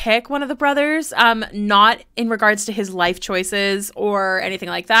had to pick one of the brothers, not in regards to his life choices or anything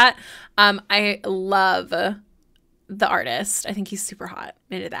like that, I love the artist. I think he's super hot.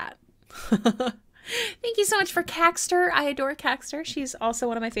 Into that. Thank you so much for Caxter. I adore Caxter. She's also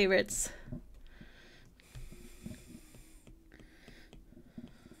one of my favorites.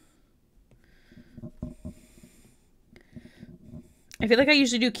 I feel like I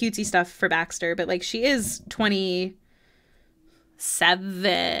usually do cutesy stuff for Baxter, but like she is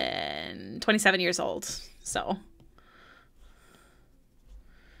 27 years old, so.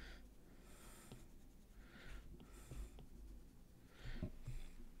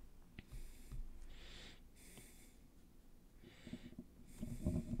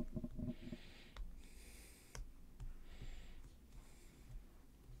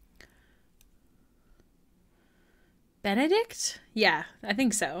 Benedict? Yeah, I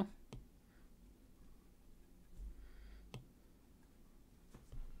think so.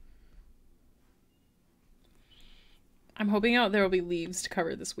 I'm hoping out there will be leaves to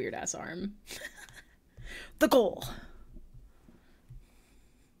cover this weird ass arm. The goal.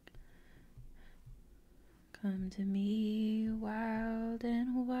 Come to me, wild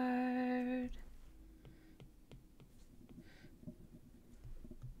and wide.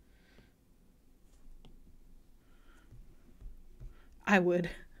 I would.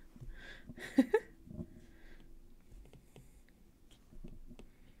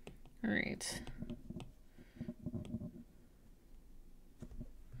 All right.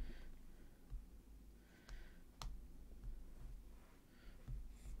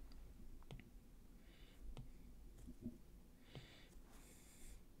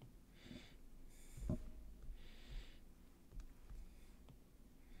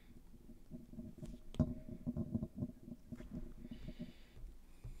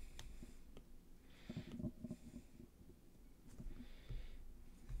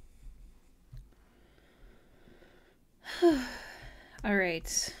 All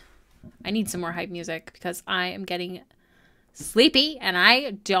right. I need some more hype music because I am getting sleepy and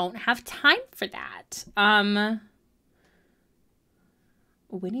I don't have time for that.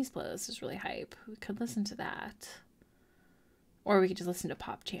 Winnie's playlist is really hype. We could listen to that. Or we could just listen to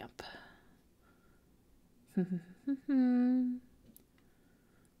Pop Champ. Or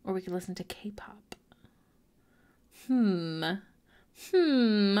we could listen to K-pop. What's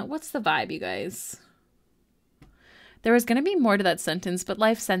the vibe, you guys? There was going to be more to that sentence, but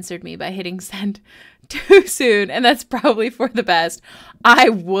life censored me by hitting send too soon, and that's probably for the best. I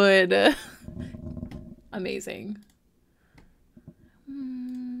would. Amazing.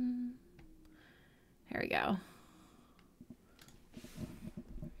 There we go.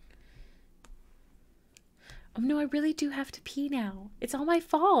 Oh no, I really do have to pee now. It's all my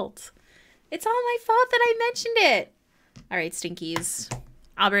fault. It's all my fault that I mentioned it. All right, stinkies.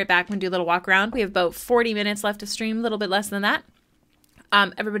 I'll be right back. I'm going to do a little walk around. We have about 40 minutes left to stream, a little bit less than that.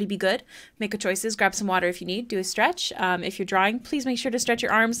 Everybody be good. Make good choices. Grab some water if you need. Do a stretch. If you're drawing, please make sure to stretch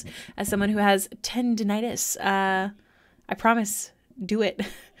your arms. As someone who has tendinitis, I promise, do it.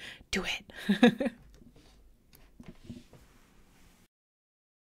 Do it.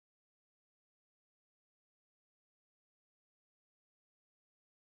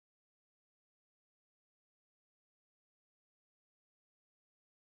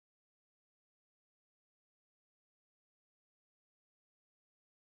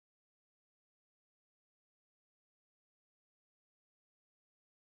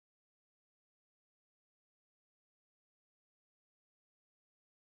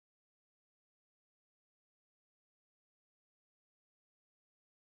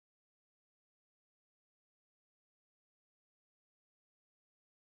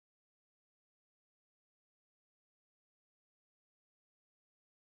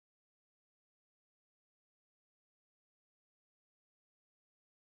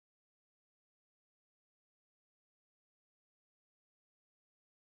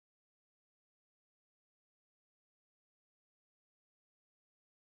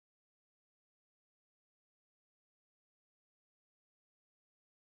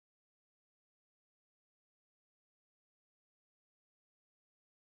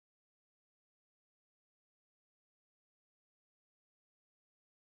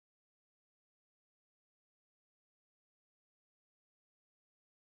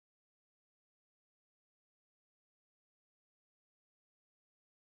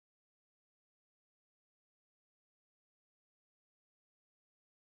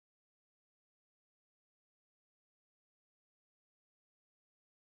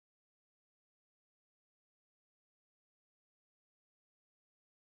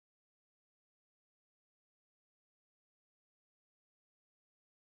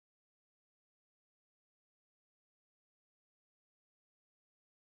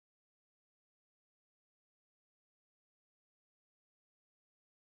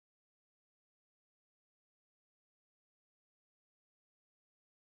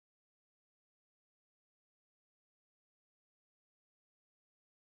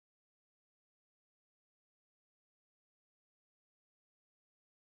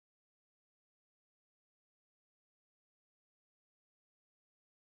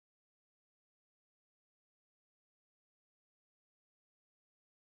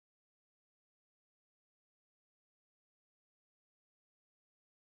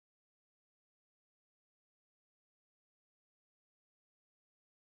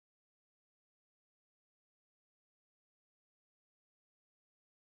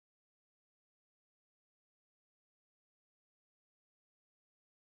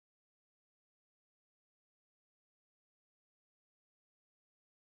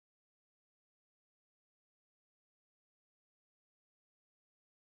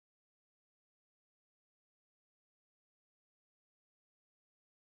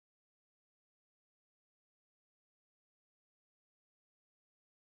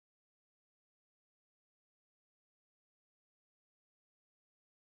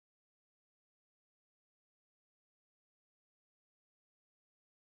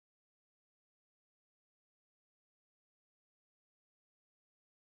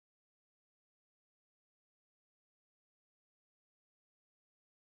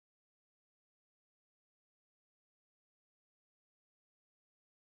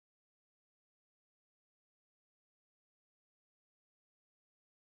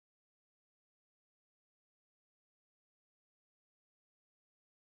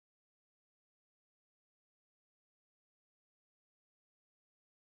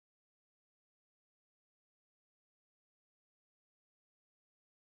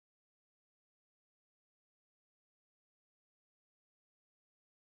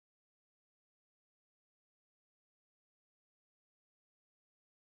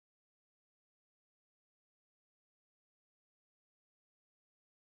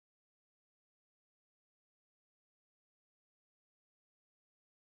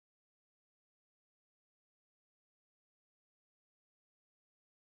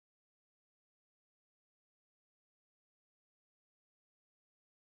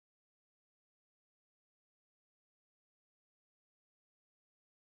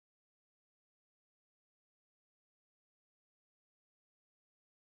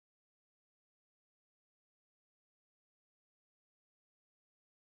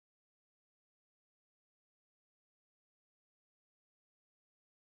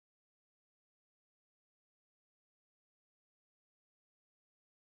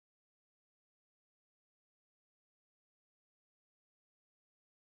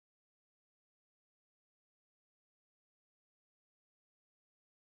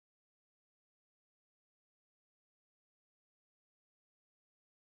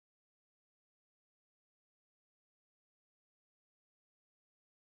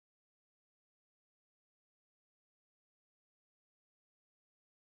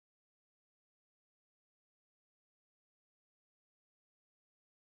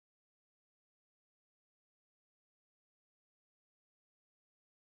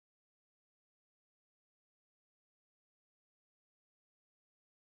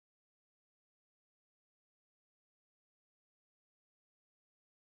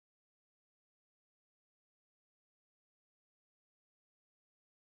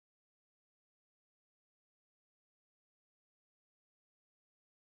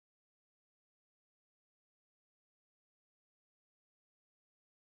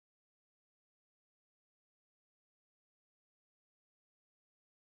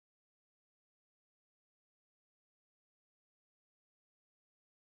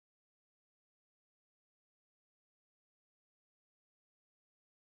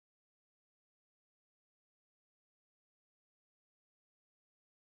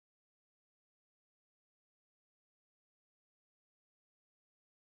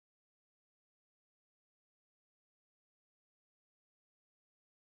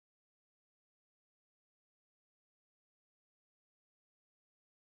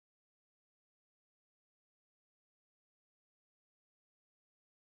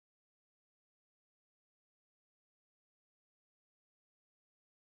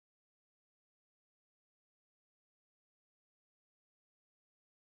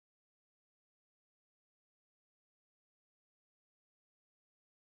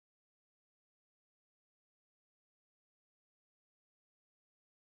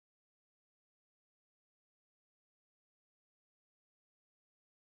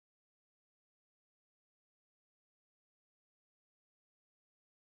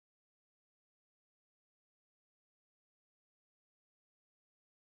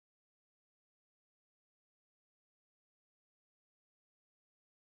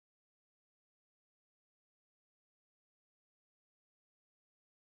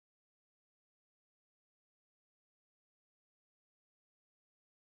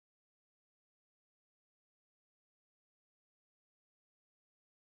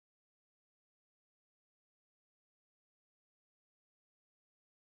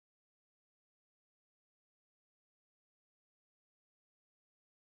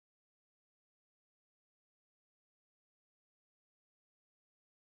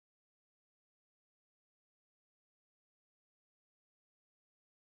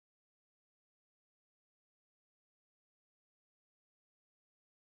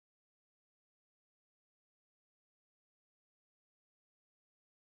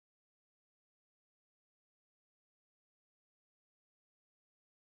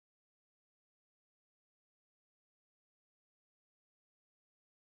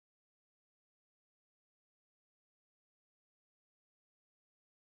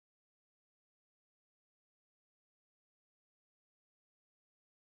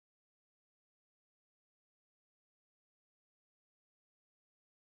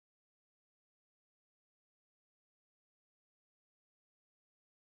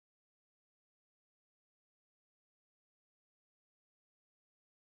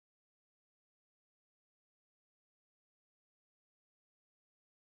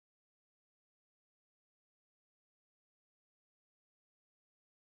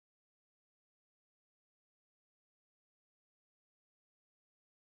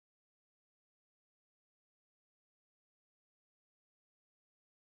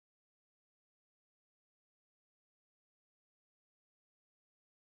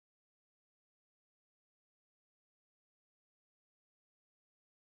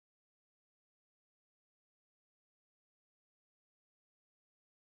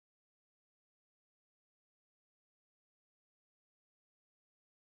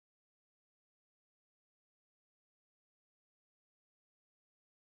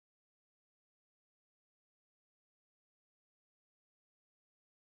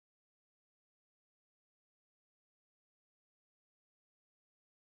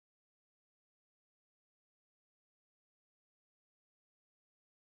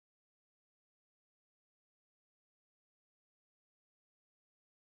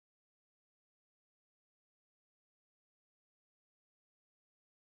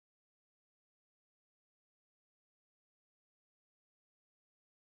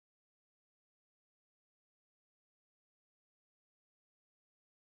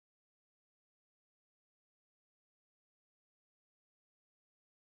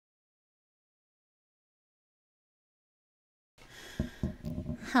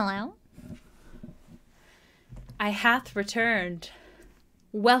 Hello? I hath returned.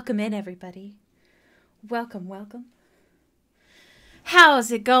 Welcome in, everybody. Welcome, welcome. How's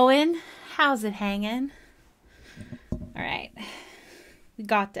it going? How's it hanging? All right. We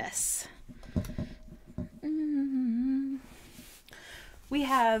got this. We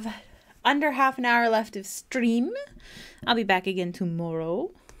have under half an hour left of stream. I'll be back again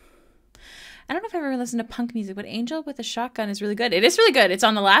tomorrow. I don't know if I've ever listened to punk music, but Angel with a Shotgun is really good. It is really good. It's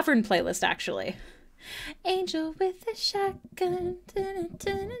on the Laverne playlist, actually. Angel with a Shotgun. Dun, dun,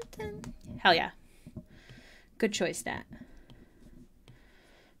 dun, dun. Hell yeah. Good choice, Nat.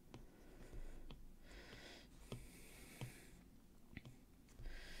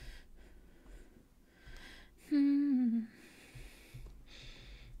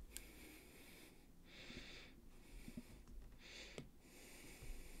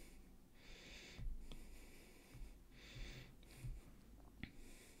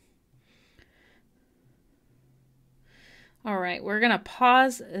 All right, we're going to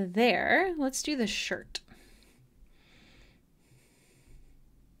pause there. Let's do the shirt.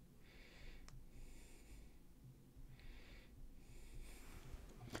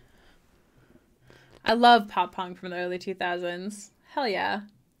 I love pop punk from the early 2000s. Hell yeah.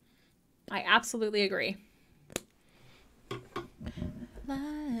 I absolutely agree.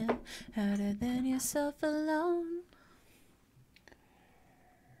 Harder than yourself alone.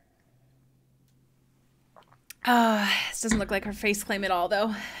 This doesn't look like her face claim at all,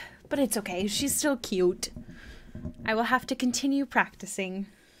 though. But it's okay. She's still cute. I will have to continue practicing.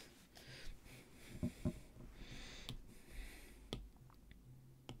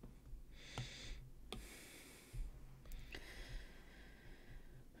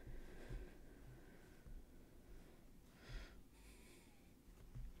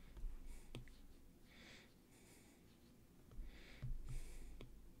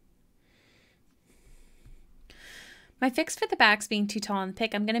 My fix for the back's being too tall on the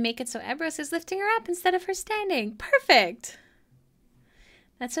pic. I'm going to make it so Ebros is lifting her up instead of her standing. Perfect.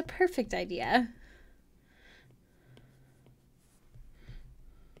 That's a perfect idea.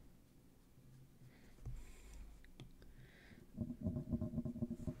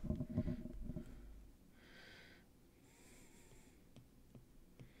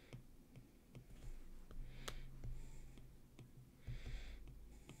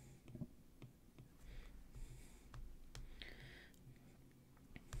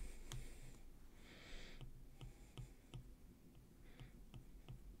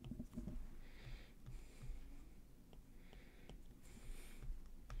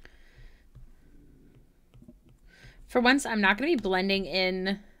 For once, I'm not going to be blending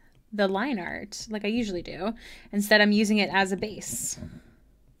in the line art like I usually do. Instead, I'm using it as a base.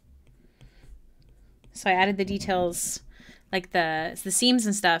 So I added the details, like the seams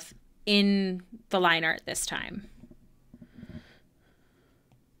and stuff, in the line art this time.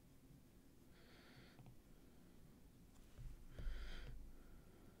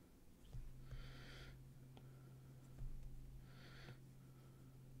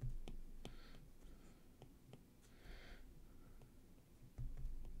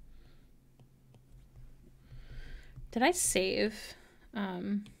 Did I save?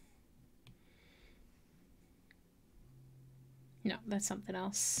 No, that's something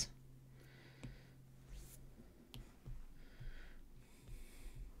else.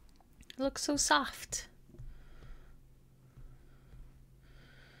 It looks so soft.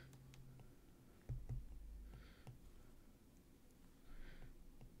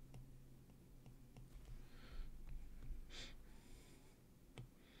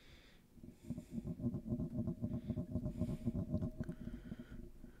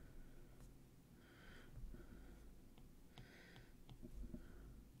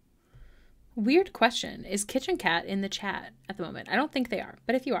 Weird question. Is Kitchen Cat in the chat at the moment? I don't think they are,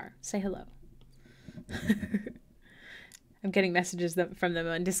 but if you are, say hello. I'm getting messages from them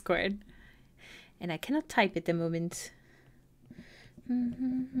on Discord, and I cannot type at the moment.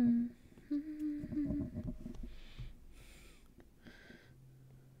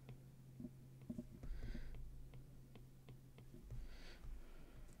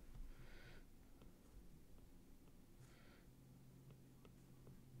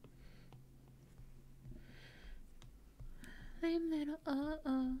 I'm little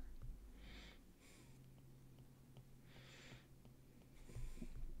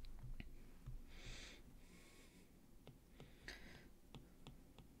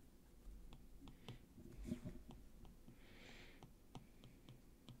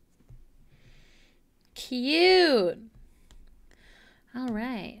Cute. All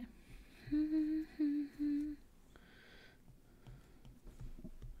right.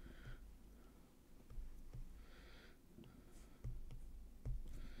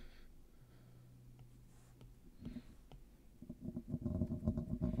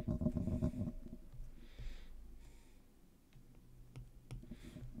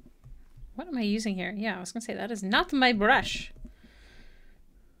 am I using here? Yeah, I was gonna say that is not my brush.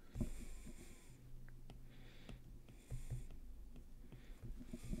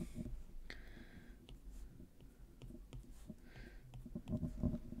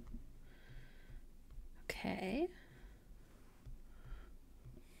 Okay.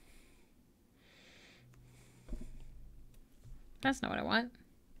 That's not what I want.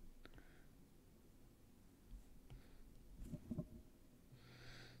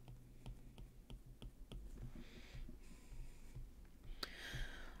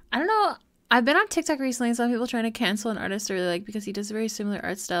 I don't know. I've been on TikTok recently and saw people trying to cancel an artist I really like because he does a very similar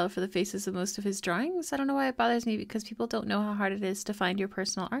art style for the faces of most of his drawings. I don't know why it bothers me because people don't know how hard it is to find your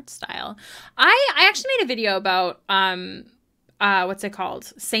personal art style. I actually made a video about what's it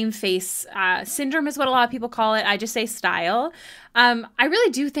called? Same face syndrome is what a lot of people call it. I just say style. I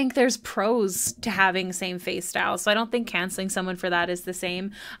really do think there's pros to having same face style. So I don't think canceling someone for that is the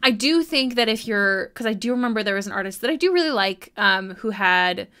same. I do think that if you're, because I do remember there was an artist that I do really like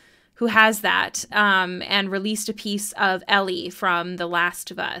who has that and released a piece of Ellie from The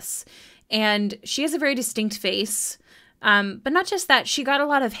Last of Us. And she has a very distinct face. But not just that, she got a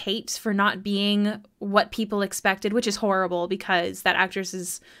lot of hate for not being what people expected, which is horrible because that actress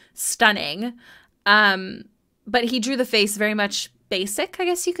is stunning. But he drew the face very much basic, I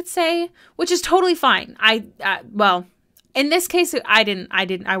guess you could say, which is totally fine. Well, in this case,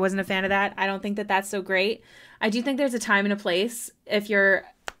 I wasn't a fan of that. I don't think that that's so great. I do think there's a time and a place. If you're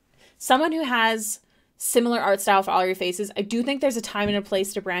someone who has similar art style for all your faces, I do think there's a time and a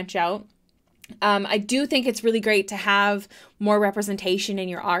place to branch out. I do think it's really great to have more representation in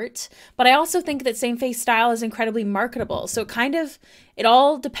your art, but I also think that same face style is incredibly marketable. So it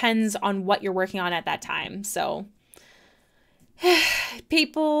all depends on what you're working on at that time. So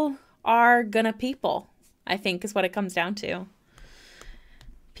people are gonna people, I think is what it comes down to.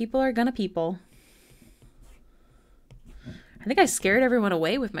 People are gonna people. I think I scared everyone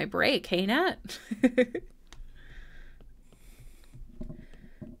away with my break. Hey, Nat?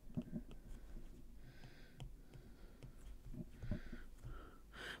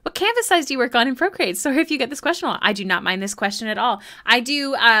 What canvas size do you work on in Procreate? Sorry if you get this question wrong. I do not mind this question at all. I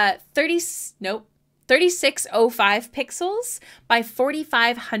do 3605 pixels by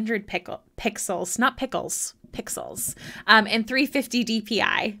 4500 pixels, not pickles, pixels, and 350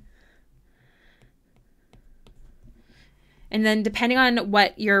 DPI. And then depending on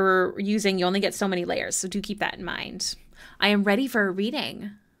what you're using, you only get so many layers. So do keep that in mind. I am ready for a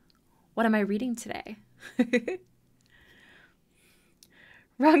reading. What am I reading today?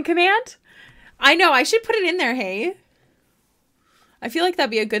 Wrong command? I know, I should put it in there, hey? I feel like that'd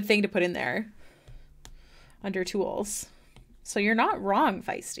be a good thing to put in there. Under tools. So you're not wrong,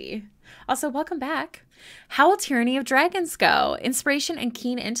 Feisty. Also, welcome back. How will Tyranny of Dragons go? Inspiration and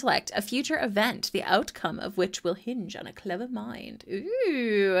keen intellect. A future event, the outcome of which will hinge on a clever mind.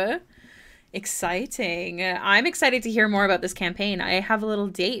 Ooh. Exciting. I'm excited to hear more about this campaign. I have a little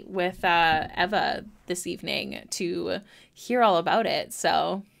date with Eva this evening to hear all about it.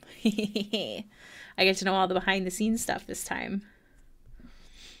 So I get to know all the behind the scenes stuff this time.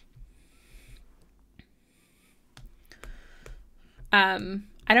 I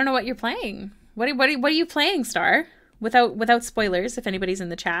don't know what you're playing. What are you playing, Star? Without spoilers, if anybody's in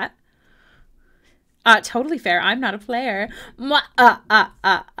the chat. Totally fair. I'm not a player.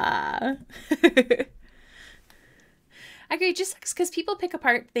 I agree. Just because people pick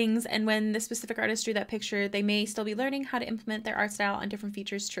apart things, and when the specific artist drew that picture, they may still be learning how to implement their art style on different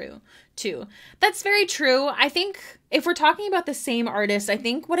features. Too. That's very true. I think if we're talking about the same artist, I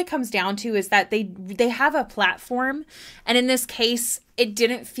think what it comes down to is that they have a platform, and in this case, it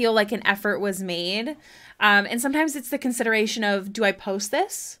didn't feel like an effort was made. And sometimes it's the consideration of, do I post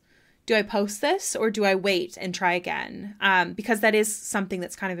this? Do I post this, or do I wait and try again? Because that is something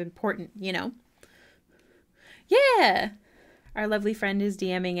that's kind of important, you know? Yeah. Our lovely friend is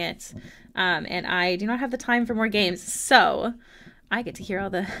DMing it. And I do not have the time for more games, so I get to hear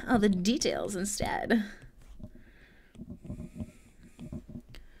all the details instead.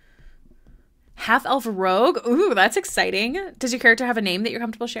 Half-elf rogue? Ooh, that's exciting. Does your character have a name that you're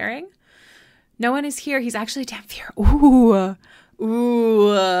comfortable sharing? No one is here. He's actually Dampier. Ooh.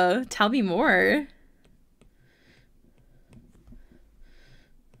 Ooh. Tell me more.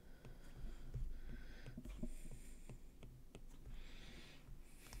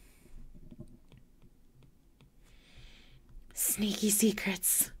 Sneaky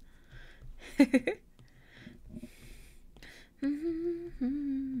secrets.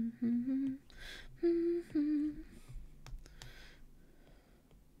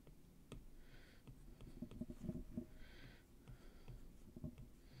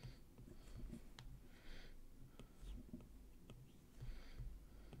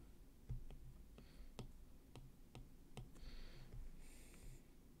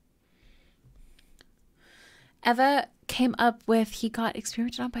 Eva came up with he got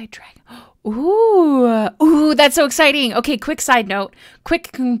experimented on by a dragon. Ooh, that's so exciting. Okay, quick side note,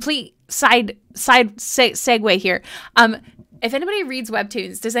 quick complete segue here. If anybody reads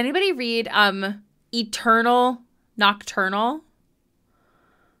webtoons, does anybody read Eternal Nocturnal?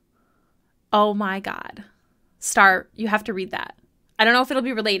 Oh my God. Star, you have to read that. I don't know if it'll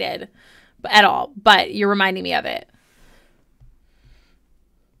be related at all, but you're reminding me of it.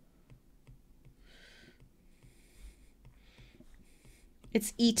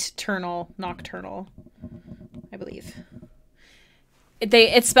 It's Eternal Nocturnal, I believe.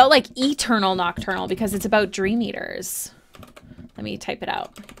 It's spelled like Eternal Nocturnal because it's about Dream Eaters. Let me type it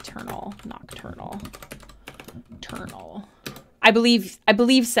out. Eternal Nocturnal. Eternal. I believe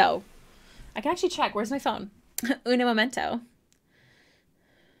so. I can actually check. Where's my phone? Una momento.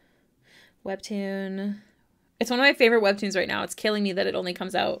 Webtoon. It's one of my favorite webtoons right now. It's killing me that it only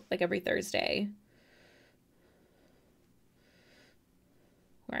comes out like every Thursday.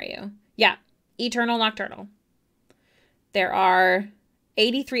 Where are you? Yeah. Eternal Nocturnal. There are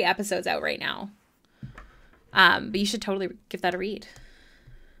 83 episodes out right now. But you should totally give that a read.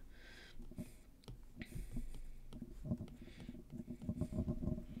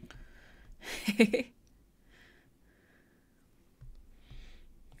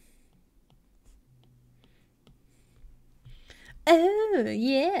 Oh,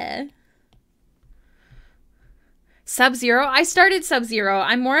 yeah. Sub-Zero. I started Sub-Zero.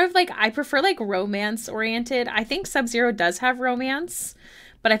 I'm more of like, I prefer like romance oriented. I think Sub-Zero does have romance,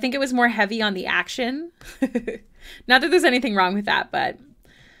 but I think it was more heavy on the action. Not that there's anything wrong with that, but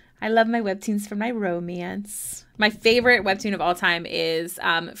I love my webtoons for my romance. My favorite webtoon of all time is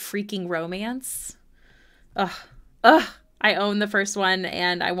Freaking Romance. Ugh. I own the first one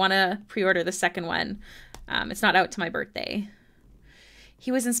and I want to pre-order the second one. It's not out to my birthday.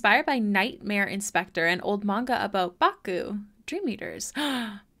 He was inspired by Nightmare Inspector, an old manga about Baku, Dream Eaters.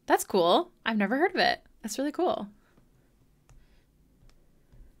 That's cool. I've never heard of it. That's really cool.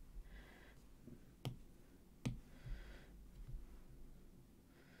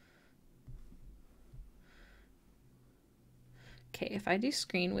 Okay, if I do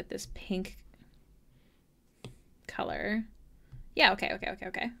screen with this pink color. Yeah,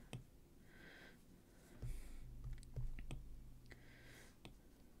 okay.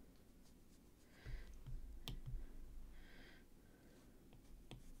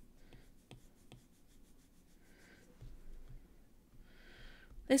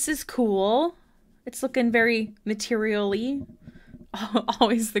 This is cool. It's looking very materially.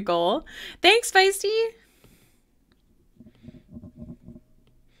 Always the goal. Thanks, Feisty.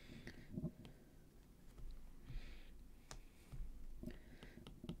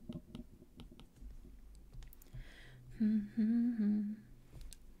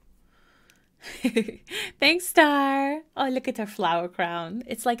 Thanks, Star. Oh, look at her flower crown.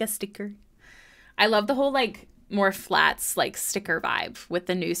 It's like a sticker. I love the whole like more flats like sticker vibe with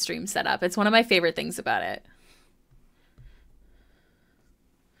the new stream setup. It's one of my favorite things about it.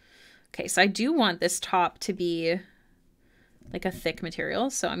 Okay, so I do want this top to be like a thick material,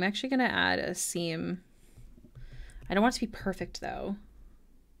 so I'm actually going to add a seam. I don't want it to be perfect though.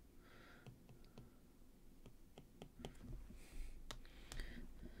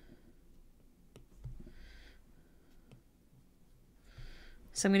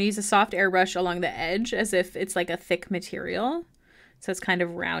 So I'm going to use a soft airbrush along the edge as if it's like a thick material. So it's kind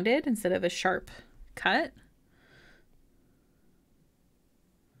of rounded instead of a sharp cut.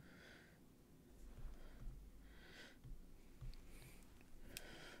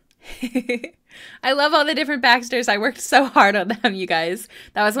 I love all the different Baxters. I worked so hard on them, you guys.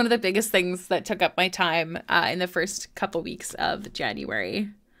 That was one of the biggest things that took up my time in the first couple weeks of January.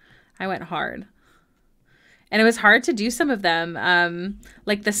 I went hard. And it was hard to do some of them.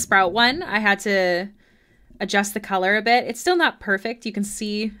 Like the sprout one, I had to adjust the color a bit. It's still not perfect. You can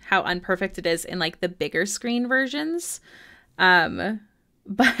see how unperfect it is in like the bigger screen versions.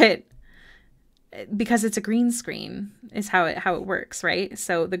 But because it's a green screen is how it works, right?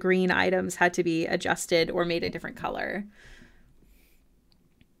 So the green items had to be adjusted or made a different color.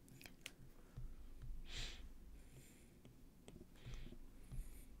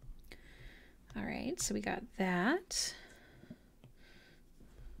 All right, so we got that.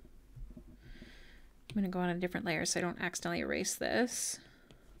 I'm going to go on a different layer so I don't accidentally erase this.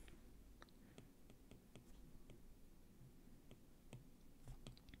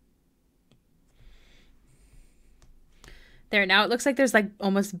 There, now it looks like there's like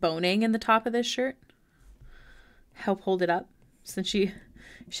almost boning in the top of this shirt. Help hold it up since she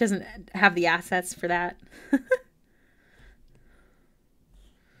doesn't have the assets for that.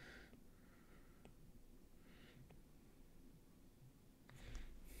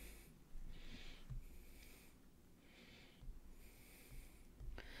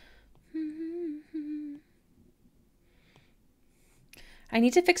 I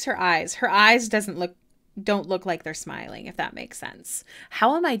need to fix her eyes. Her eyes don't look like they're smiling, if that makes sense.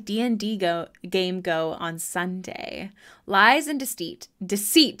 How will my D&D game go on Sunday? Lies and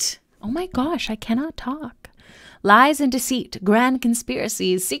deceit. Oh my gosh, I cannot talk. Lies and deceit, grand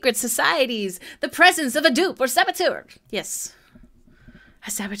conspiracies, secret societies, the presence of a dupe or saboteur. Yes.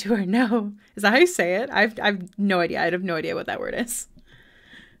 A saboteur, no. Is that how you say it? I've no idea. I have no idea what that word is.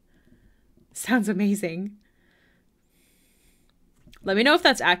 Sounds amazing. Let me know if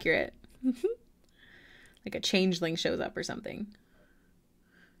that's accurate. Like a changeling shows up or something.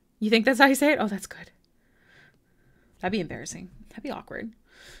 You think that's how you say it? Oh, that's good. That'd be embarrassing. That'd be awkward.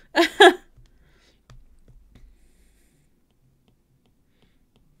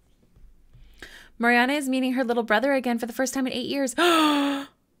 Mariana is meeting her little brother again for the first time in 8 years.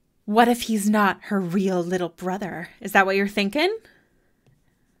 What if he's not her real little brother? Is that what you're thinking?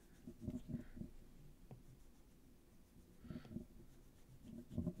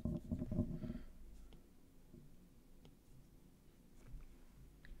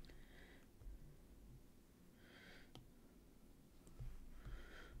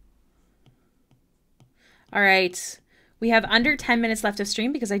 All right. We have under 10 minutes left of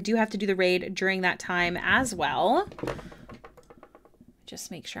stream because I do have to do the raid during that time as well. Just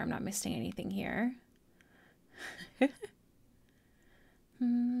make sure I'm not missing anything here.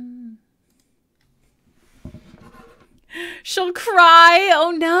 She'll cry. Oh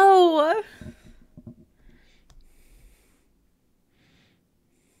no.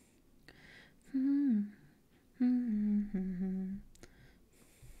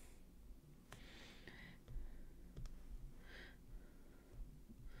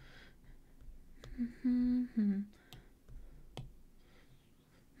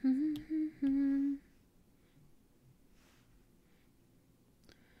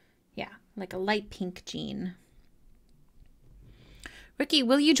 Yeah, like a light pink jean. Ricky,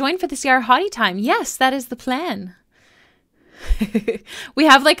 will you join for the CR Hottie time? Yes, that is the plan. We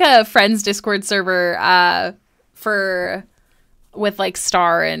have like a friends Discord server with like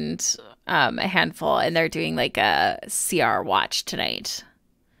Star and a handful, and they're doing like a CR watch tonight.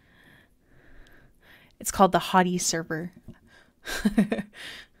 It's called the Hottie server.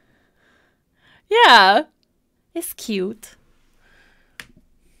 Yeah, it's cute.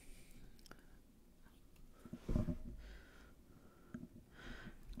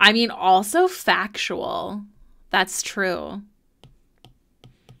 I mean, also factual. That's true. I'm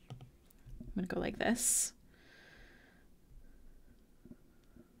gonna go like this.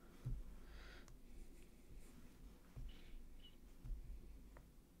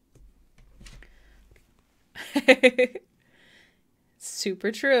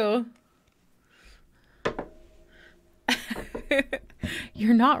 Super true.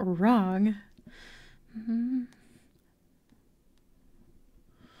 You're not wrong. Mm-hmm.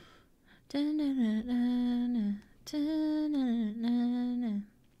 All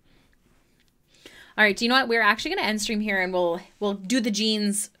right, do you know what? We're actually going to end stream here, and we'll do the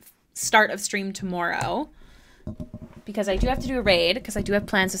jeans start of stream tomorrow, because I do have to do a raid, because I do have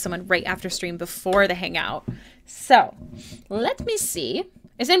plans with someone right after stream before the hangout. So let me see.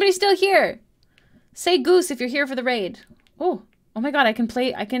 Is anybody still here? Say goose if you're here for the raid. Oh my God,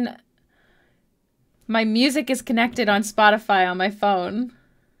 my music is connected on Spotify on my phone.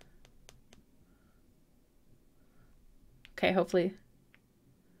 Okay, hopefully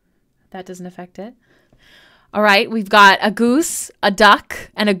that doesn't affect it. All right, we've got a goose, a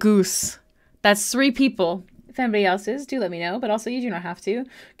duck, and a goose. That's 3 people. If anybody else is, do let me know, but also you do not have to.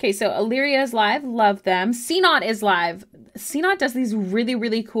 Okay, so Illyria is live. Love them. CNOT is live. CNOT does these really,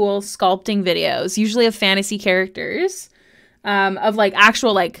 really cool sculpting videos, usually of fantasy characters, of like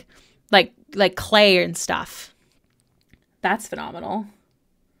actual like clay and stuff. That's phenomenal.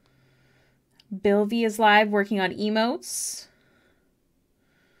 Bilby is live working on emotes.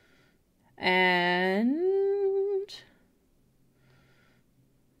 And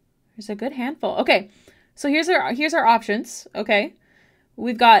there's a good handful. Okay, so here's our options. Okay,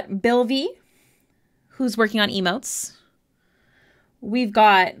 we've got Bilby, who's working on emotes. We've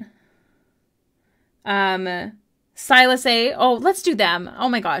got Silas A. Oh, let's do them. Oh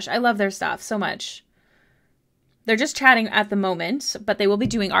my gosh, I love their stuff so much. They're just chatting at the moment, but they will be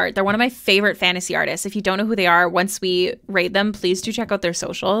doing art. They're one of my favorite fantasy artists. If you don't know who they are, once we raid them, please do check out their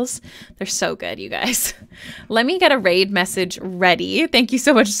socials. They're so good, you guys. Let me get a raid message ready. Thank you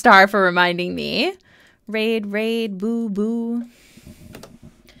so much, Star, for reminding me. Raid, boo, boo.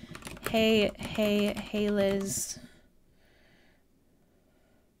 Hey, Hailiiz.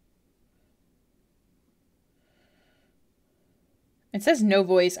 It says no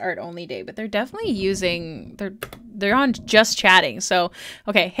voice art only day, but they're definitely using they're on just chatting. So,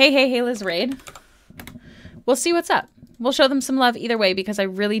 okay. Hey, Hailiiz raid. We'll see what's up. We'll show them some love either way because I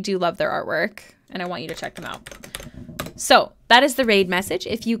really do love their artwork and I want you to check them out. So that is the raid message.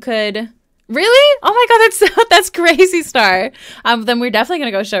 If you could... Really? Oh my God, that's crazy, Star. Then we're definitely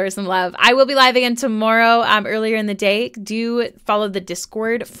going to go show her some love. I will be live again tomorrow earlier in the day. Do follow the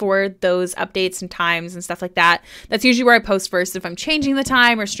Discord for those updates and times and stuff like that. That's usually where I post first if I'm changing the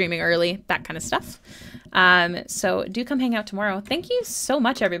time or streaming early, that kind of stuff. So do come hang out tomorrow. Thank you so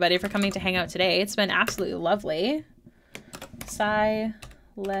much, everybody, for coming to hang out today. It's been absolutely lovely. Sigh,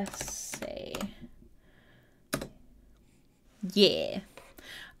 let's say. Yeah.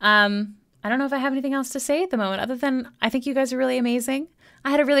 I don't know if I have anything else to say at the moment other than I think you guys are really amazing.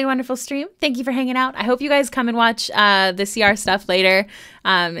 I had a really wonderful stream. Thank you for hanging out. I hope you guys come and watch the CR stuff later.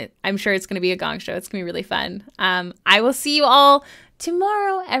 I'm sure it's going to be a gong show. It's going to be really fun. I will see you all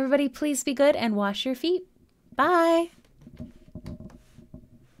tomorrow. Everybody, please be good and wash your feet. Bye.